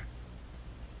disappear.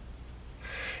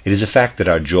 It is a fact that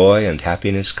our joy and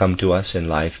happiness come to us in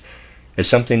life as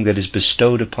something that is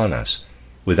bestowed upon us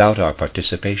without our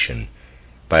participation,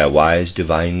 by a wise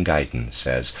divine guidance,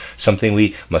 as something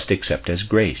we must accept as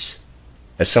grace,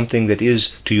 as something that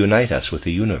is to unite us with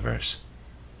the universe.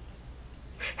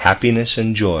 Happiness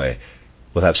and joy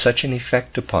will have such an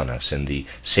effect upon us in the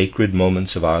sacred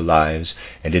moments of our lives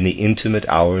and in the intimate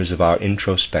hours of our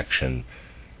introspection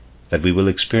that we will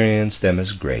experience them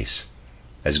as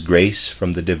grace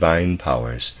from the divine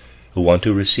powers who want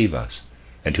to receive us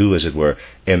and who, as it were,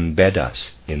 embed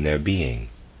us in their being.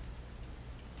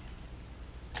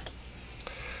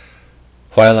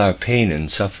 While our pain and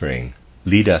suffering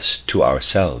lead us to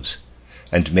ourselves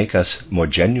and make us more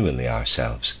genuinely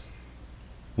ourselves,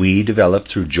 we develop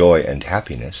through joy and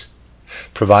happiness,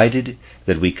 provided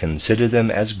that we consider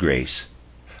them as grace,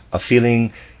 a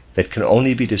feeling that can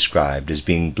only be described as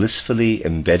being blissfully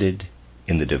embedded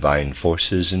in the divine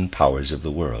forces and powers of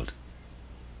the world.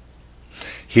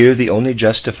 Here the only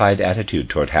justified attitude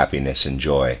toward happiness and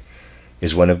joy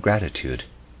is one of gratitude.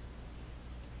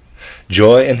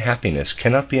 Joy and happiness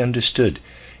cannot be understood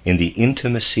in the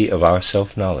intimacy of our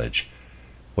self-knowledge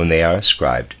when they are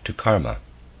ascribed to karma.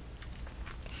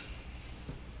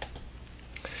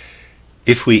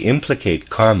 If we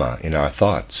implicate karma in our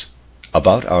thoughts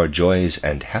about our joys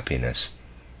and happiness,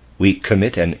 we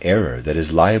commit an error that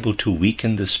is liable to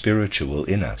weaken the spiritual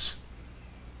in us.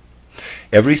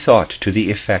 Every thought to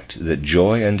the effect that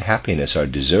joy and happiness are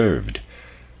deserved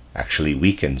actually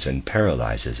weakens and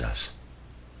paralyzes us.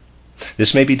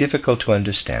 This may be difficult to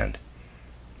understand,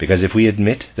 because if we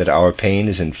admit that our pain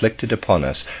is inflicted upon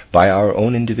us by our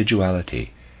own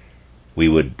individuality, we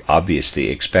would obviously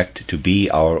expect to be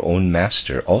our own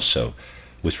master also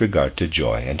with regard to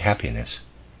joy and happiness.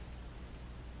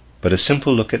 But a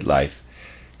simple look at life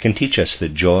can teach us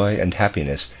that joy and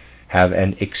happiness have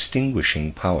an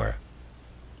extinguishing power.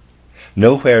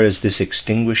 Nowhere is this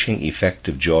extinguishing effect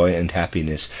of joy and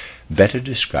happiness better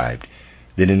described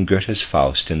than in Goethe's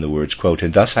Faust in the words, quote,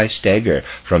 "And thus I stagger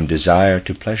from desire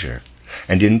to pleasure,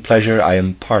 and in pleasure I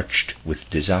am parched with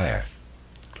desire."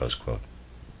 Close quote.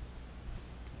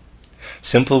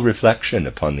 Simple reflection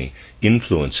upon the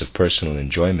influence of personal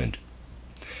enjoyment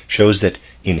shows that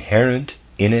inherent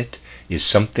in it is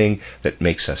something that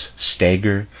makes us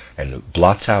stagger and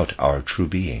blots out our true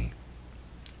being.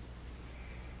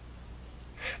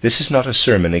 This is not a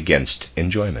sermon against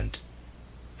enjoyment,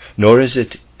 nor is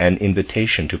it an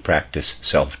invitation to practice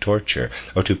self-torture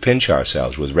or to pinch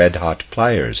ourselves with red-hot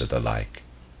pliers or the like.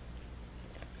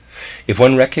 If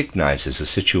one recognizes a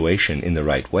situation in the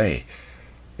right way,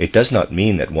 it does not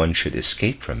mean that one should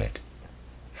escape from it.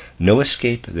 No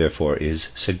escape, therefore, is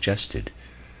suggested,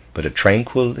 but a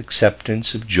tranquil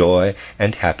acceptance of joy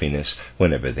and happiness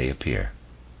whenever they appear.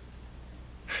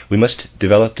 We must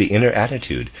develop the inner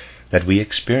attitude that we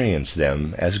experience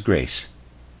them as grace,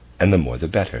 and the more the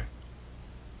better.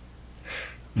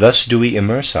 Thus do we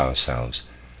immerse ourselves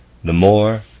the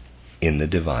more in the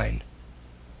divine.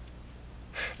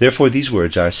 Therefore these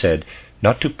words are said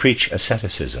not to preach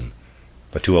asceticism,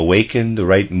 but to awaken the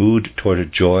right mood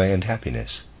toward joy and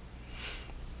happiness.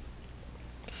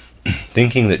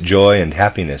 Thinking that joy and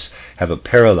happiness have a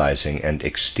paralyzing and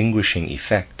extinguishing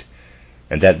effect,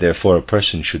 and that therefore a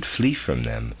person should flee from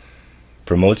them,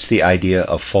 promotes the idea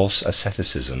of false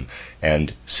asceticism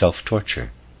and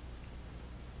self-torture.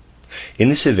 In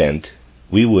this event,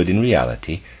 we would, in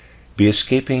reality, be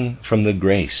escaping from the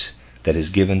grace that is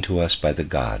given to us by the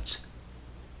gods.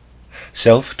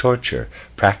 Self-torture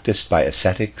practiced by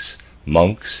ascetics,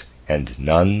 monks, and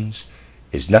nuns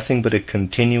is nothing but a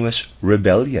continuous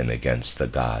rebellion against the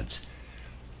gods.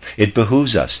 It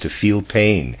behooves us to feel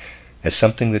pain as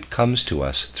something that comes to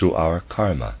us through our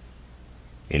karma.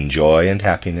 In joy and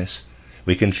happiness,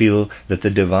 we can feel that the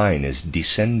divine is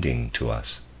descending to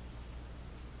us.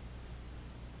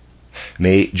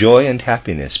 May joy and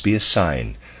happiness be a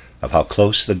sign of how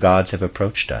close the gods have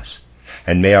approached us,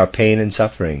 and may our pain and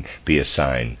suffering be a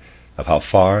sign of how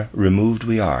far removed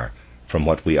we are from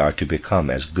what we are to become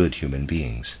as good human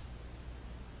beings.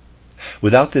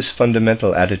 Without this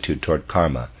fundamental attitude toward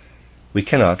karma, we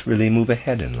cannot really move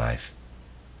ahead in life.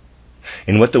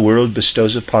 In what the world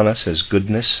bestows upon us as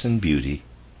goodness and beauty,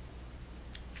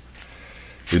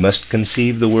 we must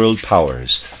conceive the world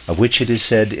powers, of which it is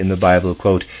said in the Bible,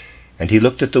 quote, "And he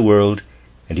looked at the world,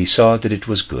 and he saw that it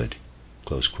was good,"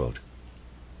 close quote.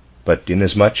 But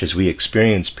inasmuch as we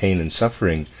experience pain and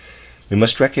suffering, we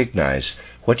must recognize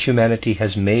what humanity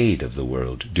has made of the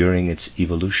world during its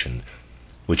evolution,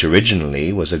 which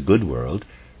originally was a good world,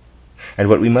 and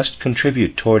what we must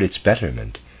contribute toward its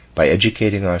betterment by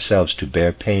educating ourselves to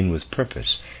bear pain with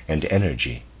purpose and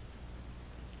energy.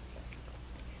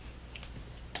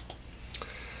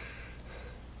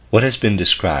 What has been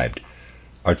described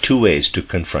are two ways to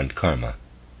confront karma.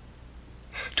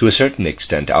 To a certain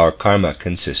extent, our karma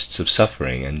consists of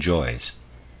suffering and joys.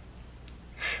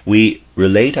 We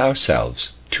relate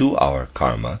ourselves to our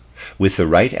karma with the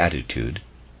right attitude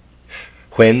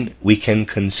when we can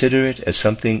consider it as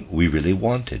something we really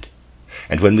wanted,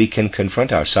 and when we can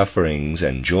confront our sufferings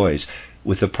and joys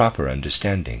with a proper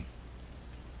understanding.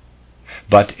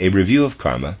 But a review of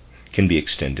karma can be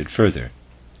extended further,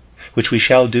 which we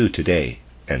shall do today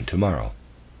and tomorrow.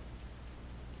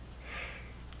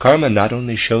 Karma not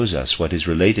only shows us what is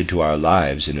related to our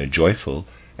lives in a joyful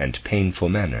and painful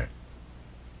manner,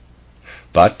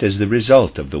 but as the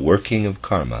result of the working of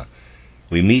karma,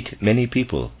 we meet many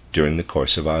people during the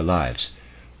course of our lives,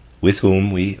 with whom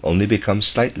we only become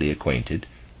slightly acquainted,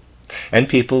 and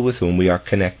people with whom we are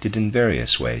connected in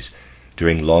various ways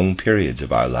during long periods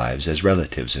of our lives as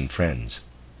relatives and friends.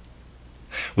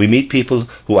 We meet people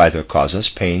who either cause us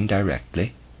pain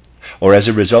directly, or as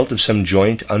a result of some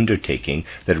joint undertaking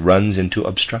that runs into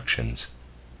obstructions.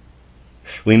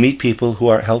 We meet people who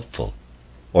are helpful,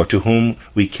 or to whom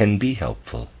we can be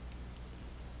helpful.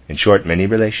 In short, many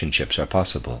relationships are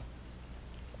possible.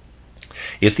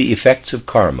 If the effects of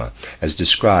karma, as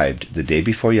described the day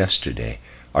before yesterday,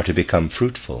 are to become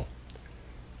fruitful,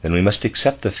 then we must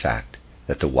accept the fact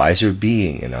that the wiser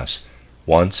being in us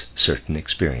wants certain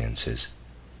experiences.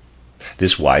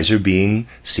 This wiser being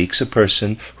seeks a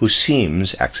person who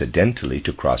seems accidentally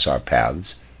to cross our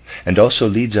paths, and also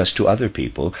leads us to other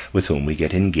people with whom we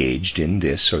get engaged in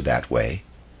this or that way.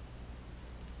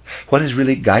 What is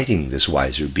really guiding this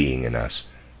wiser being in us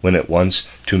when it wants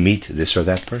to meet this or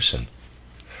that person?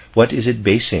 What is it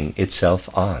basing itself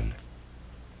on?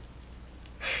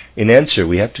 In answer,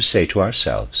 we have to say to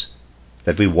ourselves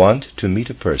that we want to meet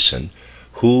a person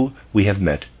who we have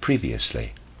met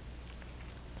previously.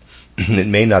 It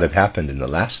may not have happened in the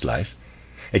last life.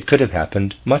 It could have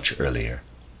happened much earlier.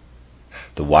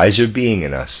 The wiser being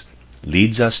in us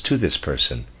leads us to this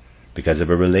person because of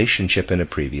a relationship in a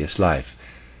previous life,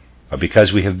 or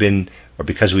because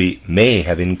we may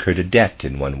have incurred a debt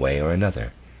in one way or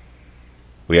another.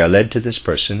 We are led to this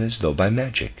person as though by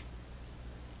magic.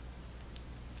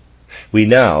 We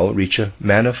now reach a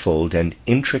manifold and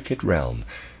intricate realm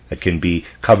that can be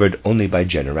covered only by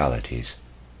generalities.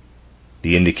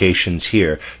 The indications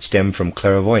here stem from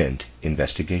clairvoyant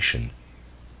investigation.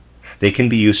 They can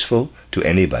be useful to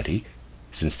anybody,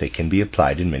 since they can be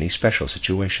applied in many special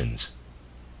situations.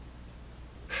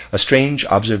 A strange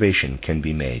observation can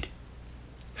be made.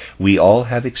 We all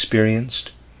have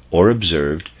experienced or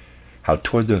observed how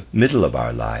toward the middle of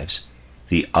our lives,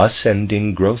 the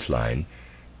ascending growth line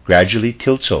gradually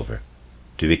tilts over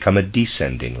to become a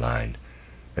descending line,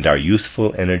 and our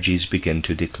youthful energies begin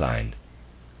to decline.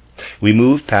 We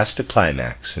move past a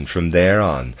climax, and from there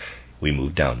on, we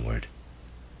move downward.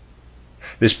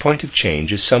 This point of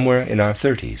change is somewhere in our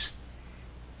 30s.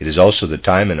 It is also the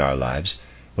time in our lives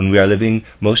when we are living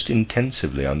most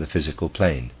intensively on the physical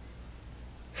plane.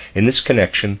 In this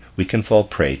connection, we can fall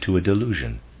prey to a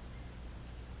delusion.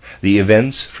 The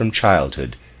events from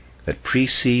childhood that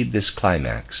precede this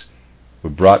climax were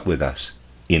brought with us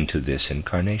into this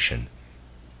incarnation.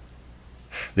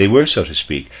 They were, so to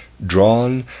speak,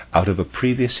 drawn out of a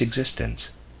previous existence.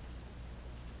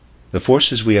 The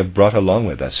forces we have brought along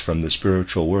with us from the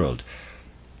spiritual world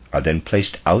are then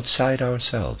placed outside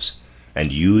ourselves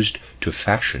and used to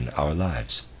fashion our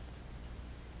lives.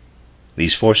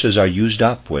 These forces are used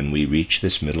up when we reach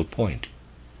this middle point.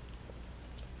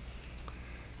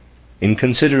 In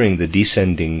considering the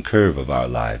descending curve of our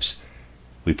lives,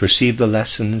 we perceive the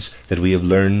lessons that we have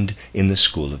learned in the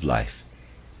school of life,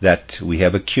 that we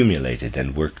have accumulated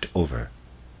and worked over.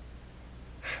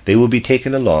 They will be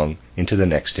taken along into the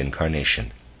next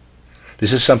incarnation.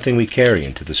 This is something we carry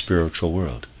into the spiritual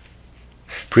world.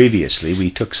 Previously,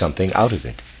 we took something out of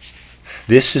it.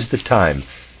 This is the time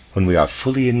when we are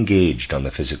fully engaged on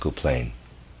the physical plane.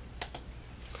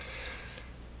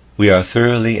 We are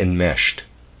thoroughly enmeshed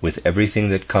with everything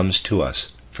that comes to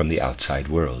us from the outside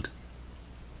world.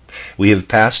 We have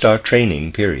passed our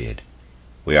training period.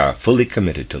 We are fully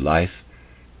committed to life,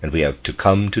 and we have to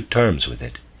come to terms with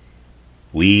it.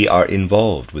 We are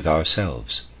involved with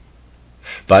ourselves.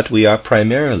 But we are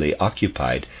primarily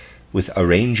occupied with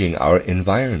arranging our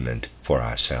environment for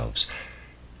ourselves,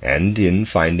 and in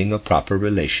finding a proper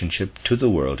relationship to the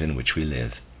world in which we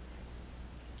live.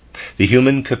 The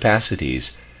human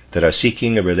capacities that are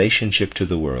seeking a relationship to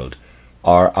the world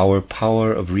are our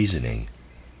power of reasoning,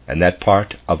 and that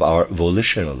part of our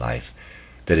volitional life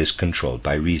that is controlled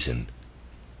by reason.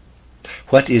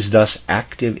 What is thus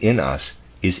active in us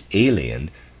is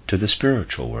alien to the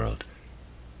spiritual world,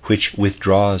 which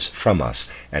withdraws from us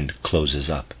and closes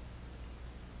up.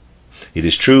 It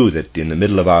is true that in the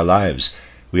middle of our lives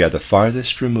we are the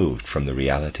farthest removed from the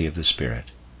reality of the Spirit.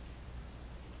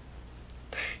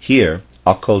 Here,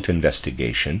 occult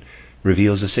investigation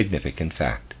reveals a significant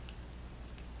fact.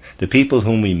 The people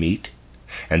whom we meet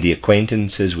and the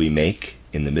acquaintances we make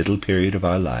in the middle period of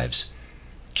our lives,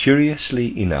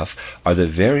 curiously enough, are the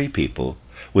very people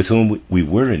with whom we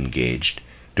were engaged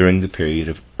during the period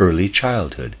of early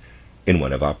childhood in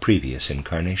one of our previous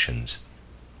incarnations.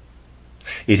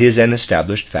 It is an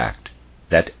established fact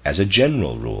that, as a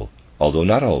general rule, although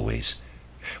not always,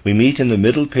 we meet in the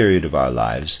middle period of our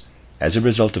lives, as a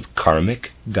result of karmic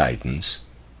guidance,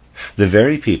 the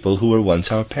very people who were once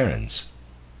our parents.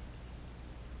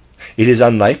 It is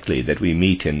unlikely that we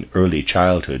meet in early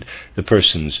childhood the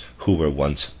persons who were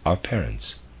once our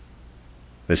parents.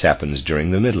 This happens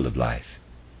during the middle of life.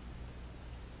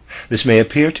 This may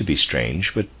appear to be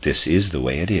strange, but this is the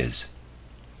way it is.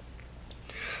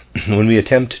 When we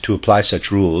attempt to apply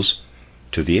such rules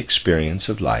to the experience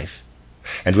of life,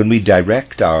 and when we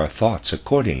direct our thoughts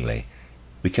accordingly,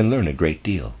 we can learn a great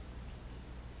deal.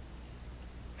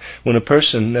 When a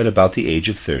person at about the age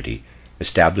of 30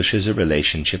 establishes a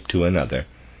relationship to another,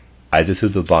 either through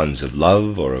the bonds of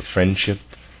love or of friendship,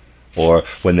 or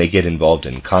when they get involved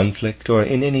in conflict or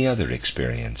in any other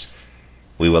experience,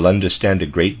 we will understand a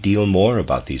great deal more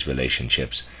about these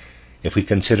relationships if we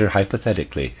consider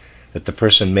hypothetically that the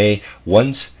person may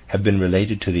once have been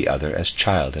related to the other as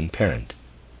child and parent.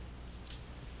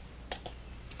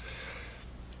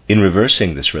 In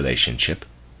reversing this relationship,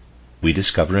 we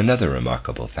discover another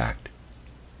remarkable fact.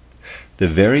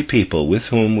 The very people with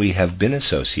whom we have been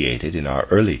associated in our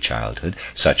early childhood,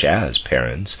 such as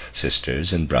parents,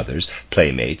 sisters and brothers,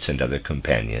 playmates and other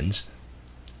companions,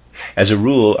 as a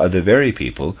rule are the very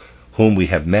people whom we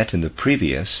have met in the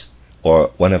previous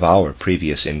or one of our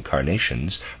previous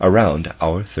incarnations around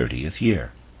our 30th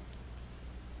year.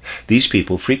 These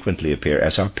people frequently appear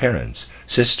as our parents,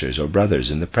 sisters, or brothers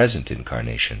in the present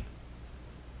incarnation.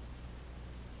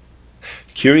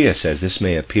 Curious as this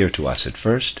may appear to us at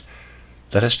first,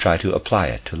 let us try to apply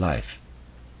it to life.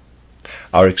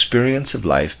 Our experience of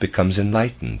life becomes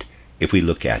enlightened if we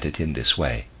look at it in this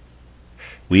way.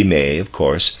 We may, of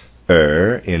course,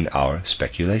 err in our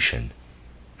speculation,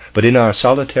 but in our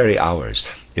solitary hours,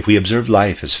 if we observe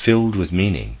life as filled with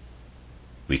meaning,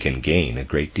 we can gain a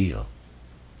great deal.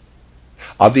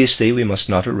 Obviously, we must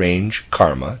not arrange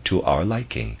karma to our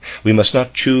liking. We must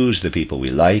not choose the people we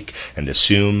like and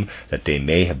assume that they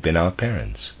may have been our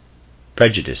parents.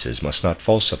 Prejudices must not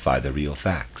falsify the real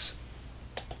facts.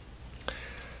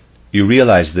 You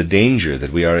realize the danger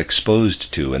that we are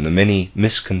exposed to and the many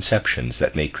misconceptions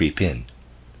that may creep in.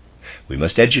 We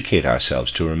must educate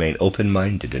ourselves to remain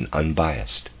open-minded and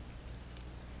unbiased.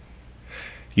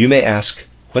 You may ask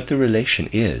what the relation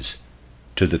is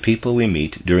to the people we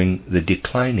meet during the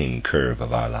declining curve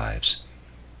of our lives.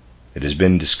 It has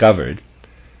been discovered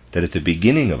that at the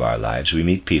beginning of our lives we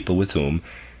meet people with whom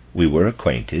we were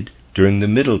acquainted during the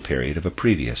middle period of a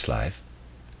previous life,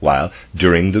 while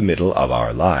during the middle of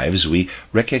our lives we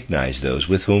recognize those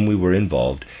with whom we were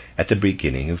involved at the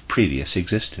beginning of previous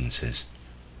existences.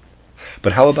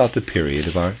 But how about the period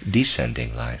of our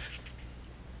descending life?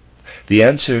 The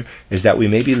answer is that we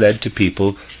may be led to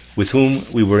people with whom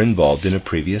we were involved in a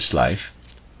previous life,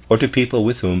 or to people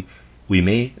with whom we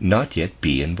may not yet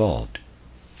be involved.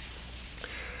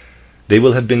 They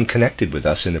will have been connected with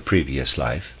us in a previous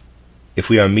life. If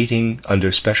we are meeting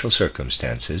under special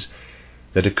circumstances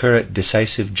that occur at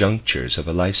decisive junctures of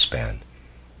a lifespan,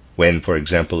 when, for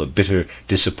example, a bitter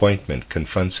disappointment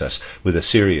confronts us with a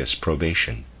serious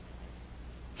probation.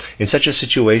 In such a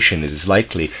situation, it is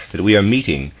likely that we are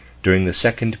meeting, during the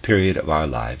second period of our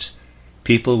lives,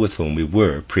 people with whom we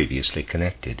were previously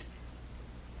connected.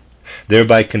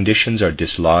 Thereby conditions are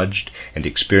dislodged, and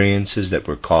experiences that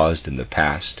were caused in the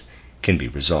past can be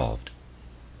resolved.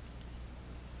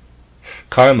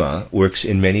 Karma works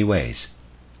in many ways,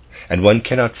 and one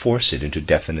cannot force it into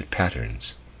definite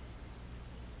patterns.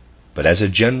 But as a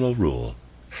general rule,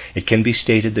 it can be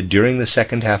stated that during the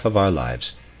second half of our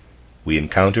lives, we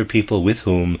encounter people with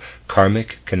whom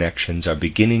karmic connections are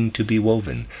beginning to be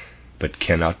woven, but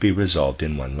cannot be resolved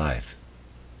in one life.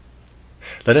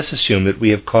 Let us assume that we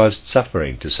have caused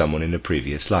suffering to someone in a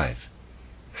previous life.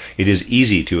 It is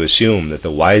easy to assume that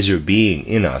the wiser being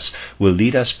in us will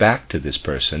lead us back to this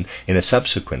person in a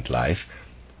subsequent life,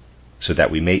 so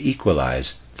that we may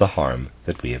equalize the harm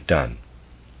that we have done.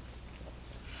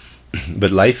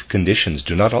 But life conditions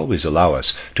do not always allow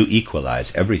us to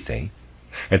equalize everything,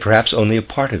 and perhaps only a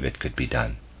part of it could be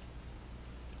done.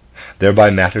 Thereby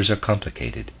matters are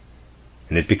complicated,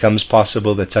 and it becomes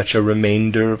possible that such a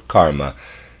remainder of karma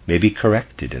may be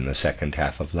corrected in the second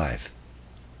half of life.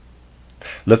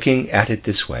 Looking at it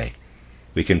this way,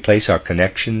 we can place our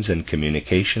connections and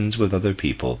communications with other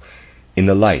people in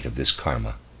the light of this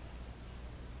karma.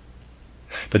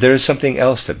 But there is something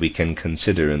else that we can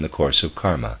consider in the course of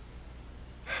karma.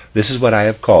 This is what I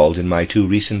have called in my 2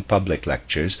 recent public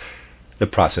lectures the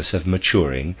process of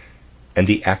maturing and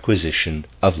the acquisition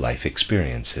of life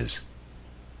experiences.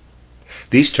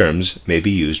 These terms may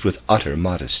be used with utter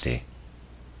modesty.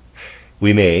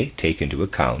 We may take into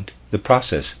account the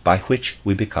process by which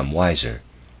we become wiser.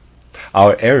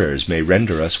 Our errors may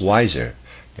render us wiser,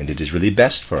 and it is really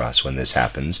best for us when this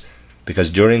happens,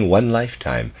 because during one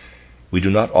lifetime we do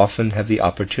not often have the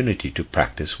opportunity to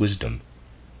practice wisdom.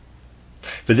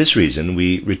 For this reason,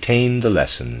 we retain the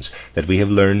lessons that we have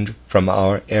learned from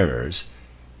our errors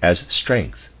as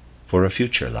strength for a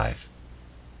future life.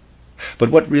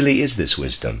 But what really is this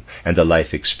wisdom and the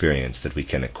life experience that we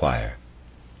can acquire?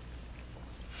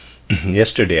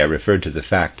 Yesterday I referred to the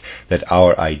fact that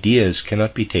our ideas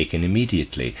cannot be taken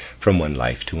immediately from one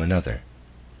life to another.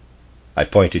 I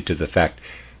pointed to the fact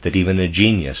that even a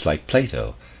genius like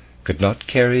Plato could not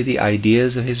carry the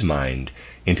ideas of his mind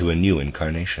into a new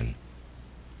incarnation.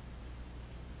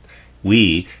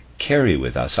 We carry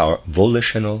with us our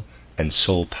volitional and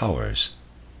soul powers,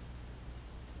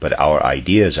 but our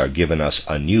ideas are given us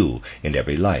anew in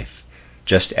every life,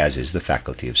 just as is the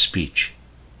faculty of speech.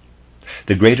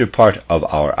 The greater part of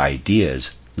our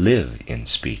ideas live in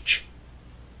speech.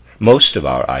 Most of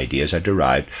our ideas are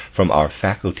derived from our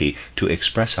faculty to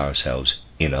express ourselves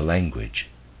in a language.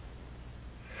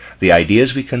 The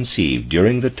ideas we conceive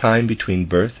during the time between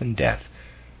birth and death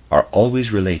are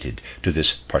always related to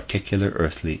this particular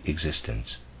earthly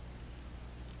existence.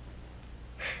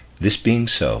 This being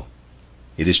so,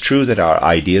 it is true that our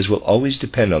ideas will always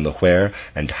depend on the where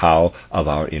and how of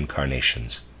our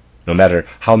incarnations, no matter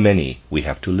how many we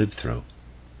have to live through.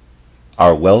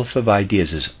 Our wealth of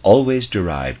ideas is always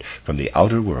derived from the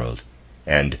outer world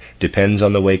and depends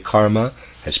on the way karma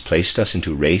has placed us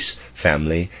into race,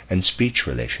 family, and speech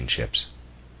relationships.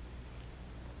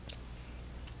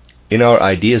 In our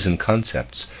ideas and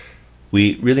concepts,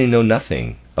 we really know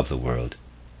nothing of the world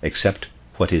except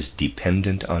what is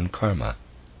dependent on karma.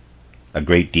 A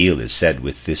great deal is said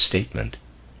with this statement.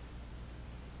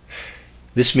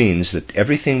 This means that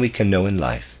everything we can know in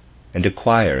life and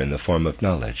acquire in the form of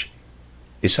knowledge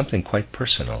is something quite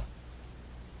personal.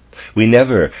 We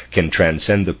never can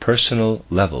transcend the personal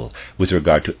level with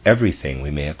regard to everything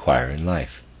we may acquire in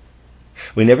life.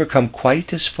 We never come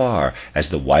quite as far as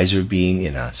the wiser being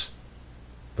in us,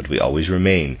 but we always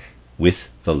remain with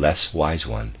the less wise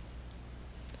one.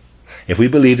 If we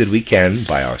believe that we can,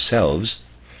 by ourselves,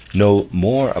 know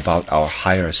more about our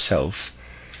higher self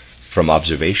from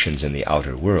observations in the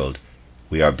outer world,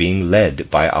 we are being led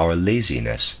by our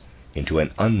laziness into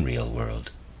an unreal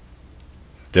world.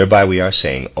 Thereby we are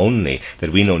saying only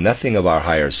that we know nothing of our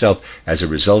higher self as a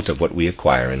result of what we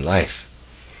acquire in life.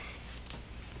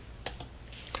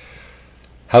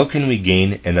 How can we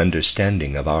gain an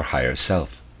understanding of our higher self?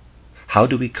 How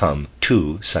do we come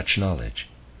to such knowledge?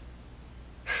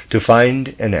 To find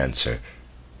an answer,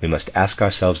 we must ask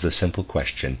ourselves the simple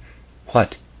question,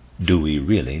 what do we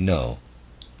really know?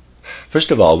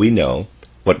 First of all, we know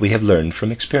what we have learned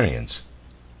from experience.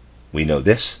 We know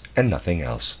this and nothing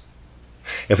else.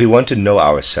 If we want to know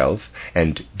ourself,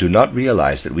 and do not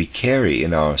realize that we carry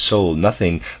in our soul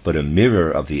nothing but a mirror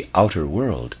of the outer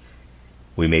world,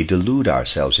 we may delude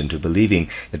ourselves into believing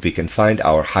that we can find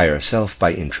our higher self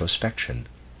by introspection.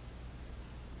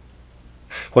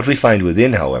 What we find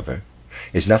within, however,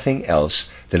 is nothing else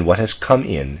than what has come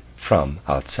in from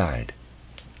outside.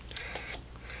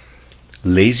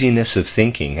 Laziness of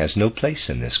thinking has no place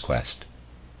in this quest.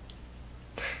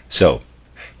 So,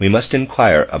 we must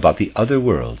inquire about the other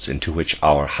worlds into which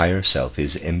our higher self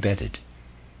is embedded,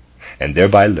 and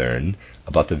thereby learn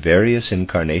about the various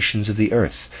incarnations of the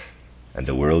earth and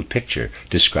the world picture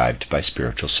described by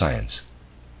spiritual science.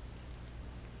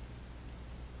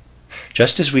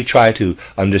 Just as we try to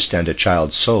understand a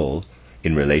child's soul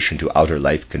in relation to outer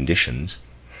life conditions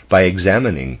by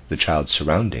examining the child's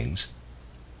surroundings,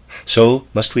 so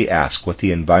must we ask what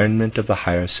the environment of the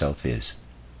higher self is.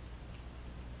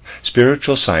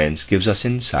 Spiritual science gives us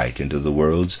insight into the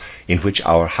worlds in which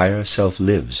our higher self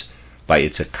lives by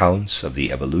its accounts of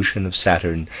the evolution of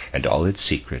Saturn and all its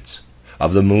secrets,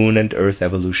 of the moon and earth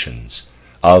evolutions,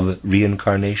 of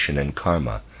reincarnation and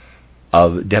karma,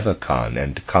 of Devakan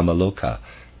and Kamaloka,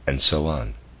 and so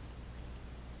on.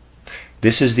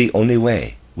 This is the only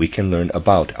way we can learn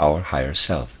about our higher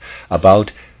self,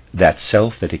 about that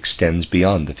self that extends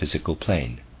beyond the physical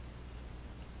plane.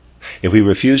 If we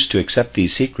refuse to accept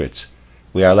these secrets,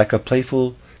 we are like a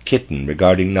playful kitten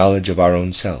regarding knowledge of our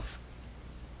own self.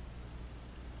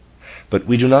 But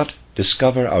we do not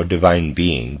discover our divine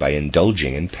being by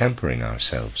indulging and pampering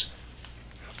ourselves.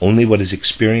 Only what is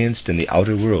experienced in the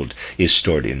outer world is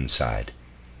stored inside.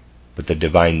 But the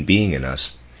divine being in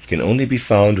us can only be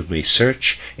found when we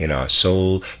search in our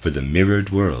soul for the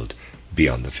mirrored world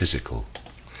beyond the physical.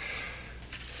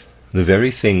 The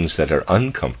very things that are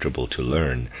uncomfortable to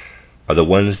learn are the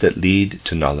ones that lead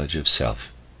to knowledge of self.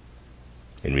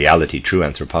 In reality, true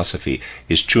anthroposophy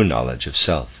is true knowledge of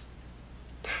self.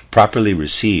 Properly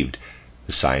received,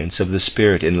 the science of the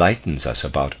spirit enlightens us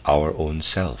about our own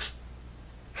self.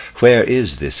 Where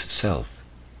is this self?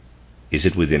 Is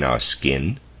it within our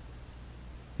skin?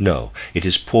 No, it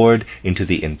is poured into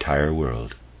the entire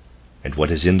world, and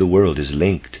what is in the world is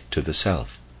linked to the self.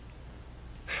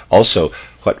 Also,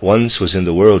 what once was in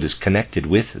the world is connected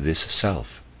with this self.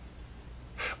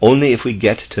 Only if we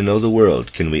get to know the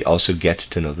world can we also get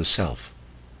to know the self.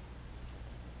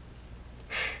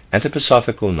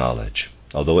 Anthroposophical knowledge,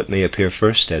 although it may appear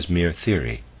first as mere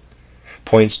theory,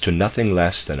 points to nothing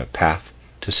less than a path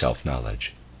to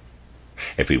self-knowledge.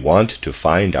 If we want to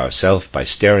find ourself by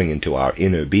staring into our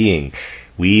inner being,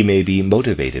 we may be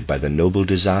motivated by the noble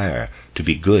desire to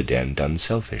be good and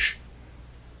unselfish.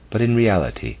 But in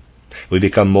reality, we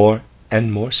become more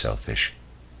and more selfish.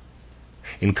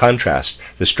 In contrast,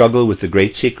 the struggle with the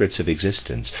great secrets of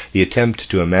existence, the attempt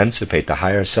to emancipate the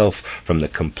higher self from the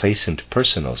complacent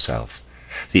personal self,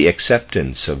 the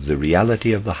acceptance of the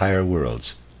reality of the higher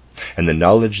worlds, and the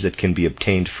knowledge that can be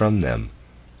obtained from them,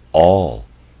 all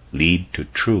lead to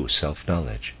true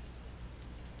self-knowledge.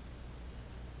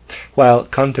 While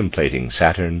contemplating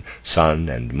Saturn, Sun,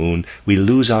 and Moon, we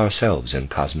lose ourselves in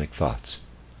cosmic thoughts.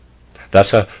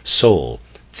 Thus a soul,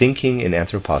 thinking in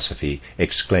anthroposophy,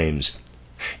 exclaims,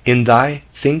 "In thy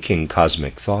thinking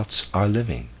cosmic thoughts are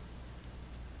living,"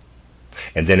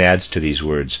 and then adds to these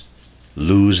words,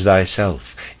 "Lose thyself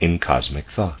in cosmic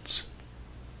thoughts."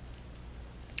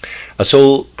 A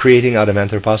soul creating out of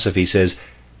anthroposophy says,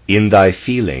 "In thy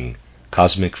feeling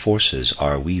cosmic forces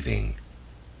are weaving,"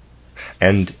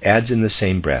 and adds in the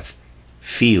same breath,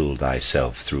 "Feel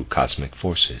thyself through cosmic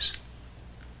forces."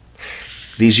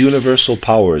 These universal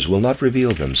powers will not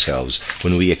reveal themselves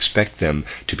when we expect them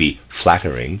to be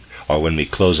flattering, or when we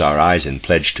close our eyes and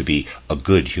pledge to be a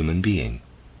good human being.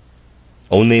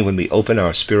 Only when we open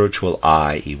our spiritual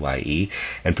eye, EYE,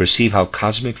 and perceive how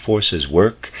cosmic forces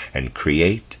work and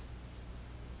create,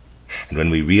 and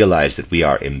when we realize that we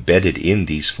are embedded in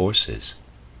these forces,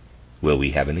 will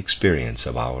we have an experience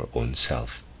of our own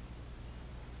self.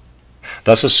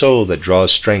 Thus a soul that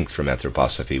draws strength from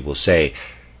anthroposophy will say,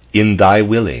 "In thy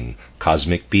willing,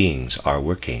 cosmic beings are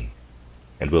working,"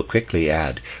 and will quickly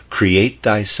add, "Create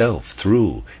thyself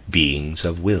through beings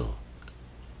of will."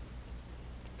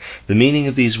 The meaning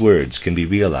of these words can be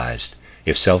realized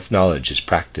if self-knowledge is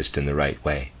practiced in the right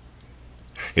way.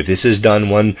 If this is done,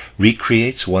 one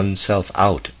recreates oneself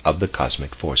out of the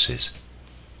cosmic forces.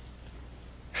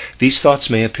 These thoughts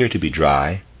may appear to be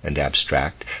dry and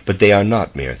abstract, but they are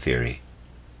not mere theory.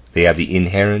 They have the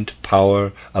inherent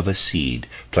power of a seed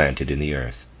planted in the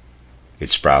earth. It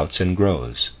sprouts and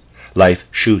grows. Life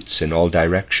shoots in all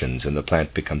directions, and the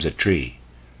plant becomes a tree.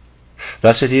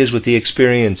 Thus it is with the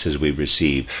experiences we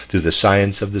receive through the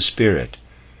science of the Spirit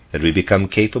that we become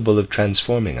capable of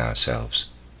transforming ourselves.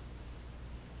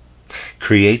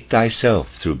 Create thyself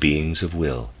through beings of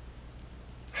will.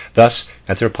 Thus,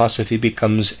 Antroposophie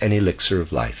becomes an elixir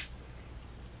of life.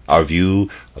 Our view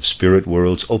of spirit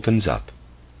worlds opens up.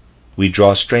 We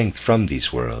draw strength from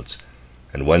these worlds,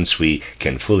 and once we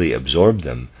can fully absorb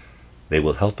them, they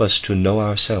will help us to know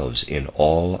ourselves in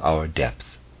all our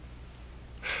depth.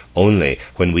 Only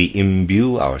when we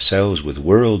imbue ourselves with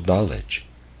world knowledge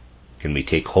can we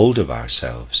take hold of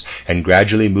ourselves and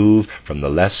gradually move from the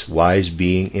less wise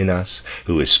being in us,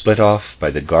 who is split off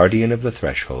by the guardian of the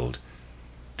threshold,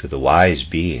 to the wise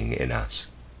being in us.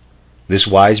 This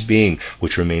wise being,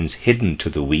 which remains hidden to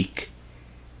the weak,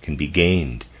 can be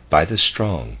gained by the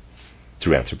strong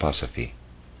through Antroposophie.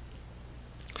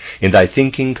 In thy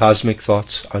thinking cosmic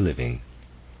thoughts are living.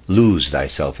 Lose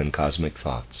thyself in cosmic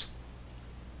thoughts.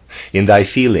 In thy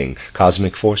feeling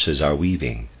cosmic forces are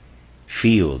weaving.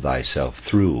 Feel thyself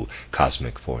through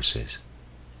cosmic forces.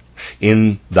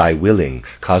 In thy willing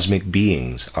cosmic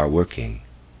beings are working.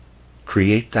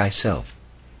 Create thyself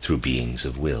through beings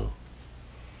of will.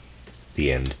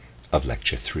 The end of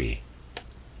Lecture 3.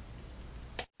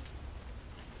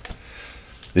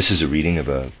 This is a reading of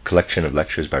a collection of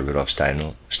lectures by Rudolf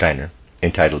Steiner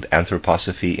entitled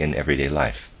Antroposophie in Everyday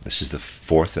Life. This is the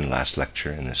fourth and last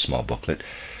lecture in this small booklet.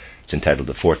 It's entitled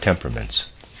The Four Temperaments,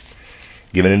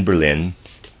 given in Berlin,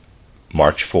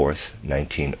 March 4th,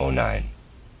 1909.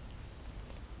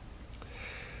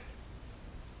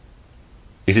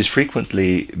 It has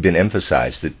frequently been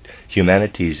emphasized that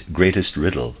humanity's greatest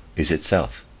riddle is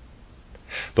itself.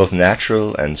 Both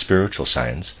natural and spiritual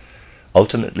science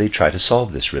ultimately try to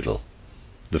solve this riddle,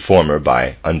 the former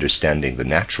by understanding the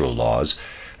natural laws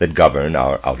that govern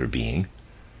our outer being,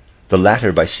 the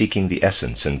latter by seeking the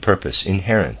essence and purpose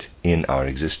inherent in our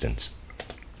existence.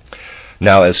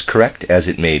 Now, as correct as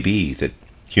it may be that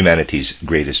humanity's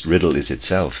greatest riddle is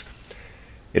itself,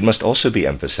 it must also be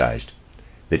emphasized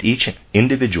that each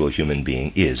individual human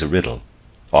being is a riddle,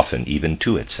 often even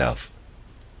to itself.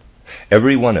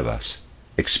 Every one of us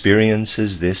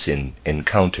experiences this in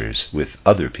encounters with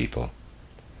other people.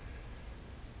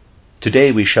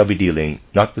 Today we shall be dealing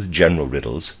not with general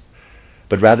riddles,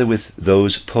 but rather with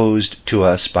those posed to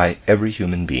us by every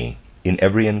human being in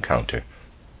every encounter,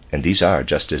 and these are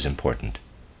just as important.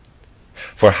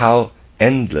 For how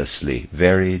endlessly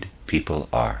varied people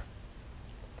are.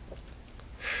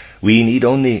 We need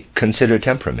only consider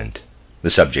temperament, the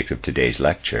subject of today's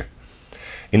lecture,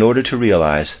 in order to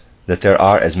realize that there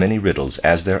are as many riddles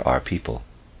as there are people.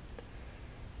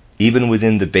 Even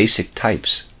within the basic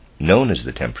types known as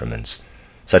the temperaments,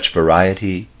 such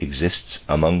variety exists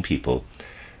among people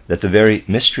that the very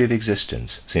mystery of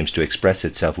existence seems to express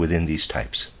itself within these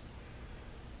types.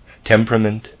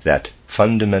 Temperament, that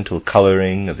fundamental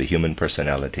coloring of the human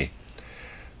personality,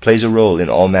 plays a role in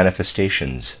all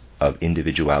manifestations of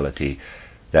individuality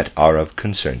that are of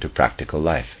concern to practical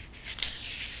life.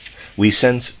 We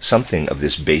sense something of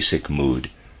this basic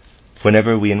mood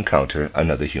whenever we encounter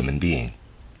another human being.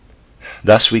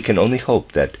 Thus we can only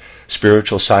hope that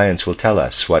spiritual science will tell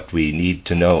us what we need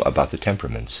to know about the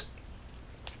temperaments.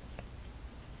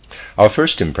 Our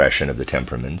first impression of the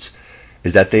temperaments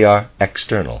is that they are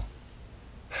external,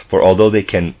 for although they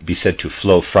can be said to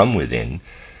flow from within,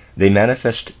 they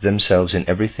manifest themselves in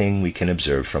everything we can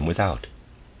observe from without.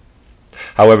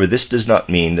 However, this does not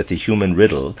mean that the human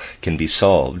riddle can be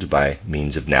solved by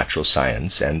means of natural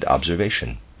science and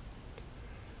observation.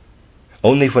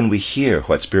 Only when we hear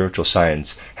what spiritual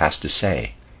science has to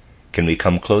say can we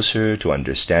come closer to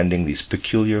understanding these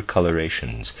peculiar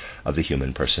colorations of the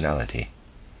human personality.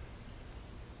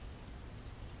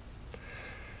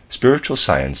 Spiritual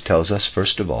science tells us,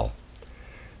 first of all,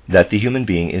 that the human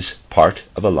being is part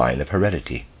of a line of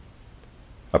heredity.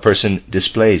 A person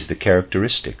displays the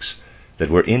characteristics that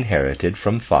were inherited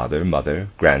from father, mother,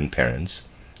 grandparents,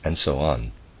 and so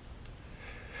on.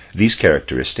 These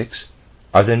characteristics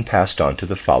are then passed on to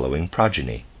the following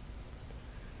progeny.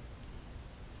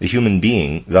 The human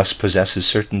being thus possesses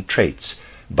certain traits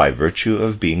by virtue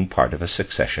of being part of a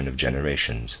succession of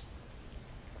generations.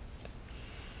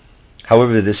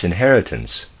 However, this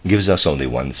inheritance gives us only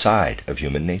one side of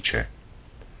human nature.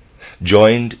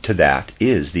 Joined to that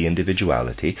is the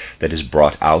individuality that is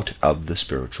brought out of the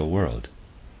spiritual world.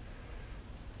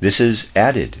 This is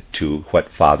added to what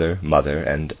father, mother,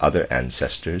 and other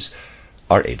ancestors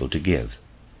are able to give.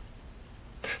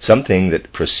 Something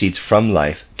that proceeds from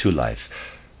life to life,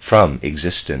 from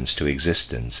existence to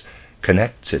existence,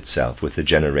 connects itself with the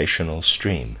generational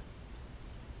stream.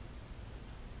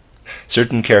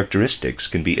 Certain characteristics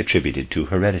can be attributed to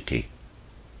heredity.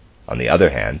 On the other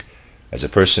hand, as a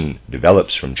person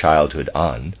develops from childhood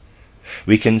on,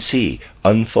 we can see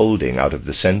unfolding out of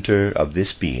the center of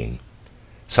this being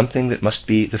something that must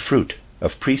be the fruit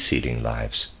of preceding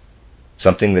lives,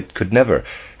 something that could never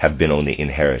have been only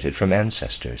inherited from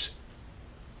ancestors.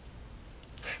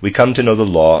 We come to know the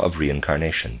law of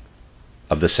reincarnation,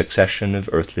 of the succession of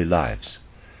earthly lives,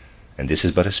 and this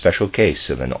is but a special case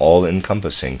of an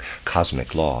all-encompassing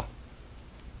cosmic law.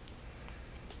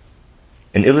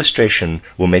 An illustration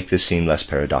will make this seem less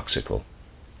paradoxical.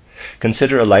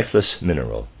 Consider a lifeless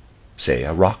mineral, say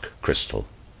a rock crystal.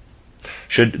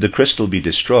 Should the crystal be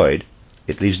destroyed,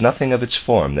 it leaves nothing of its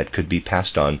form that could be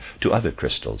passed on to other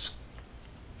crystals.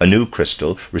 A new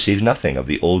crystal receives nothing of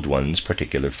the old one's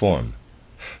particular form.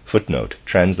 Footnote,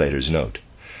 translator's note.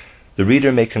 The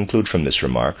reader may conclude from this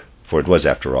remark, for it was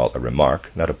after all a remark,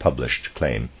 not a published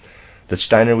claim, that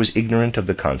Steiner was ignorant of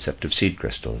the concept of seed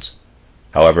crystals.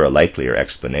 However, a likelier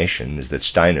explanation is that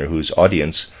Steiner, whose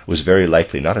audience was very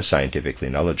likely not a scientifically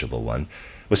knowledgeable one,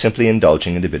 was simply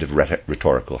indulging in a bit of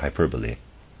rhetorical hyperbole.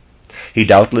 He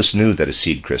doubtless knew that a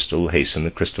seed crystal will hasten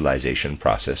the crystallization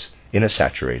process in a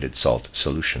saturated salt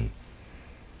solution.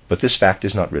 But this fact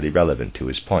is not really relevant to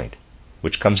his point,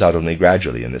 which comes out only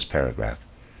gradually in this paragraph.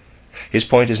 His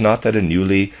point is not that a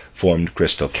newly formed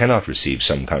crystal cannot receive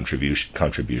some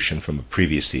contribution from a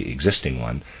previously existing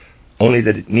one, only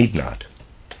that it need not.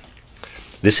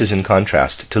 This is in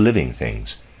contrast to living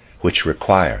things, which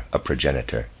require a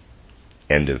progenitor.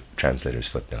 End of translator's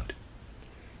footnote.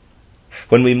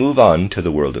 When we move on to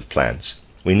the world of plants,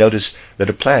 we notice that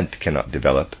a plant cannot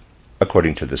develop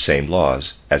according to the same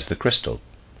laws as the crystal.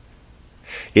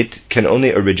 It can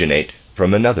only originate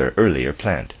from another earlier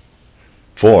plant.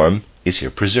 Form is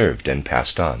here preserved and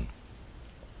passed on.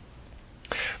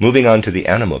 Moving on to the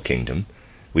animal kingdom,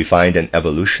 we find an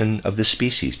evolution of the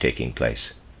species taking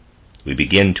place. We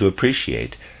begin to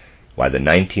appreciate why the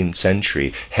 19th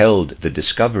century held the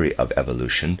discovery of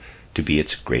evolution to be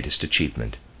its greatest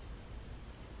achievement.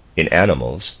 In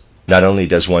animals, not only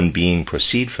does one being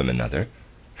proceed from another,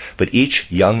 but each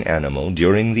young animal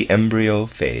during the embryo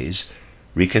phase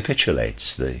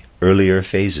recapitulates the earlier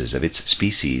phases of its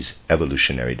species'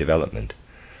 evolutionary development.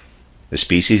 The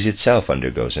species itself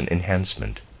undergoes an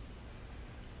enhancement.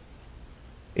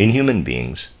 In human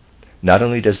beings, not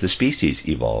only does the species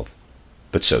evolve,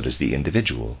 but so does the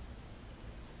individual.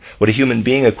 What a human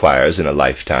being acquires in a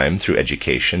lifetime through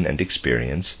education and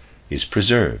experience is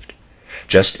preserved,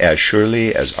 just as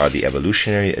surely as are the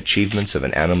evolutionary achievements of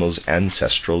an animal's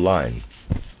ancestral line.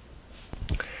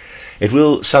 It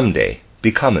will someday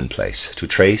be commonplace to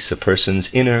trace a person's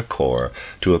inner core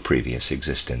to a previous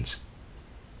existence.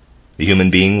 The human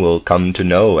being will come to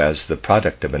know as the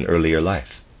product of an earlier life.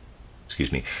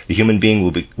 The human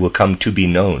being will come to be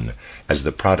known as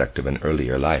the product of an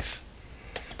earlier life.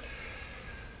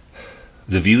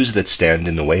 The views that stand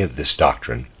in the way of this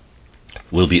doctrine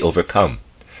will be overcome,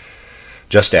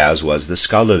 just as was the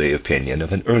scholarly opinion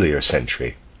of an earlier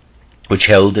century, which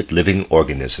held that living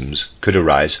organisms could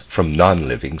arise from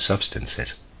non-living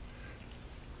substances.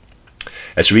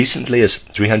 As recently as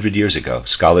 300 years ago,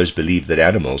 scholars believed that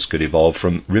animals could evolve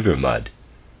from river mud,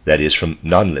 that is, from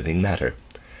non-living matter.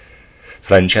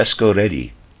 Francesco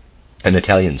Redi, an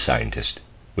Italian scientist,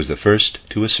 was the first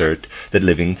to assert that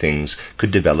living things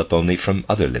could develop only from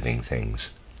other living things.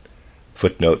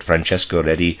 Footnote, Francesco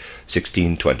Redi,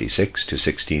 1626 to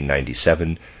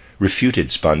 1697, refuted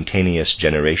spontaneous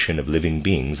generation of living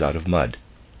beings out of mud.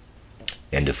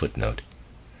 End of footnote.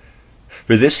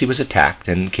 For this he was attacked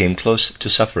and came close to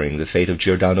suffering the fate of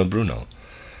Giordano Bruno.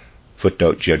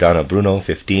 Footnote, Giordano Bruno,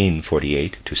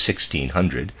 1548 to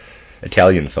 1600,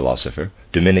 Italian philosopher,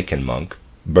 Dominican monk,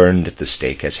 burned at the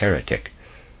stake as heretic,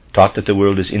 taught that the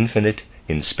world is infinite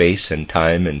in space and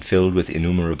time and filled with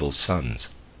innumerable suns.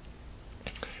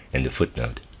 End of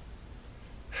footnote.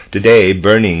 Today,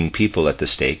 burning people at the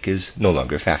stake is no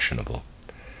longer fashionable.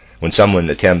 When someone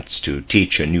attempts to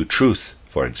teach a new truth,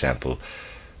 for example,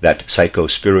 that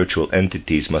psycho-spiritual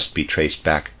entities must be traced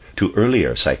back to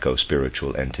earlier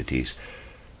psycho-spiritual entities,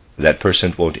 that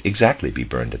person won't exactly be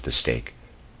burned at the stake,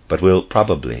 but will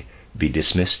probably be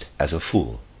dismissed as a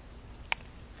fool.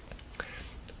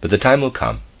 But the time will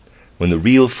come when the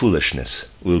real foolishness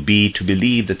will be to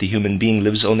believe that the human being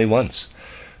lives only once,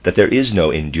 that there is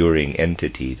no enduring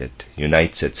entity that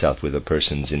unites itself with a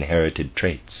person's inherited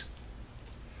traits.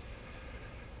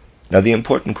 Now the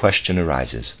important question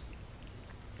arises: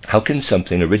 how can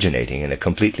something originating in a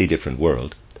completely different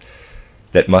world,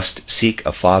 that must seek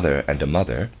a father and a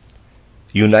mother,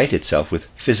 unite itself with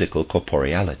physical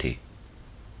corporeality?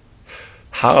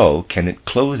 how can it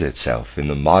clothe itself in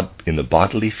the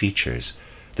bodily features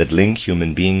that link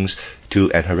human beings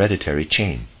to an hereditary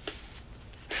chain?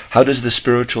 How does the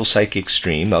spiritual psychic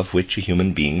stream of which a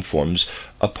human being forms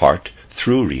a part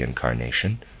through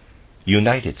reincarnation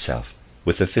unite itself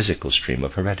with the physical stream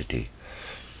of heredity?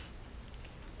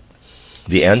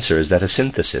 The answer is that a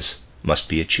synthesis must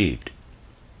be achieved.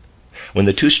 When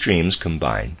the two streams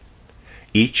combine,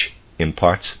 each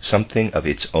imparts something of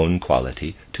its own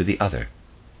quality to the other.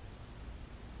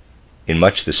 In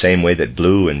much the same way that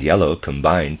blue and yellow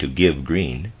combine to give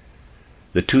green,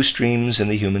 the two streams in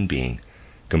the human being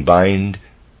combine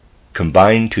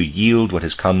to yield what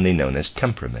is commonly known as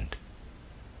temperament.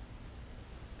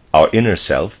 Our inner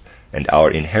self and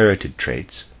our inherited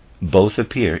traits both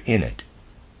appear in it.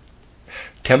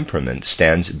 Temperament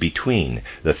stands between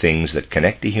the things that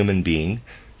connect a human being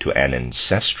to an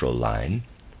ancestral line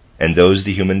and those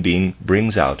the human being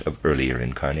brings out of earlier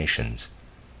incarnations.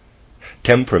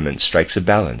 Temperament strikes a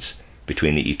balance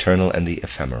between the eternal and the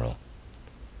ephemeral.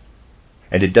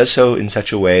 And it does so in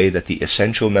such a way that the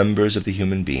essential members of the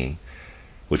human being,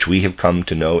 which we have come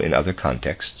to know in other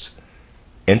contexts,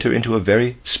 enter into a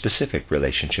very specific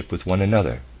relationship with one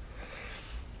another.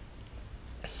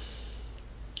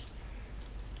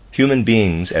 Human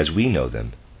beings, as we know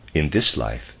them in this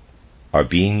life, are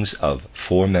beings of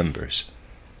four members.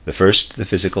 The first, the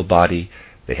physical body,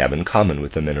 they have in common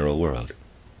with the mineral world.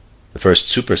 The first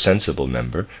supersensible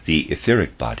member, the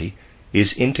etheric body,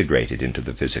 is integrated into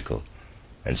the physical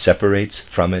and separates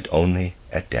from it only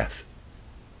at death.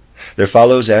 There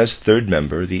follows as third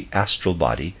member the astral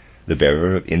body, the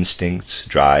bearer of instincts,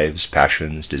 drives,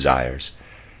 passions, desires,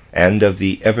 and of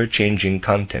the ever-changing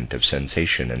content of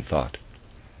sensation and thought.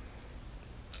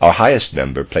 Our highest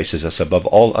member places us above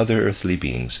all other earthly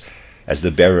beings as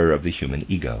the bearer of the human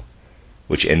ego,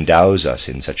 which endows us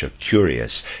in such a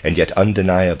curious and yet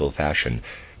undeniable fashion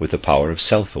with the power of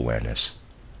self-awareness.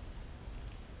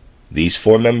 These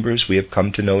four members we have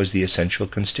come to know as the essential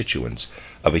constituents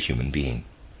of a human being.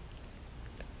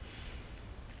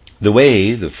 The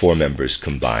way the four members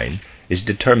combine is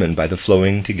determined by the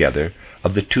flowing together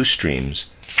of the two streams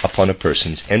upon a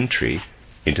person's entry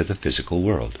into the physical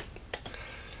world.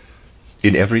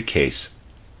 In every case,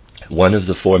 one of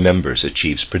the four members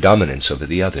achieves predominance over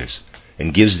the others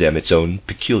and gives them its own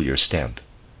peculiar stamp.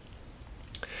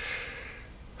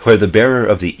 Where the bearer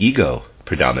of the ego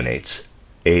predominates,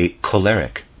 a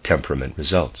choleric temperament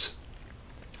results.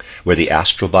 Where the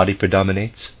astral body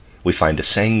predominates, we find a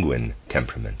sanguine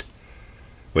temperament.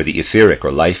 Where the etheric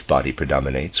or life body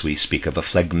predominates, we speak of a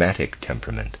phlegmatic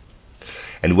temperament.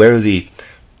 And where the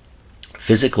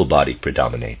physical body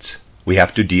predominates, we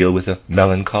have to deal with a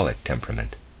melancholic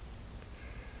temperament.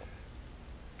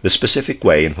 The specific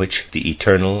way in which the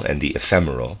eternal and the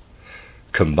ephemeral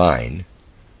combine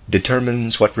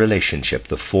determines what relationship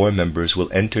the four members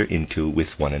will enter into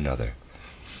with one another.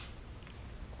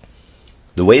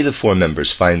 The way the four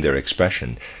members find their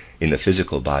expression in the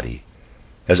physical body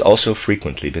has also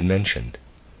frequently been mentioned.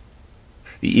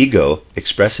 The ego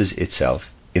expresses itself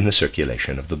in the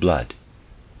circulation of the blood.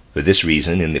 For this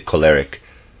reason, in the choleric,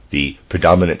 the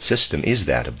predominant system is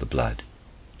that of the blood.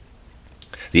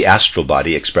 The astral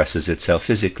body expresses itself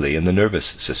physically in the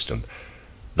nervous system.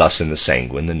 Thus, in the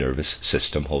sanguine, the nervous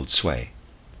system holds sway.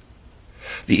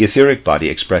 The etheric body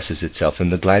expresses itself in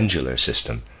the glandular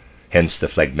system. Hence, the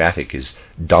phlegmatic is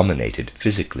dominated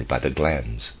physically by the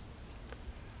glands.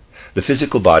 The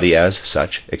physical body, as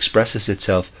such, expresses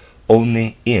itself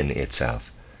only in itself.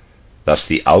 Thus,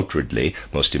 the outwardly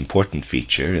most important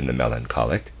feature in the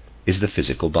melancholic is the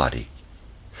physical body.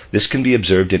 This can be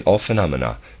observed in all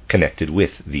phenomena connected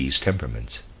with these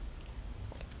temperaments.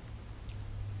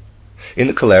 In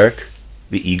the choleric,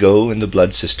 the ego and the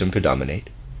blood system predominate.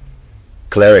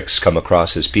 Cholerics come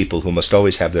across as people who must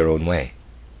always have their own way.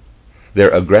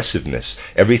 Their aggressiveness,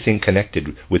 everything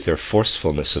connected with their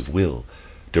forcefulness of will,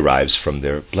 derives from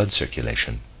their blood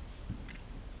circulation.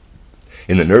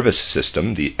 In the nervous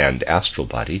system and astral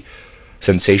body,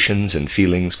 sensations and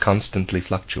feelings constantly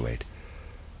fluctuate.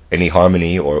 Any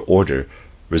harmony or order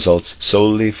results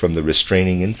solely from the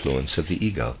restraining influence of the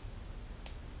ego.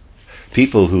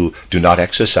 People who do not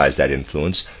exercise that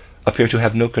influence appear to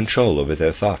have no control over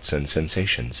their thoughts and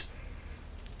sensations.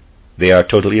 They are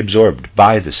totally absorbed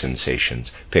by the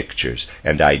sensations, pictures,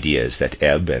 and ideas that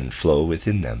ebb and flow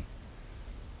within them.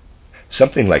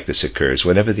 Something like this occurs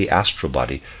whenever the astral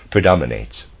body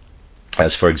predominates,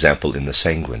 as for example in the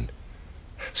sanguine.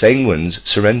 Sanguines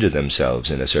surrender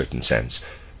themselves in a certain sense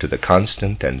to the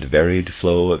constant and varied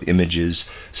flow of images,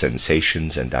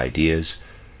 sensations, and ideas,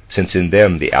 since in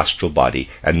them the astral body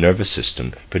and nervous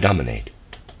system predominate.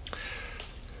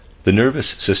 The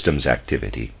nervous system's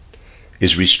activity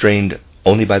is restrained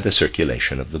only by the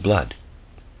circulation of the blood.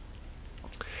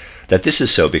 That this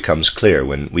is so becomes clear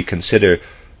when we consider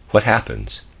what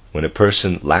happens when a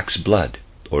person lacks blood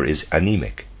or is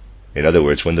anemic. In other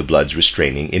words, when the blood's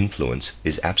restraining influence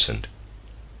is absent.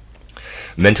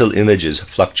 Mental images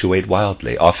fluctuate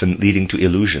wildly, often leading to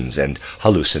illusions and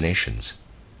hallucinations.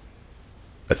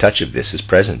 A touch of this is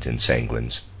present in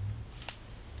sanguines.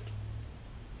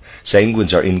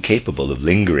 Sanguines are incapable of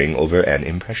lingering over an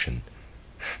impression.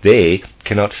 They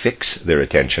cannot fix their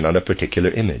attention on a particular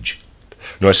image,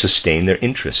 nor sustain their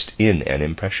interest in an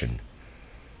impression.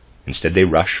 Instead, they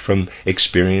rush from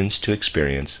experience to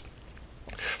experience,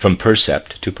 from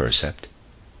percept to percept.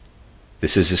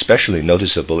 This is especially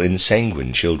noticeable in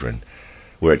sanguine children,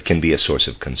 where it can be a source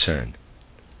of concern.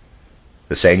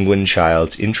 The sanguine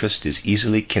child's interest is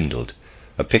easily kindled.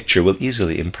 A picture will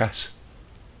easily impress,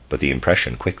 but the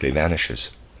impression quickly vanishes.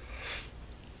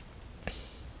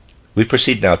 We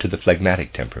proceed now to the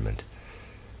phlegmatic temperament.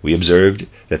 We observed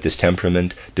that this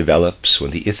temperament develops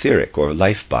when the etheric or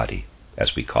life body,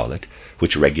 as we call it,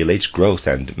 which regulates growth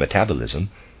and metabolism,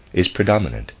 is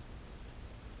predominant.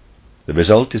 The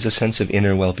result is a sense of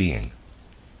inner well-being.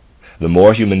 The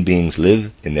more human beings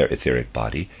live in their etheric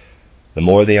body, the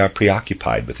more they are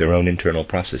preoccupied with their own internal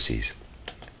processes.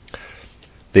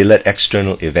 They let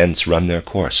external events run their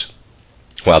course,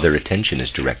 while their attention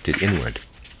is directed inward.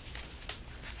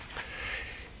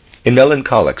 In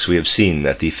melancholics, we have seen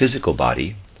that the physical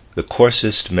body, the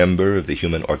coarsest member of the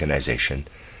human organization,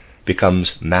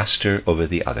 becomes master over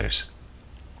the others.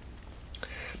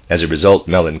 As a result,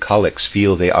 melancholics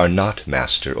feel they are not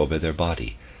master over their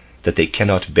body, that they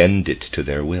cannot bend it to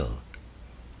their will.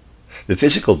 The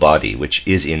physical body, which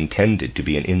is intended to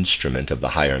be an instrument of the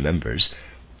higher members,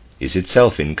 is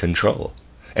itself in control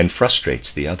and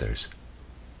frustrates the others.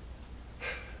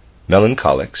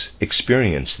 Melancholics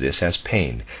experience this as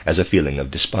pain, as a feeling of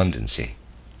despondency.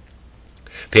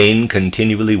 Pain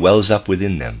continually wells up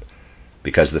within them,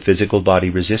 because the physical body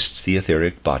resists the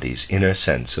etheric body's inner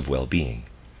sense of well-being,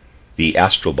 the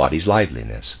astral body's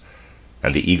liveliness,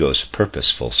 and the ego's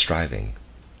purposeful striving.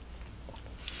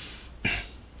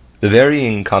 The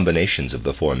varying combinations of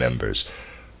the four members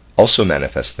also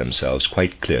manifest themselves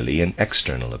quite clearly in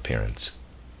external appearance.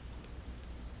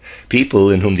 People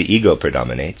in whom the ego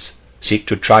predominates seek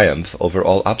to triumph over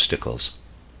all obstacles,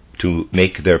 to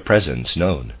make their presence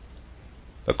known.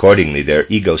 Accordingly, their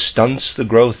ego stunts the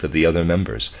growth of the other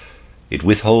members. It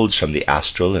withholds from the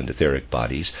astral and etheric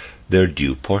bodies their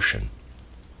due portion.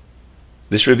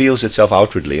 This reveals itself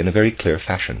outwardly in a very clear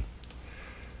fashion.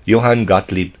 Johann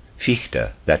Gottlieb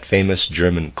Fichte, that famous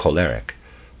German choleric,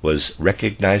 was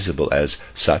recognizable as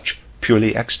such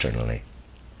purely externally.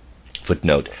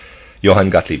 Footnote: Johann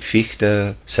Gottlieb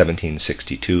Fichte,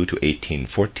 1762 to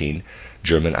 1814,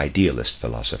 German idealist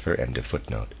philosopher. End of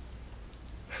footnote.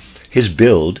 His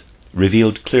build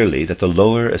revealed clearly that the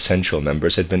lower essential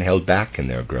members had been held back in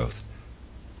their growth.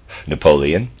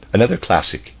 Napoleon, another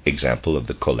classic example of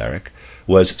the choleric,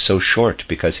 was so short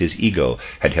because his ego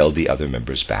had held the other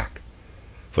members back.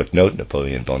 Footnote: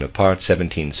 Napoleon Bonaparte,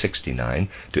 1769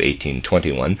 to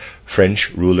 1821,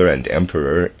 French ruler and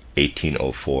emperor,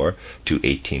 1804 to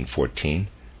 1814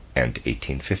 and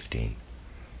 1815.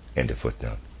 End of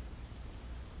footnote.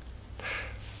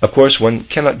 Of course, one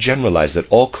cannot generalize that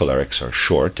all cholerics are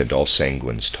short and all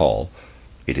sanguines tall.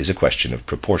 It is a question of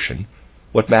proportion.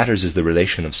 What matters is the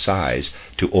relation of size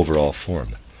to overall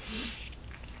form.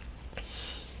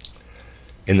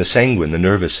 In the sanguine, the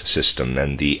nervous system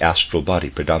and the astral body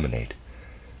predominate.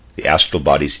 The astral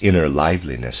body's inner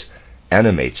liveliness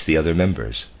animates the other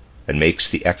members and makes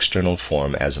the external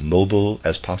form as mobile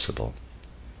as possible.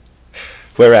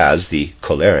 Whereas the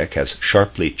choleric has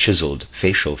sharply chiseled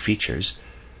facial features,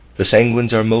 the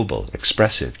sanguines are mobile,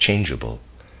 expressive, changeable.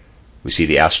 We see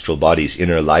the astral body's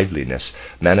inner liveliness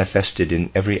manifested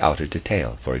in every outer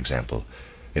detail, for example,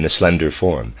 in a slender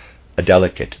form, a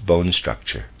delicate bone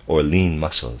structure, or lean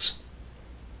muscles.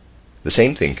 The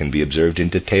same thing can be observed in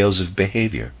details of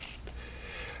behavior.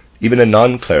 Even a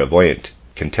non-clairvoyant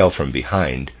can tell from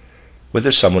behind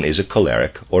whether someone is a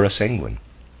choleric or a sanguine.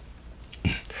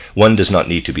 One does not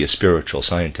need to be a spiritual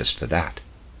scientist for that.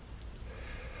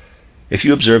 If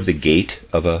you observe the gait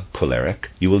of a choleric,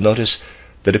 you will notice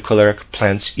that a choleric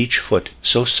plants each foot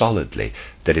so solidly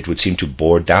that it would seem to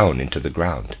bore down into the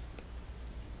ground.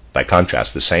 By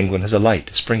contrast, the sanguine has a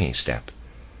light, springy step.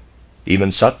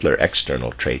 Even subtler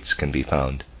external traits can be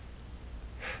found.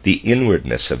 The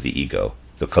inwardness of the ego,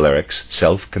 the choleric's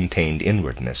self-contained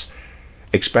inwardness,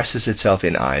 expresses itself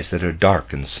in eyes that are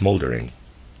dark and smoldering.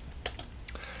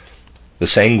 The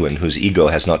sanguine, whose ego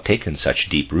has not taken such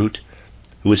deep root,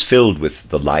 who is filled with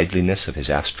the liveliness of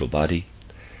his astral body,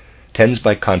 tends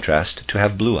by contrast to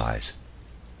have blue eyes.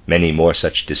 Many more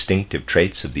such distinctive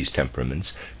traits of these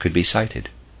temperaments could be cited.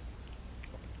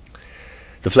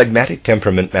 The phlegmatic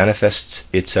temperament manifests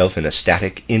itself in a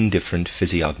static, indifferent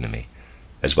physiognomy,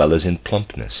 as well as in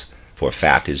plumpness, for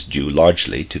fat is due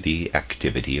largely to the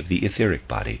activity of the etheric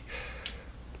body.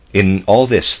 In all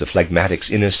this, the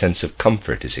phlegmatic's inner sense of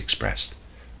comfort is expressed.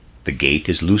 The gait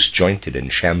is loose-jointed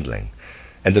and shambling,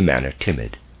 and the manner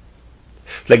timid.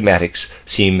 Phlegmatics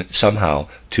seem somehow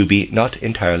to be not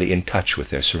entirely in touch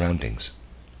with their surroundings.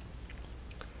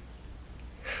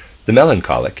 The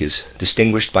melancholic is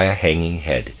distinguished by a hanging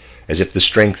head, as if the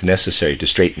strength necessary to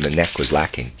straighten the neck was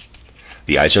lacking.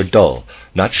 The eyes are dull,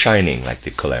 not shining like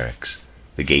the choleric's.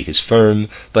 The gait is firm,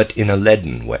 but in a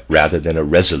leaden way, rather than a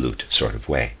resolute sort of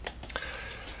way.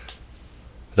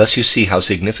 Thus you see how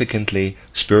significantly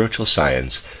spiritual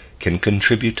science can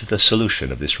contribute to the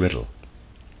solution of this riddle.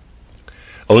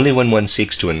 Only when one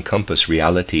seeks to encompass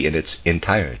reality in its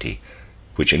entirety,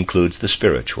 which includes the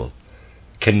spiritual,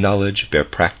 can knowledge bear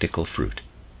practical fruit.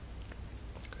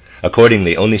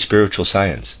 Accordingly, only spiritual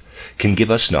science can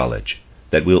give us knowledge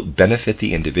that will benefit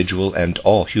the individual and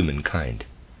all humankind.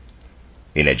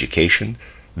 In education,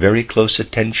 very close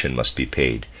attention must be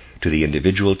paid to the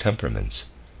individual temperaments,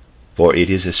 for it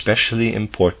is especially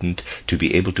important to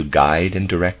be able to guide and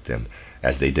direct them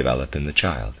as they develop in the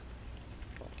child.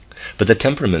 But the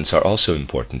temperaments are also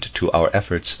important to our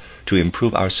efforts to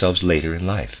improve ourselves later in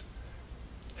life.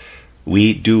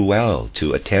 We do well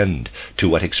to attend to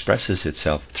what expresses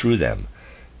itself through them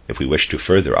if we wish to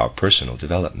further our personal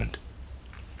development.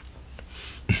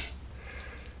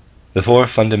 The four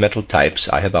fundamental types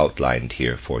I have outlined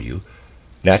here for you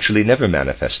naturally never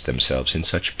manifest themselves in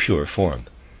such pure form.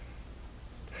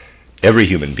 Every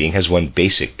human being has one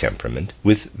basic temperament,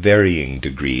 with varying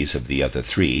degrees of the other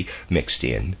three mixed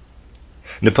in.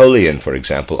 Napoleon, for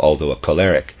example, although a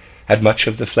choleric, had much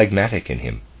of the phlegmatic in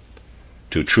him.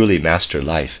 To truly master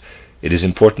life, it is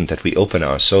important that we open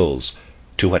our souls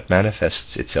to what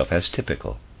manifests itself as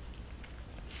typical.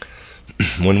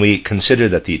 When we consider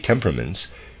that the temperaments,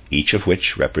 each of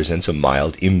which represents a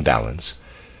mild imbalance,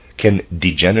 can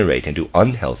degenerate into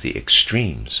unhealthy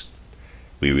extremes,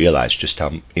 we realize just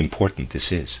how important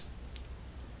this is.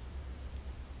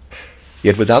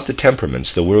 Yet without the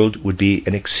temperaments, the world would be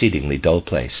an exceedingly dull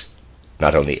place,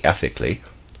 not only ethically,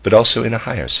 but also in a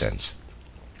higher sense.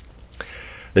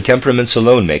 The temperaments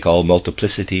alone make all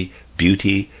multiplicity,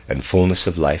 beauty, and fullness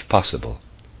of life possible.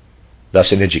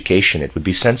 Thus in education it would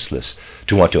be senseless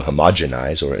to want to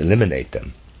homogenize or eliminate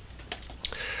them.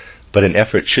 But an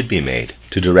effort should be made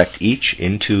to direct each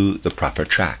into the proper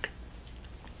track.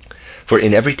 For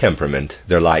in every temperament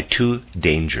there lie two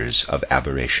dangers of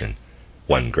aberration,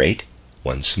 one great,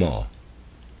 one small.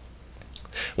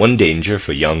 One danger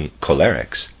for young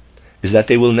cholerics is that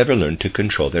they will never learn to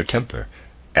control their temper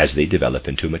as they develop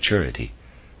into maturity.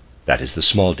 That is the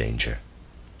small danger.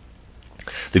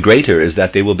 The greater is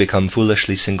that they will become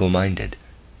foolishly single-minded.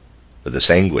 For the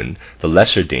sanguine, the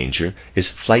lesser danger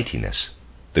is flightiness.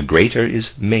 The greater is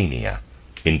mania,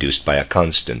 induced by a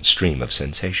constant stream of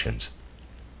sensations.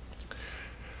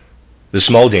 The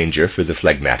small danger for the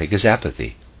phlegmatic is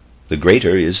apathy. The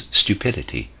greater is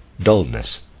stupidity,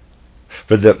 dullness.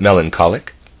 For the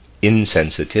melancholic,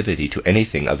 insensitivity to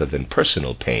anything other than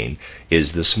personal pain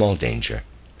is the small danger.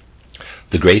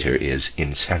 The greater is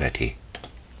insanity.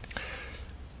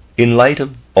 In light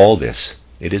of all this,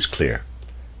 it is clear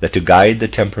that to guide the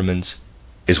temperaments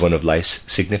is one of life's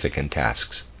significant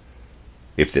tasks.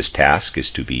 If this task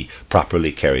is to be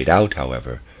properly carried out,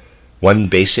 however, one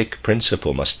basic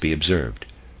principle must be observed,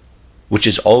 which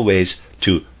is always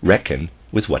to reckon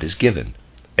with what is given,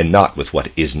 and not with what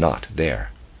is not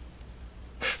there.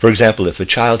 For example, if a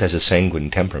child has a sanguine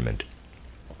temperament,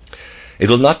 it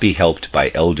will not be helped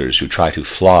by elders who try to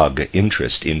flog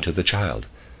interest into the child.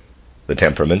 The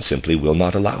temperament simply will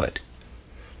not allow it.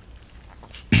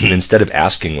 Instead of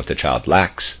asking what the child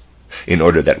lacks, in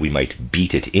order that we might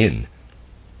beat it in,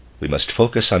 we must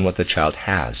focus on what the child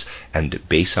has and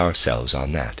base ourselves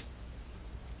on that.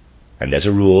 And as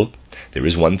a rule, there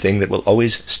is one thing that will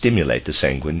always stimulate the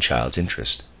sanguine child's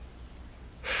interest.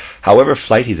 However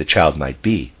flighty the child might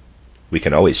be, we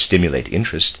can always stimulate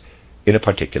interest in a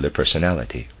particular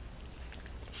personality.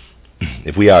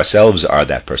 If we ourselves are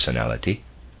that personality,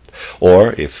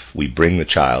 or if we bring the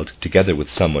child together with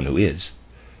someone who is,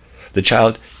 the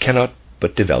child cannot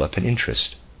but develop an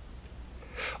interest.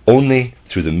 Only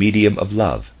through the medium of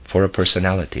love for a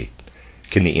personality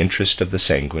can the interest of the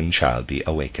sanguine child be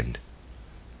awakened.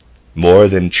 More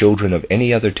than children of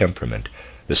any other temperament,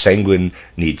 the sanguine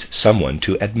needs someone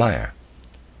to admire.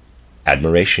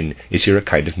 Admiration is here a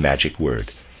kind of magic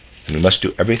word, and we must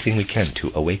do everything we can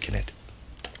to awaken it.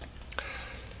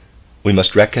 We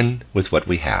must reckon with what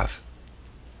we have.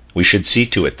 We should see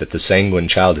to it that the sanguine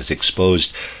child is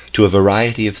exposed to a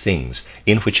variety of things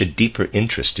in which a deeper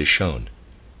interest is shown.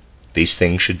 These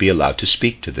things should be allowed to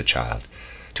speak to the child,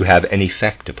 to have an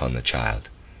effect upon the child.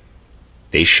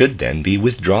 They should then be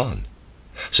withdrawn,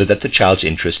 so that the child's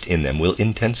interest in them will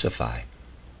intensify.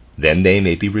 Then they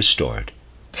may be restored.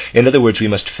 In other words, we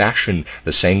must fashion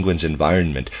the sanguine's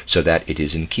environment so that it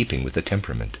is in keeping with the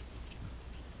temperament.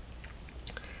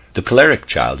 The choleric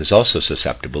child is also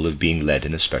susceptible of being led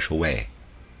in a special way.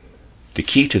 The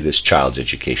key to this child's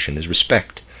education is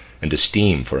respect and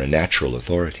esteem for a natural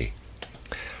authority.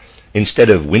 Instead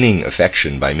of winning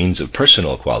affection by means of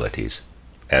personal qualities,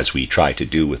 as we try to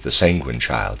do with the sanguine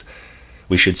child,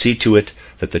 we should see to it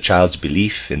that the child's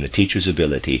belief in the teacher's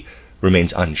ability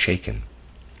remains unshaken.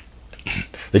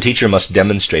 The teacher must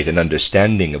demonstrate an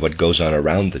understanding of what goes on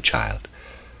around the child.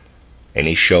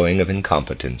 Any showing of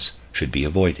incompetence should be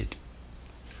avoided.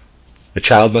 The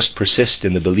child must persist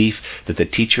in the belief that the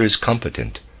teacher is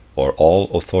competent, or all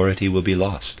authority will be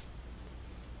lost.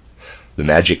 The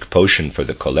magic potion for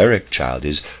the choleric child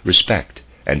is respect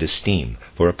and esteem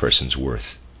for a person's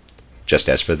worth. Just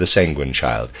as for the sanguine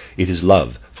child, it is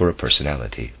love for a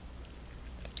personality.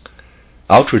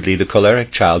 Outwardly, the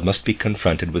choleric child must be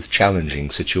confronted with challenging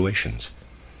situations.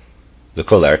 The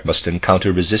choleric must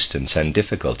encounter resistance and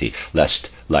difficulty, lest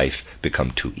life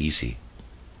become too easy.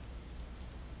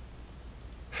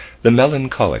 The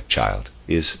melancholic child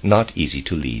is not easy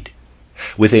to lead.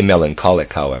 With a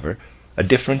melancholic, however, a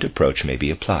different approach may be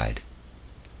applied.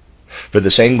 For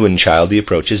the sanguine child, the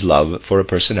approach is love for a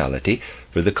personality.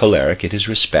 For the choleric, it is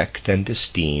respect and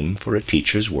esteem for a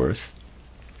teacher's worth.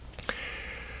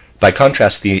 By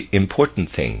contrast, the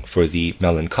important thing for the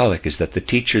melancholic is that the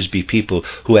teachers be people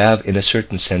who have, in a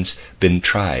certain sense, been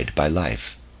tried by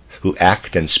life, who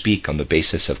act and speak on the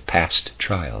basis of past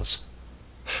trials.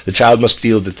 The child must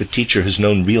feel that the teacher has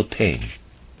known real pain.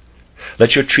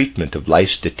 Let your treatment of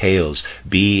life's details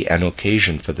be an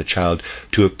occasion for the child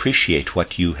to appreciate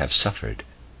what you have suffered.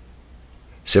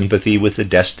 Sympathy with the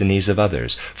destinies of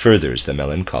others furthers the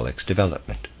melancholic's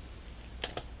development.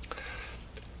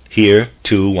 Here,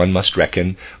 too, one must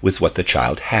reckon with what the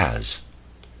child has.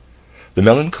 The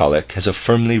melancholic has a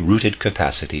firmly rooted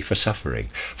capacity for suffering,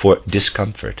 for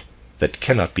discomfort, that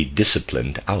cannot be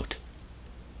disciplined out.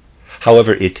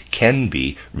 However, it can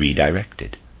be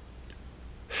redirected.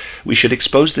 We should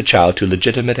expose the child to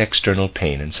legitimate external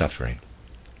pain and suffering,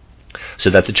 so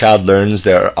that the child learns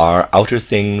there are outer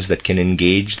things that can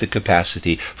engage the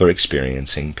capacity for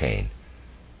experiencing pain.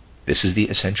 This is the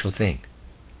essential thing.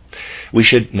 We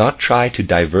should not try to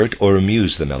divert or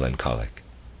amuse the melancholic,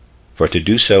 for to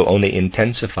do so only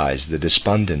intensifies the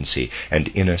despondency and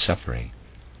inner suffering.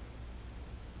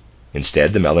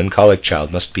 Instead, the melancholic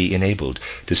child must be enabled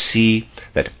to see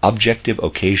that objective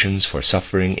occasions for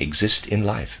suffering exist in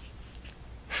life.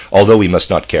 Although we must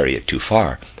not carry it too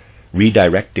far,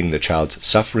 redirecting the child's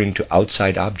suffering to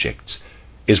outside objects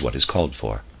is what is called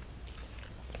for.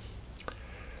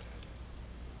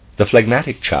 The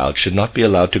phlegmatic child should not be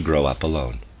allowed to grow up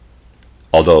alone.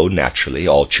 Although, naturally,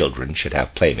 all children should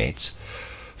have playmates,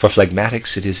 for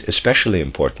phlegmatics it is especially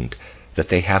important that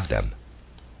they have them.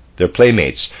 Their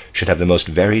playmates should have the most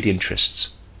varied interests.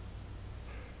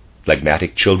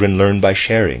 Phlegmatic children learn by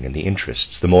sharing in the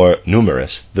interests, the more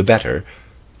numerous, the better,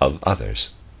 of others.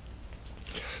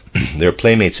 Their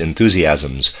playmates'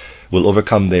 enthusiasms will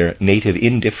overcome their native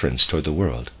indifference toward the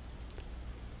world.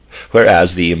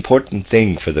 Whereas the important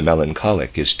thing for the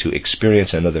melancholic is to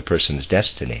experience another person's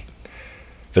destiny,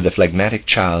 for the phlegmatic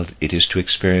child it is to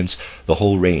experience the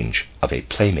whole range of a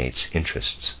playmate's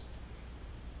interests.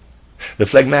 The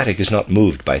phlegmatic is not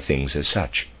moved by things as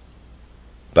such,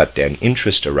 but an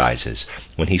interest arises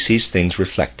when he sees things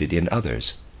reflected in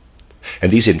others,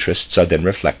 and these interests are then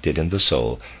reflected in the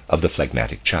soul of the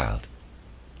phlegmatic child.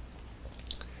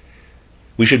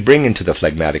 We should bring into the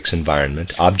phlegmatic's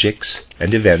environment objects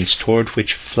and events toward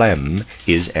which phlegm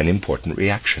is an important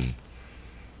reaction.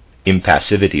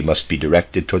 Impassivity must be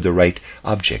directed toward the right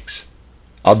objects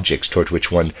toward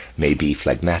which one may be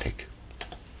phlegmatic.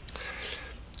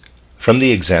 From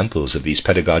the examples of these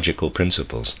pedagogical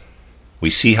principles, we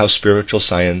see how spiritual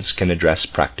science can address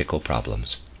practical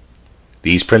problems.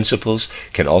 These principles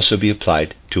can also be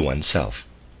applied to oneself,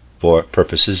 for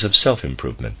purposes of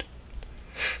self-improvement.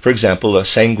 For example, a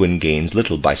sanguine gains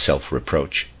little by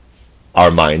self-reproach.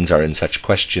 Our minds are in such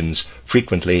questions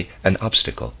frequently an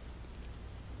obstacle.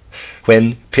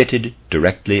 When pitted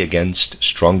directly against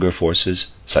stronger forces,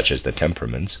 such as the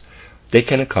temperaments, they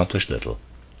can accomplish little.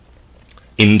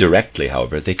 Indirectly,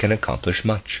 however, they can accomplish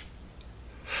much.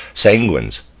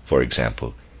 Sanguines, for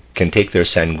example, can take their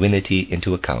sanguinity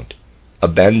into account,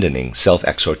 abandoning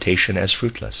self-exhortation as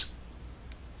fruitless.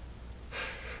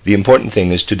 The important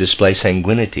thing is to display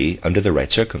sanguinity under the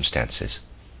right circumstances.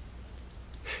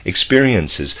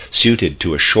 Experiences suited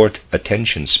to a short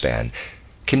attention span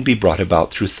can be brought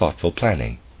about through thoughtful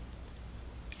planning.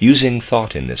 Using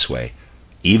thought in this way,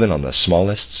 even on the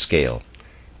smallest scale,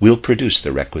 will produce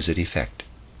the requisite effect.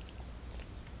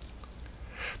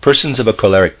 Persons of a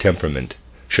choleric temperament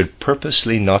should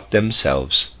purposely put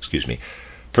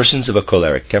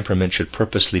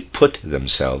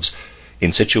themselves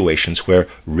in situations where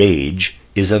rage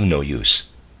is of no use,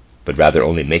 but rather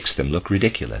only makes them look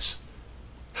ridiculous.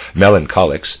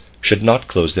 Melancholics should not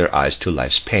close their eyes to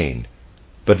life's pain,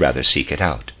 but rather seek it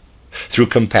out. Through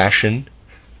compassion,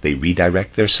 they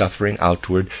redirect their suffering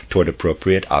outward toward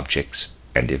appropriate objects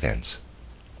and events.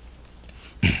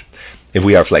 If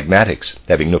we are phlegmatics,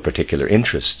 having no particular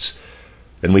interests,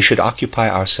 then we should occupy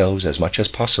ourselves as much as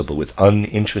possible with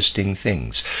uninteresting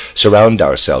things, surround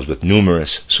ourselves with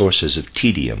numerous sources of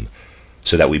tedium,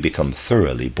 so that we become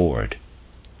thoroughly bored.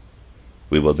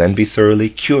 We will then be thoroughly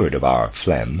cured of our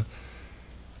phlegm.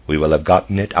 We will have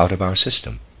gotten it out of our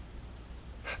system.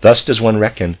 Thus does one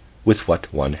reckon with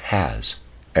what one has,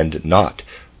 and not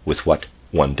with what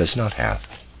one does not have.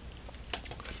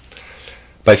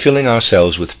 By filling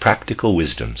ourselves with practical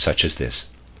wisdom such as this,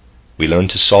 we learn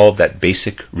to solve that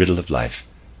basic riddle of life,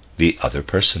 the other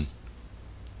person.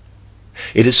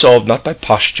 It is solved not by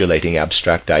postulating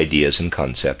abstract ideas and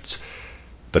concepts,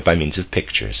 but by means of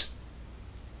pictures.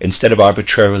 Instead of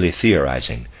arbitrarily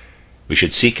theorizing, we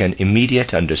should seek an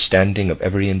immediate understanding of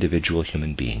every individual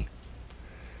human being.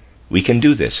 We can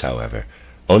do this, however,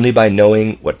 only by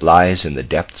knowing what lies in the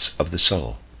depths of the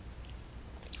soul.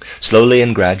 Slowly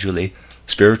and gradually,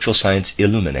 spiritual science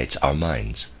illuminates our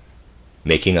minds,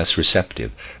 making us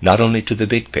receptive not only to the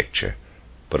big picture,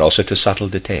 but also to subtle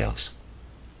details.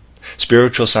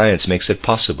 Spiritual science makes it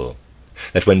possible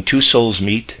that when two souls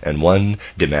meet and one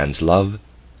demands love,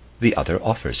 the other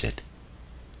offers it.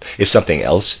 If something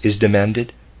else is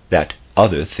demanded, that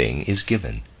other thing is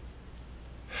given.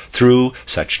 Through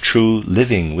such true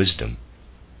living wisdom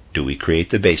do we create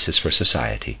the basis for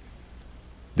society.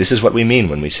 This is what we mean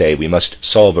when we say we must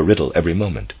solve a riddle every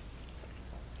moment.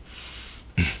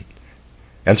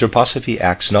 Antroposophie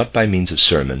acts not by means of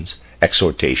sermons,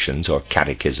 exhortations, or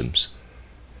catechisms,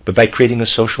 but by creating a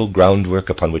social groundwork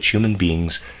upon which human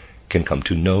beings can come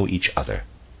to know each other.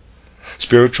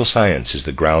 Spiritual science is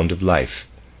the ground of life,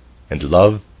 and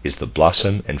love is the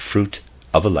blossom and fruit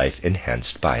of a life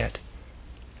enhanced by it.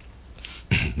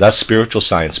 Thus spiritual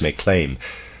science may claim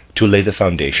to lay the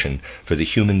foundation for the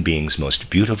human being's most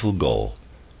beautiful goal,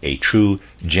 a true,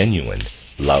 genuine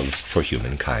love for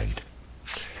humankind.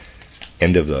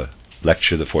 End of the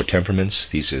lecture, The Four Temperaments.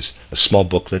 This is a small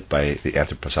booklet by the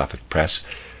Anthroposophic Press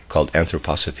called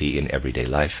Antroposophie in Everyday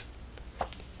Life.